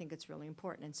system. And I think it's really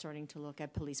important and starting to look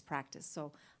at police practice.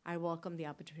 So I welcome the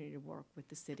opportunity to work with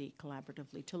the city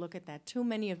collaboratively to look at that. Too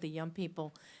many of the young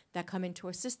people that come into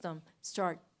our system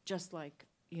start just like,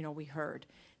 we heard,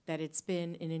 that it's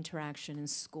been an interaction in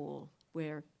school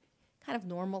where kind of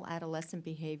normal adolescent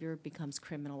behavior becomes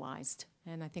criminalized.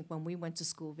 And I think when we went to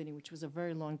school, Vinny, which was a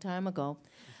very long time ago,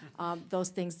 those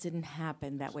things didn't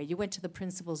happen that way. You went to the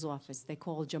principal's office, they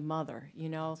called your mother,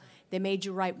 They made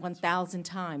you write 1,000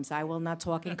 times, "I will not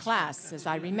talk in class," as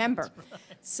I remember.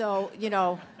 So,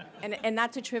 and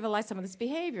not to trivialize some of this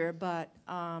behavior, but,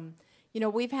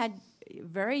 we've had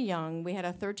very young, we had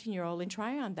a 13-year-old in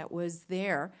Tryon that was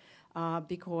there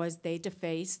because they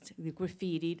defaced,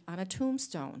 graffitied on a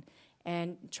tombstone.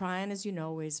 And Tryon, as you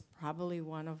know, is probably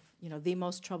one of, the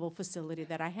most troubled facility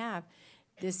that I have.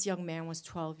 This young man was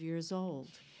 12 years old,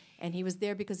 and he was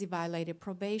there because he violated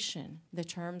probation.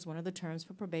 One of the terms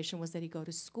for probation was that he go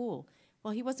to school.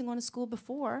 Well, he wasn't going to school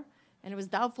before, and it was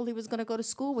doubtful he was going to go to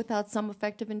school without some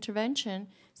effective intervention,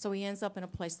 so he ends up in a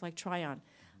place like Tryon.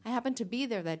 I happened to be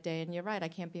there that day, and you're right, I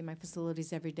can't be in my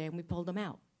facilities every day, and we pulled him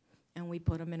out. And we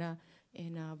put him in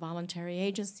a voluntary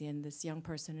agency, and this young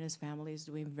person and his family is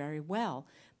doing very well.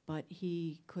 But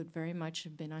he could very much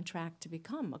have been on track to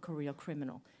become a career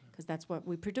criminal, because that's what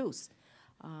we produce.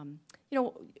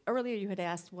 Earlier you had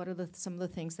asked what are some of the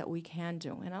things that we can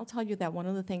do. And I'll tell you that one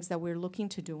of the things that we're looking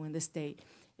to do in the state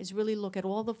is really look at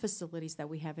all the facilities that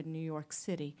we have in New York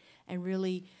City and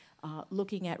really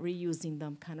looking at reusing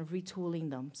them, kind of retooling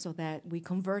them, so that we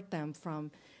convert them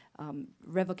from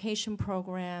revocation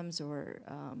programs or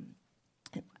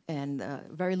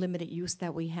very limited use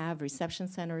that we have, reception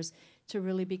centers, to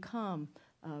really become,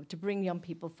 to bring young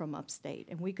people from upstate.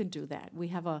 And we can do that. We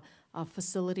have a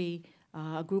facility,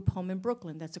 a group home in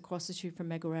Brooklyn that's across the street from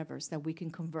Medgar Evers that we can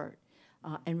convert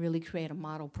and really create a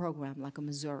model program like a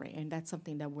Missouri. And that's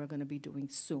something that we're going to be doing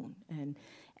soon. And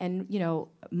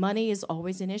money is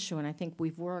always an issue, and I think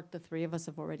the three of us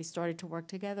have already started to work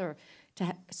together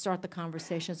to start the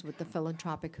conversations with the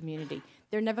philanthropic community.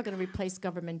 They're never going to replace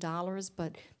government dollars,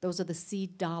 but those are the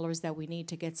seed dollars that we need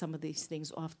to get some of these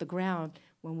things off the ground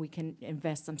when we can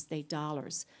invest some state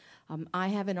dollars. I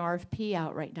have an RFP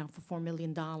out right now for $4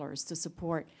 million to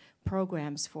support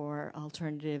programs for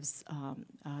alternatives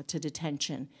to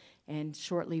detention. And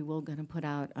shortly, we're going to put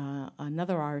out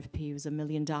another RFP, it was $1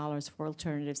 million for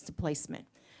alternatives to placement.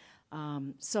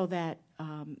 So that,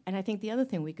 and I think the other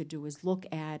thing we could do is look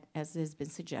at, as has been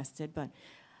suggested, but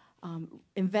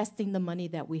investing the money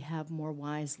that we have more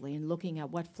wisely and looking at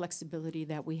what flexibility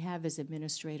that we have as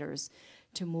administrators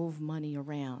to move money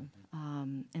around.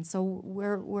 And so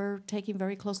we're taking a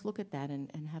very close look at that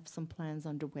and have some plans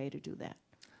underway to do that.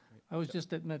 I was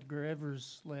just at Medgar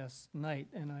Evers last night,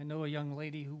 and I know a young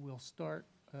lady who will start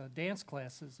dance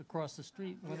classes across the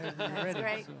street whenever you're ready.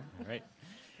 Great. So. All right.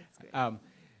 I'm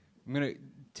going to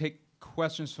take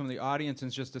questions from the audience in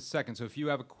just a second. So if you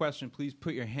have a question, please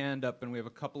put your hand up, and we have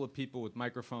a couple of people with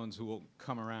microphones who will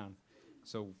come around.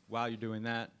 So while you're doing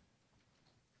that,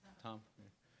 Tom?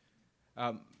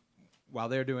 While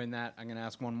they're doing that, I'm going to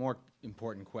ask one more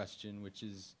important question, which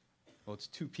is, well, it's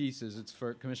two pieces. It's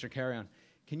for Commissioner Carrion.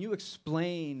 Can you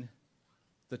explain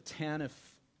the TANF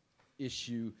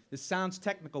issue? This sounds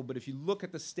technical, but if you look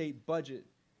at the state budget,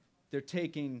 they're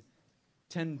taking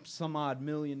 $10-some-odd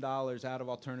million out of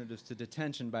alternatives to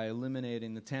detention by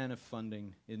eliminating the TANF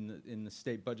funding in the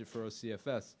state budget for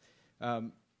OCFS.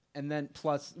 And then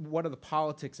plus, what are the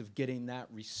politics of getting that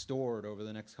restored over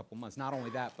the next couple months? Not only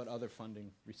that, but other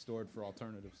funding restored for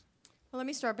alternatives. Well, let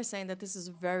me start by saying that this is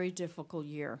a very difficult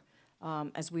year.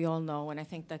 As we all know, and I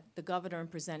think that the governor in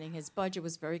presenting his budget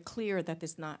was very clear that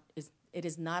it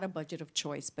is not a budget of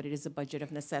choice, but it is a budget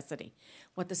of necessity.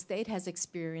 What the state has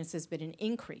experienced has been an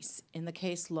increase in the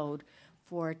caseload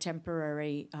for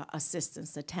temporary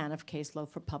assistance, the TANF caseload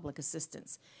for public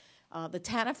assistance. The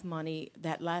TANF money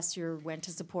that last year went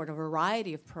to support a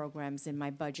variety of programs in my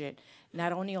budget,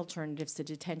 not only alternatives to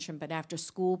detention, but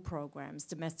after-school programs,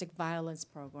 domestic violence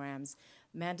programs,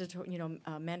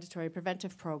 mandatory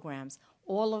preventive programs.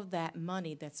 All of that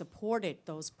money that supported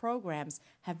those programs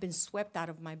have been swept out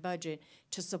of my budget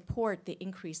to support the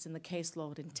increase in the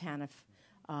caseload in TANF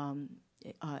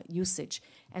usage.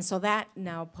 And so that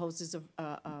now poses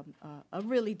a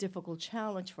really difficult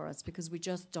challenge for us because we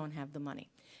just don't have the money.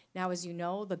 Now, as you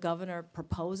know, the governor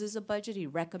proposes a budget, he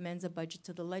recommends a budget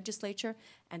to the legislature,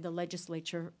 and the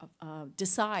legislature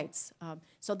decides.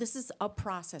 So this is a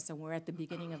process, and we're at the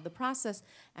beginning of the process,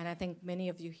 and I think many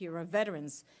of you here are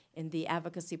veterans in the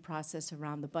advocacy process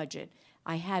around the budget.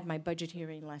 I had my budget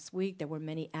hearing last week. There were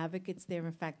many advocates there.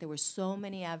 In fact, there were so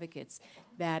many advocates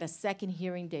that a second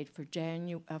hearing date for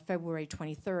February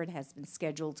 23rd has been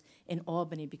scheduled in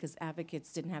Albany because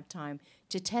advocates didn't have time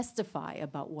to testify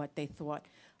about what they thought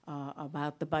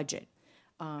about the budget.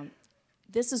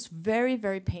 This is very,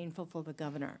 very painful for the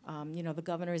governor. You know, the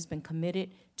governor has been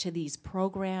committed to these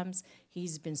programs.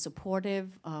 He's been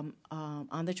supportive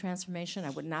on the transformation. I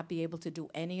would not be able to do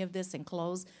any of this and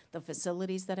close the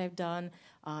facilities that I've done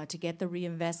to get the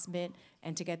reinvestment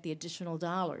and to get the additional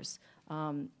dollars.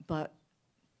 But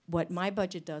what my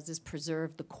budget does is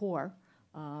preserve the core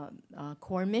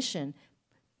mission.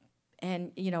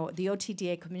 And, you know, the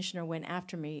OTDA commissioner went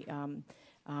after me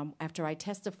after I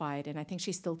testified, and I think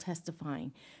she's still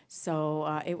testifying.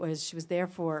 So she was there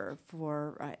for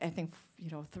I think,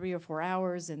 you know, 3 or 4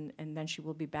 hours, and then she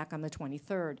will be back on the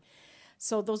 23rd.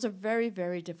 So those are very,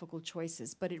 very difficult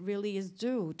choices, but it really is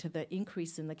due to the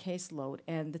increase in the caseload.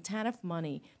 And the TANF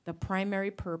money, the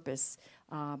primary purpose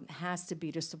has to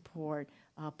be to support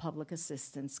public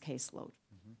assistance caseload.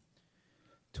 Mm-hmm.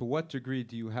 To what degree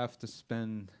do you have to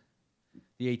spend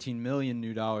the $18 million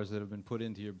new dollars that have been put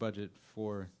into your budget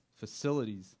for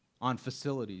facilities, on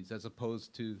facilities, as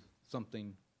opposed to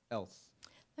something else?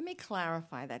 Let me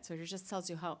clarify that, so it just tells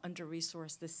you how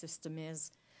under-resourced this system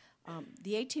is.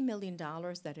 The $18 million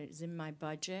that is in my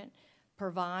budget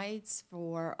provides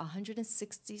for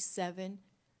 167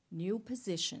 new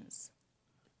positions,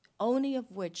 only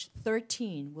of which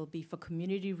 13 will be for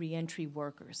community reentry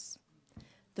workers.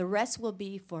 The rest will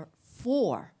be for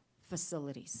 4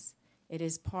 facilities. It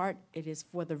is for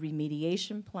the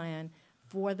remediation plan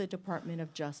for the Department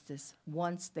of Justice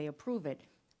once they approve it.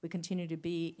 We continue to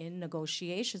be in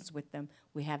negotiations with them.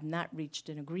 We have not reached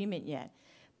an agreement yet.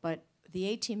 But the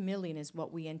 $18 million is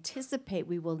what we anticipate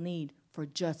we will need for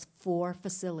just 4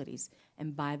 facilities.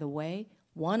 And by the way,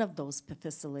 one of those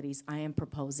facilities I am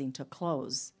proposing to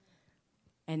close.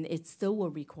 And it still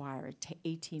will require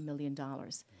 $18 million.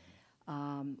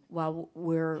 While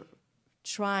we're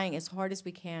trying as hard as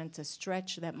we can to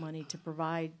stretch that money to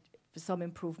provide some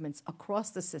improvements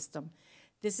across the system,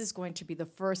 this is going to be the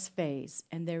first phase,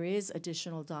 and there is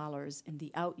additional dollars in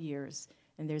the out years,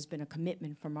 and there's been a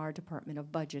commitment from our Department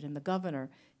of Budget and the governor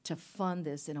to fund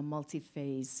this in a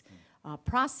multi-phase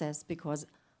process because,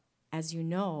 as you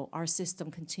know, our system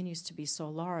continues to be so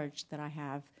large that I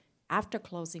have, after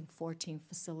closing 14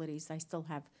 facilities, I still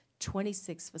have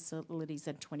 26 facilities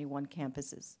and 21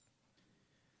 campuses.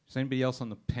 Does anybody else on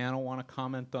the panel want to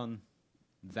comment on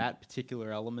that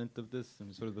particular element of this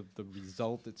and sort of the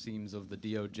result, it seems, of the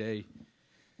DOJ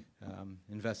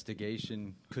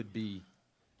investigation could be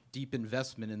deep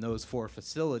investment in those 4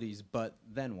 facilities, but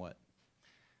then what?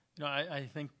 You know, I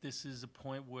think this is a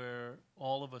point where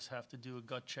all of us have to do a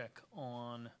gut check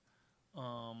on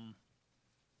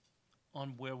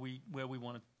where we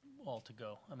want it all to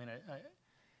go. I mean,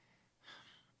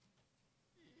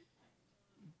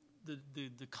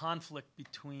 the conflict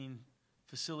between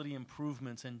facility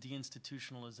improvements and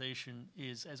deinstitutionalization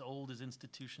is as old as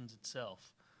institutions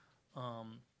itself.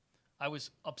 I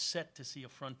was upset to see a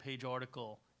front page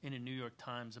article in a New York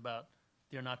Times about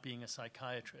there not being a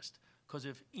psychiatrist, because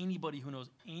if anybody who knows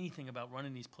anything about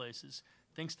running these places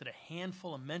thinks that a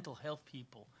handful of mental health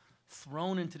people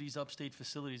thrown into these upstate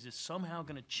facilities is somehow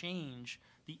going to change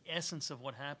the essence of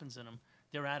what happens in them,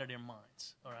 they're out of their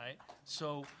minds, all right?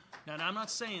 So, now I'm not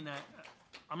saying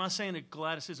that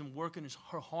Gladys isn't working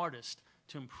her hardest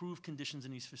to improve conditions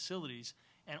in these facilities,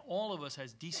 and all of us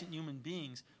as decent human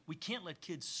beings, we can't let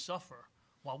kids suffer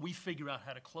while we figure out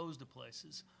how to close the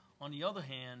places. On the other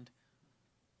hand,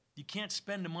 you can't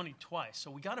spend the money twice,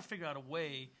 so we got to figure out a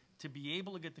way to be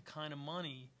able to get the kind of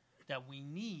money that we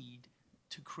need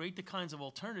to create the kinds of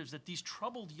alternatives that these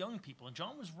troubled young people, and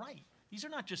John was right, these are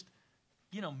not just,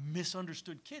 you know,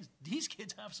 misunderstood kids. These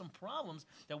kids have some problems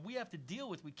that we have to deal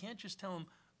with. We can't just tell them,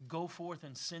 go forth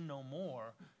and sin no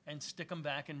more, and stick them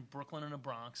back in Brooklyn and the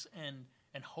Bronx and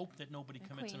hope that nobody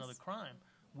commits another crime.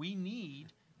 We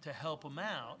need to help them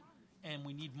out, and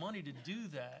we need money to do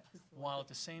that, while at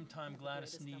the same time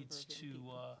Gladys needs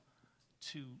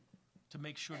to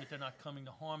make sure that they're not coming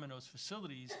to harm in those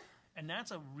facilities. And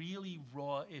that's a really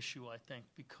raw issue, I think,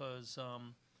 because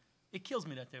it kills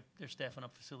me that they're staffing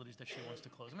up facilities that she wants to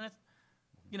close. I mean, that's,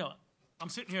 you know, I'm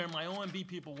sitting here and my OMB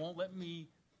people won't let me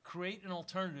create an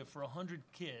alternative for 100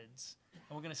 kids,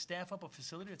 and we're going to staff up a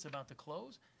facility that's about to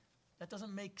close. that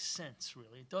doesn't make sense,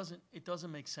 really. It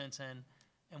doesn't make sense,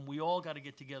 and we all got to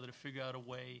get together to figure out a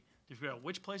way to figure out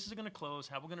which places are going to close,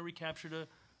 how we're going to recapture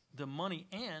the money,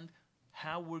 and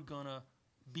how we're going to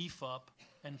beef up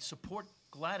and support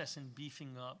Gladys in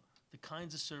beefing up the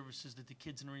kinds of services that the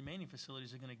kids in the remaining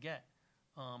facilities are going to get.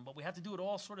 But we have to do it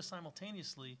all sort of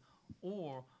simultaneously,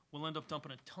 or we'll end up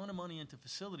dumping a ton of money into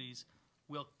facilities.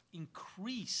 We'll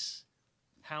increase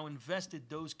how invested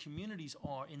those communities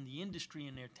are in the industry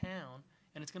in their town,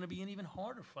 and it's going to be an even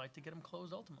harder fight to get them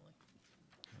closed ultimately.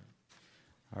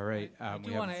 All right. I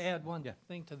do want to add one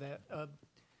thing to that.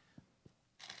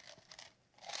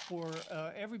 For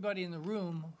everybody in the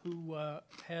room who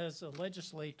has a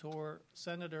legislator,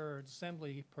 senator, or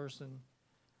assembly person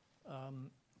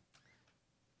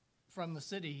from the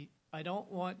city, I don't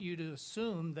want you to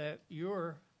assume that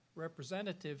your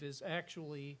representative is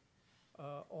actually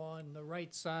on the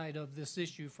right side of this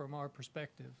issue from our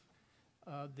perspective.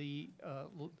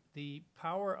 The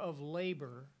power of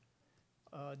labor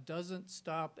doesn't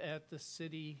stop at the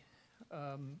city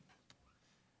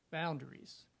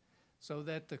boundaries. So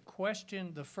that the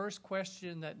first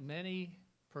question that many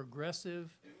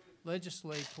progressive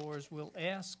legislators will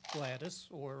ask Gladys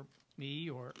or me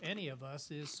or any of us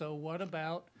is, so what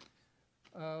about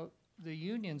the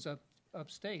unions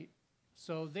upstate?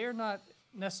 So they're not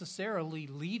necessarily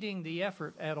leading the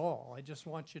effort at all. I just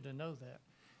want you to know that.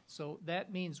 So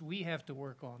that means we have to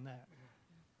work on that.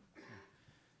 I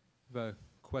have a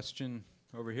question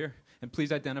over here, and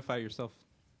please identify yourself.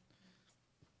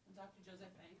 I'm Dr.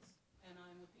 Joseph Banks, and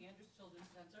I'm with the Andrews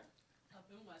Children's Center up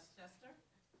in Westchester.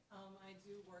 I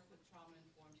do work with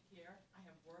trauma-informed care. I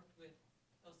have worked with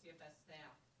OCFS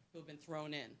staff who have been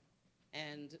thrown in,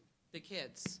 and the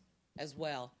kids as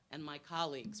well, and my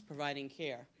colleagues providing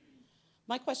care.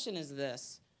 My question is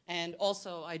this, and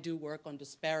also I do work on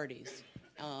disparities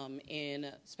in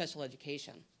special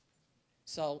education.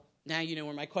 So now you know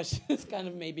where my question is kind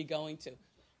of maybe going to.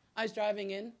 I was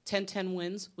driving in, 1010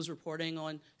 Winds was reporting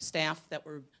on staff that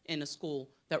were in a school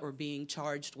that were being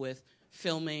charged with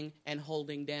filming and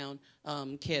holding down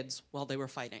kids while they were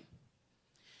fighting.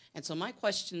 And so my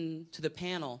question to the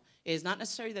panel is not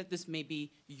necessarily that this may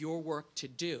be your work to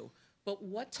do, but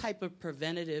what type of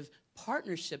preventative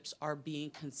partnerships are being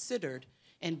considered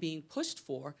and being pushed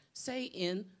for, say,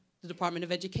 in the Department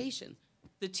of Education?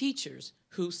 The teachers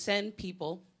who send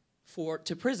people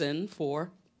to prison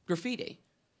for graffiti.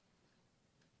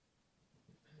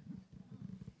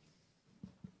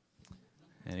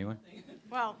 Anyone?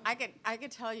 Well, I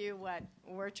could tell you what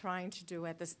we're trying to do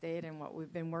at the state, and what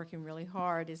we've been working really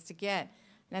hard is to get,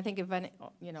 and I think if any,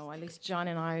 at least John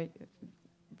and I,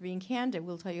 being candid,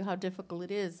 will tell you how difficult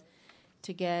it is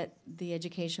to get the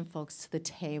education folks to the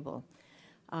table.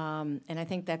 And I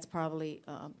think that's probably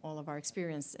all of our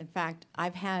experience. In fact,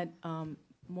 I've had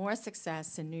more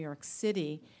success in New York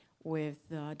City with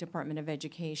the Department of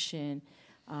Education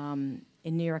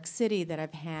in New York City that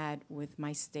I've had with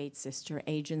my state sister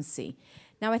agency.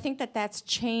 Now, I think that that's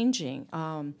changing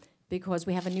because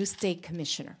we have a new state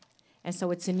commissioner. And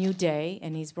so it's a new day,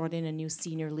 and he's brought in a new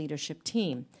senior leadership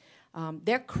team.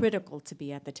 They're critical to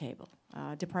be at the table.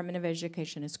 Department of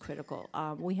Education is critical.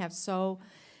 We have so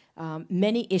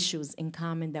many issues in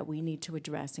common that we need to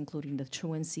address, including the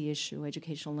truancy issue,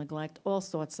 educational neglect, all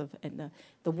sorts of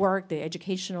the work, the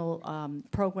educational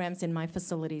programs in my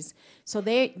facilities. So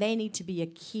they need to be a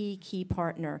key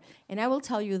partner. And I will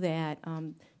tell you that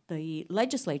the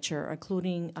legislature,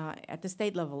 including at the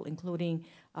state level, including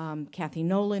Kathy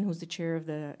Nolan, who's the chair of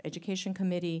the Education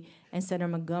Committee, and Senator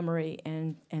Montgomery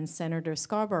and Senator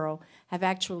Scarborough, have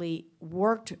actually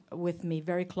worked with me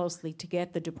very closely to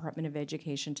get the Department of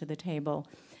Education to the table.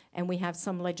 And we have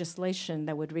some legislation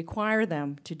that would require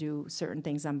them to do certain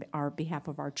things on our behalf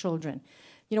of our children.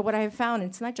 You know, what I have found,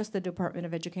 it's not just the Department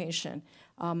of Education.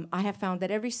 I have found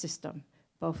that every system,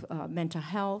 both mental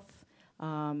health,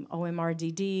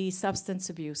 OMRDD, substance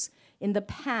abuse, in the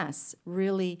past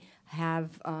really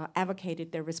have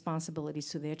advocated their responsibilities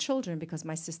to their children because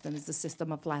my system is the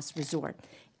system of last resort.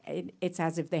 It's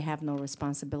as if they have no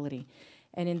responsibility.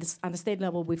 And on the state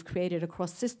level, we've created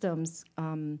across systems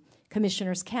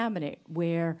commissioner's cabinet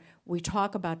where we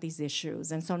talk about these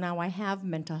issues. And so now I have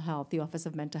mental health, the Office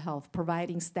of Mental Health,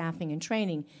 providing staffing and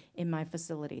training in my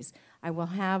facilities. I will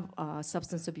have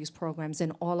substance abuse programs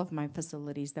in all of my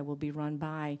facilities that will be run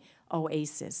by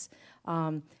OASIS.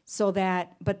 That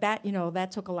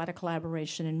took a lot of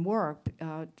collaboration and work.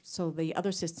 So the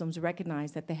other systems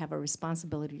recognize that they have a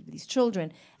responsibility to these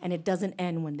children, and it doesn't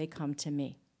end when they come to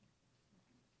me.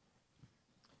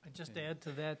 I just add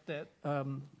to that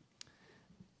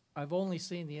I've only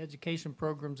seen the education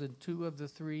programs in 2 of the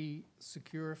 3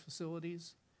 secure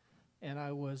facilities, and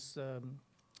I was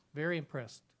very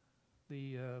impressed.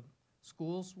 The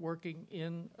schools working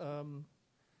in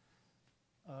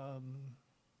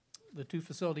the 2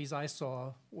 facilities I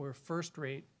saw were first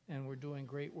rate and were doing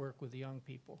great work with the young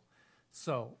people.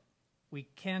 So we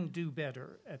can do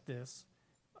better at this.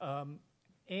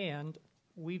 And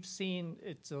we've seen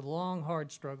it's a long,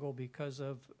 hard struggle because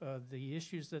of the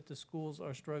issues that the schools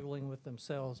are struggling with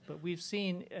themselves. But we've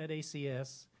seen at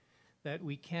ACS that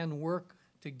we can work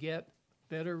to get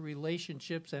better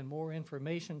relationships and more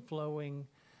information flowing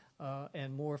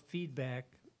and more feedback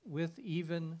with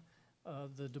even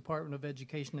the Department of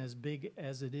Education, as big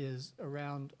as it is,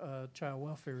 around child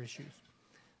welfare issues.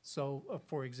 So,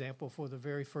 for example, for the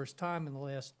very first time in the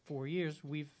last 4 years,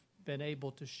 we've been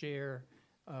able to share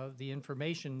the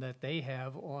information that they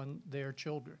have on their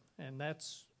children, and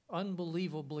that's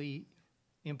unbelievably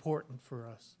important for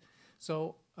us.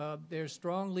 So there's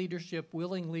strong leadership,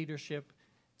 willing leadership.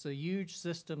 It's a huge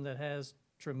system that has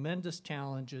tremendous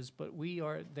challenges, but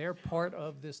they're part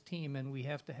of this team, and we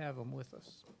have to have them with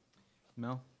us.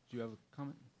 Mel, do you have a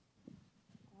comment?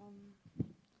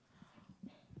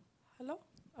 Hello?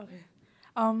 Okay.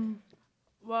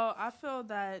 Well, I feel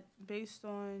that based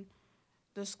on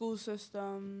the school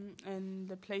system and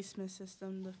the placement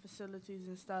system, the facilities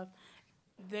and stuff,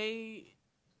 they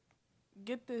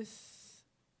get this,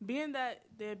 being that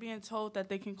they're being told that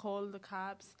they can call the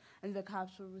cops and the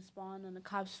cops will respond, and the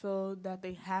cops feel that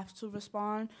they have to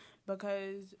respond,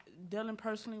 because dealing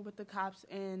personally with the cops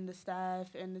and the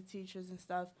staff and the teachers and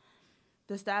stuff,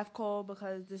 the staff call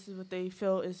because this is what they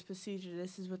feel is procedure.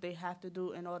 This is what they have to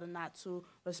do in order not to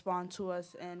respond to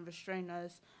us and restrain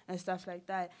us and stuff like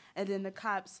that. And then the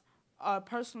cops are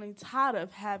personally tired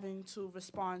of having to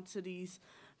respond to these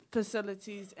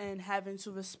facilities and having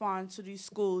to respond to these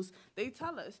schools. They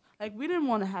tell us, like, we didn't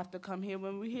want to have to come here.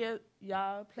 When we hear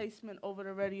y'all placement over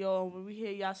the radio, and when we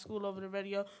hear y'all school over the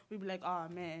radio, we be like, oh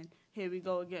man, here we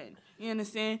go again. You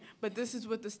understand? But this is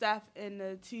what the staff and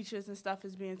the teachers and stuff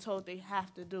is being told they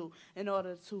have to do in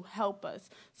order to help us.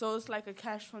 So it's like a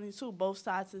catch-22. Both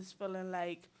sides is feeling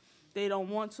like they don't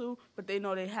want to, but they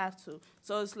know they have to.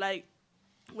 So it's like,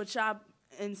 what y'all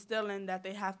instilling that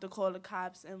they have to call the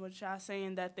cops, and what y'all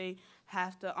saying that they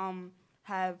have to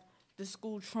have the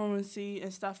school truancy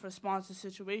and stuff respond to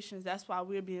situations. That's why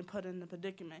we're being put in the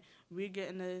predicament. We're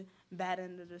getting the bad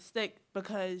end of the stick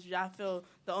because y'all feel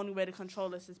the only way to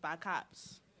control us is by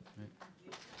cops. Right.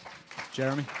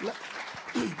 Jeremy?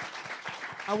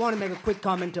 I want to make a quick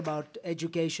comment about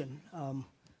education.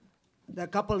 There are a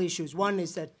couple issues. One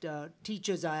is that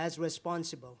teachers are as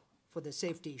responsible for the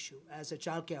safety issue as a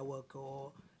childcare worker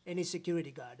or any security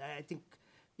guard. I think,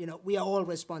 we are all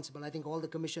responsible. I think all the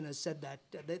commissioners said that.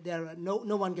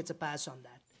 No one gets a pass on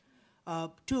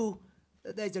that. 2,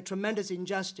 there's a tremendous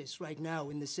injustice right now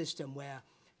in the system where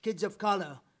kids of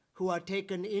color who are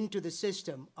taken into the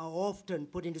system are often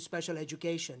put into special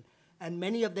education, and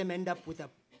many of them end up with a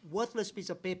worthless piece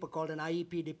of paper called an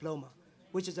IEP diploma,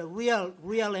 which is a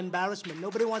real embarrassment.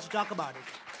 Nobody wants to talk about it,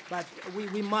 but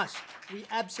we must. We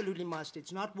absolutely must.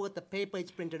 It's not worth the paper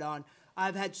it's printed on.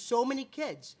 I've had so many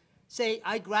kids say,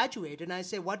 I graduated, and I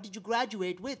say, what did you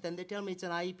graduate with? And they tell me it's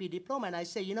an IEP diploma, and I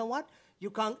say, you know what? You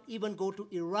can't even go to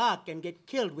Iraq and get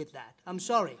killed with that. I'm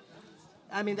sorry.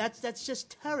 I mean, that's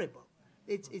just terrible.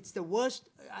 It's the worst.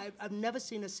 I've never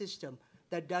seen a system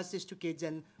that does this to kids,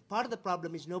 and part of the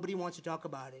problem is nobody wants to talk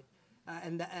about it,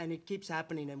 and it keeps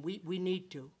happening, and we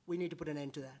need to put an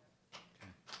end to that.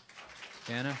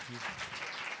 Okay. Anna?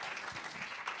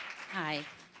 Hi,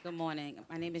 good morning.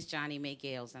 My name is Johnny May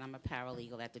Gales, and I'm a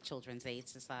paralegal at the Children's Aid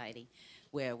Society,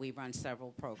 where we run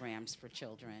several programs for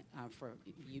children,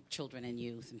 children and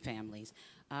youth and families.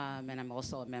 And I'm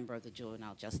also a member of the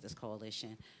Juvenile Justice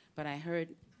Coalition. But I heard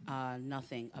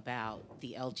nothing about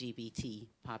the LGBT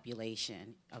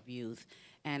population of youth.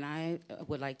 And I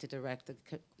would like to direct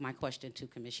my question to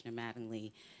Commissioner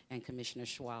Mattingly and Commissioner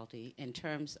Schwalbe in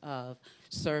terms of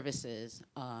services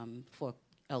for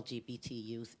LGBT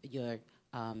youth, your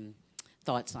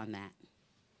thoughts on that.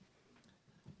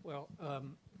 Well,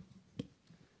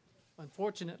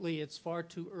 unfortunately, it's far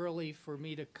too early for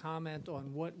me to comment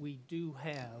on what we do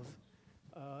have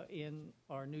in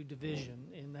our new division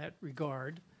in that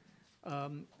regard,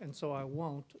 and so I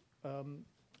won't.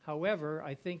 However,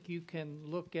 I think you can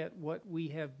look at what we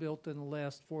have built in the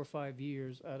last 4 or 5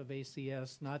 years out of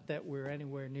ACS, not that we're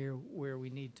anywhere near where we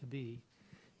need to be,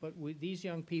 but these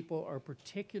young people are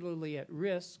particularly at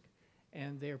risk,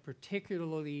 and they're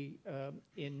particularly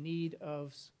in need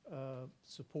of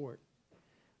support.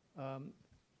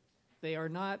 they are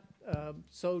not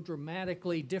so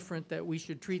dramatically different that we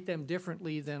should treat them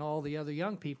differently than all the other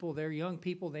young people. They're young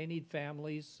people, they need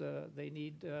families, they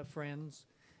need friends,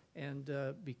 and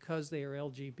because they are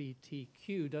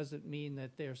LGBTQ doesn't mean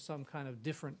that they're some kind of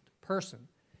different person.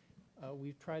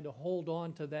 We've tried to hold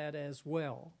on to that as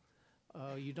well.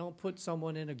 You don't put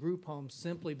someone in a group home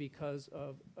simply because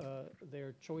of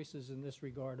their choices in this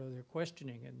regard or their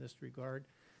questioning in this regard.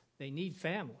 They need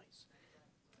families.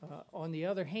 On the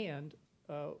other hand,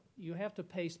 you have to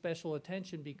pay special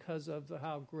attention because of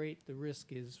how great the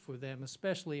risk is for them,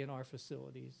 especially in our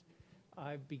facilities.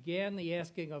 I began the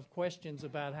asking of questions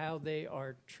about how they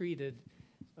are treated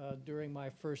during my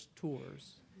first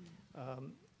tours.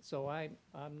 So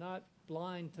I'm not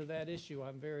blind to that issue.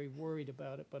 I'm very worried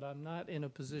about it, but I'm not in a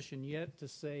position yet to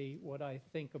say what I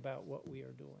think about what we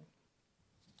are doing.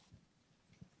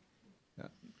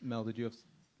 Mel, do you have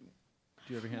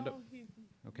your hand up?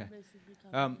 Okay. Basically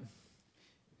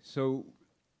So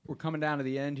we're coming down to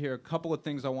the end here. A couple of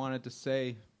things I wanted to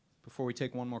say before we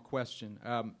take one more question.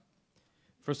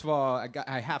 First of all,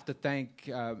 I have to thank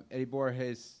Eddie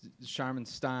Borges, Sharman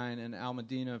Stein, and Al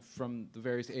Medina from the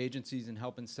various agencies in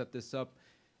helping set this up,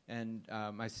 and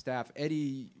my staff.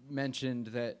 Eddie mentioned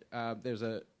that there's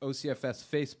a OCFS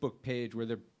Facebook page where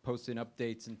they're posting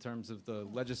updates in terms of the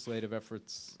legislative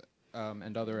efforts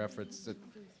and other efforts at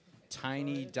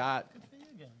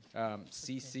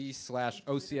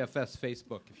tiny.cc/OCFS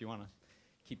Facebook, if you want to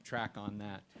keep track on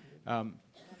that.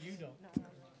 You don't.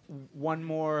 One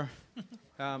more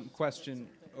question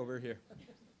over here.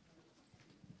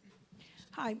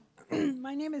 Hi,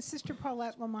 my name is Sister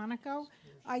Paulette Lamonaco.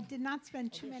 I did not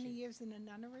spend too many years in a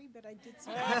nunnery, but I did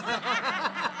spend.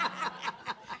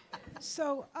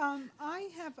 So I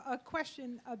have a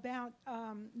question about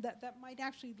that might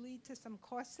actually lead to some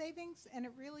cost savings, and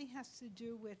it really has to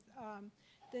do with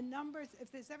the numbers.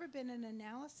 If there's ever been an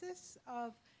analysis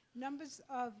of numbers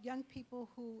of young people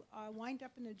who wind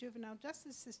up in the juvenile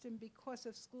justice system because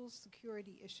of school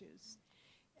security issues.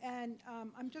 And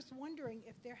I'm just wondering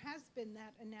if there has been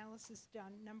that analysis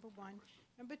done, number one.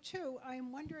 Number two, I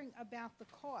am wondering about the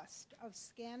cost of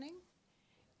scanning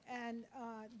and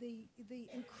the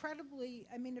incredibly,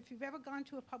 I mean, if you've ever gone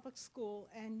to a public school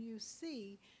and you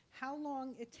see how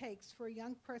long it takes for a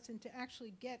young person to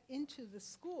actually get into the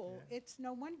school, it's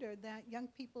no wonder that young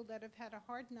people that have had a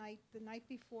hard night the night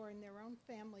before in their own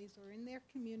families or in their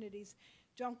communities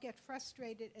don't get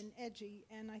frustrated and edgy,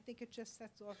 and I think it just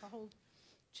sets off a whole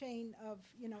chain of,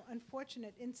 you know,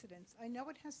 unfortunate incidents. I know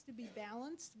it has to be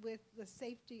balanced with the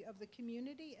safety of the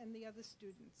community and the other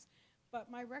students, but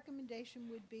my recommendation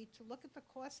would be to look at the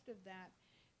cost of that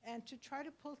and to try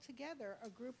to pull together a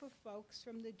group of folks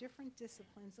from the different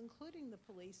disciplines, including the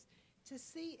police, to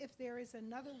see if there is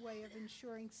another way of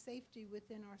ensuring safety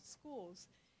within our schools.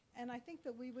 And I think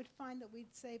that we would find that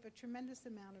we'd save a tremendous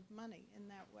amount of money in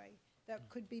that way that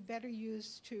could be better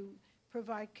used to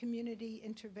provide community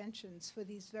interventions for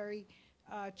these very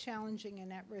challenging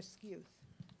and at-risk youth.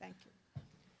 Thank you.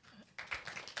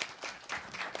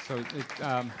 So it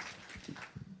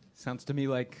sounds to me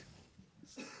like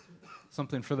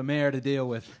something for the mayor to deal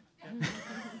with.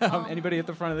 Anybody at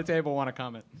the front of the table want to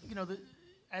comment? You know,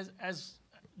 as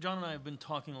John and I have been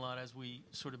talking a lot as we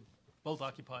sort of both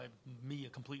occupy, me a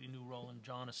completely new role and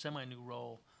John a semi-new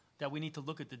role, that we need to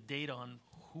look at the data on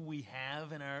who we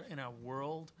have in our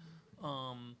world.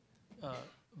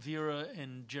 Vera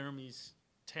and Jeremy's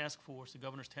task force, the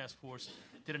governor's task force,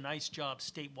 did a nice job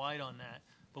statewide on that.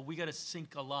 But we got to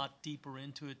sink a lot deeper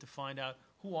into it to find out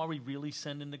who are we really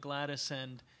sending to Gladys,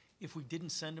 and if we didn't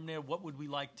send them there, what would we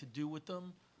like to do with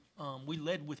them? We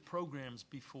led with programs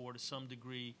before to some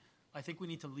degree. I think we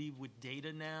need to leave with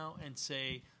data now and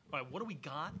say, all right, what do we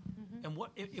got? And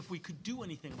what if we could do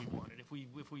anything we wanted, if we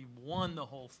won the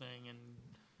whole thing and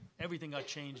everything got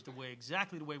changed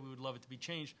exactly the way we would love it to be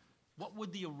changed, what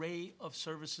would the array of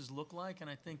services look like? And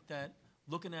I think that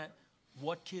looking at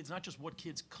what kids, not just what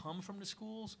kids come from the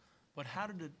schools, but how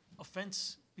did the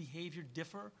offense behavior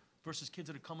differ versus kids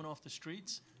that are coming off the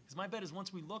streets? Because my bet is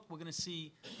once we look, we're going to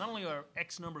see not only are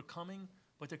X number coming,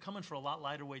 but they're coming for a lot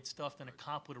lighter weight stuff than a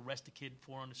cop would arrest a kid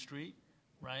for on the street,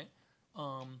 right?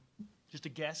 Just a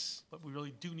guess, but we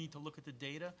really do need to look at the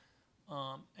data.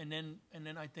 And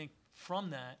then I think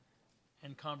from that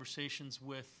and conversations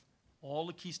with all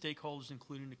the key stakeholders,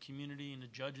 including the community and the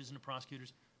judges and the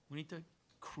prosecutors, we need to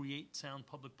create sound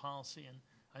public policy. And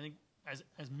I think,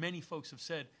 as many folks have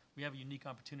said, we have a unique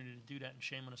opportunity to do that, and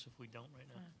shame on us if we don't right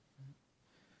now.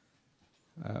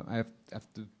 I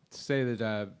have to say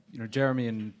that Jeremy,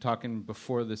 in talking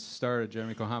before this started,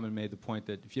 Jeremy Kohaman made the point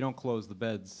that if you don't close the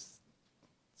beds,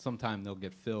 sometime they'll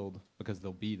get filled because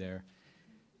they'll be there.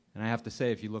 And I have to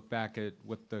say, if you look back at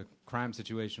what the crime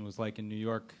situation was like in New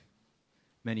York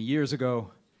many years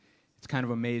ago, it's kind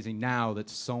of amazing now that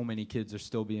so many kids are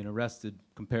still being arrested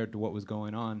compared to what was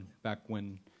going on back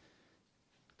when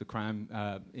the crime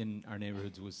in our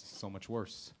neighborhoods was so much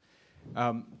worse.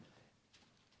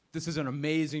 This is an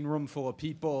amazing room full of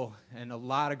people and a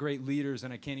lot of great leaders,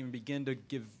 and I can't even begin to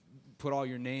put all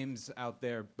your names out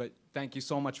there, but thank you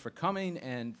so much for coming,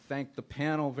 and thank the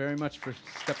panel very much for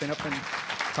stepping up and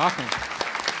talking.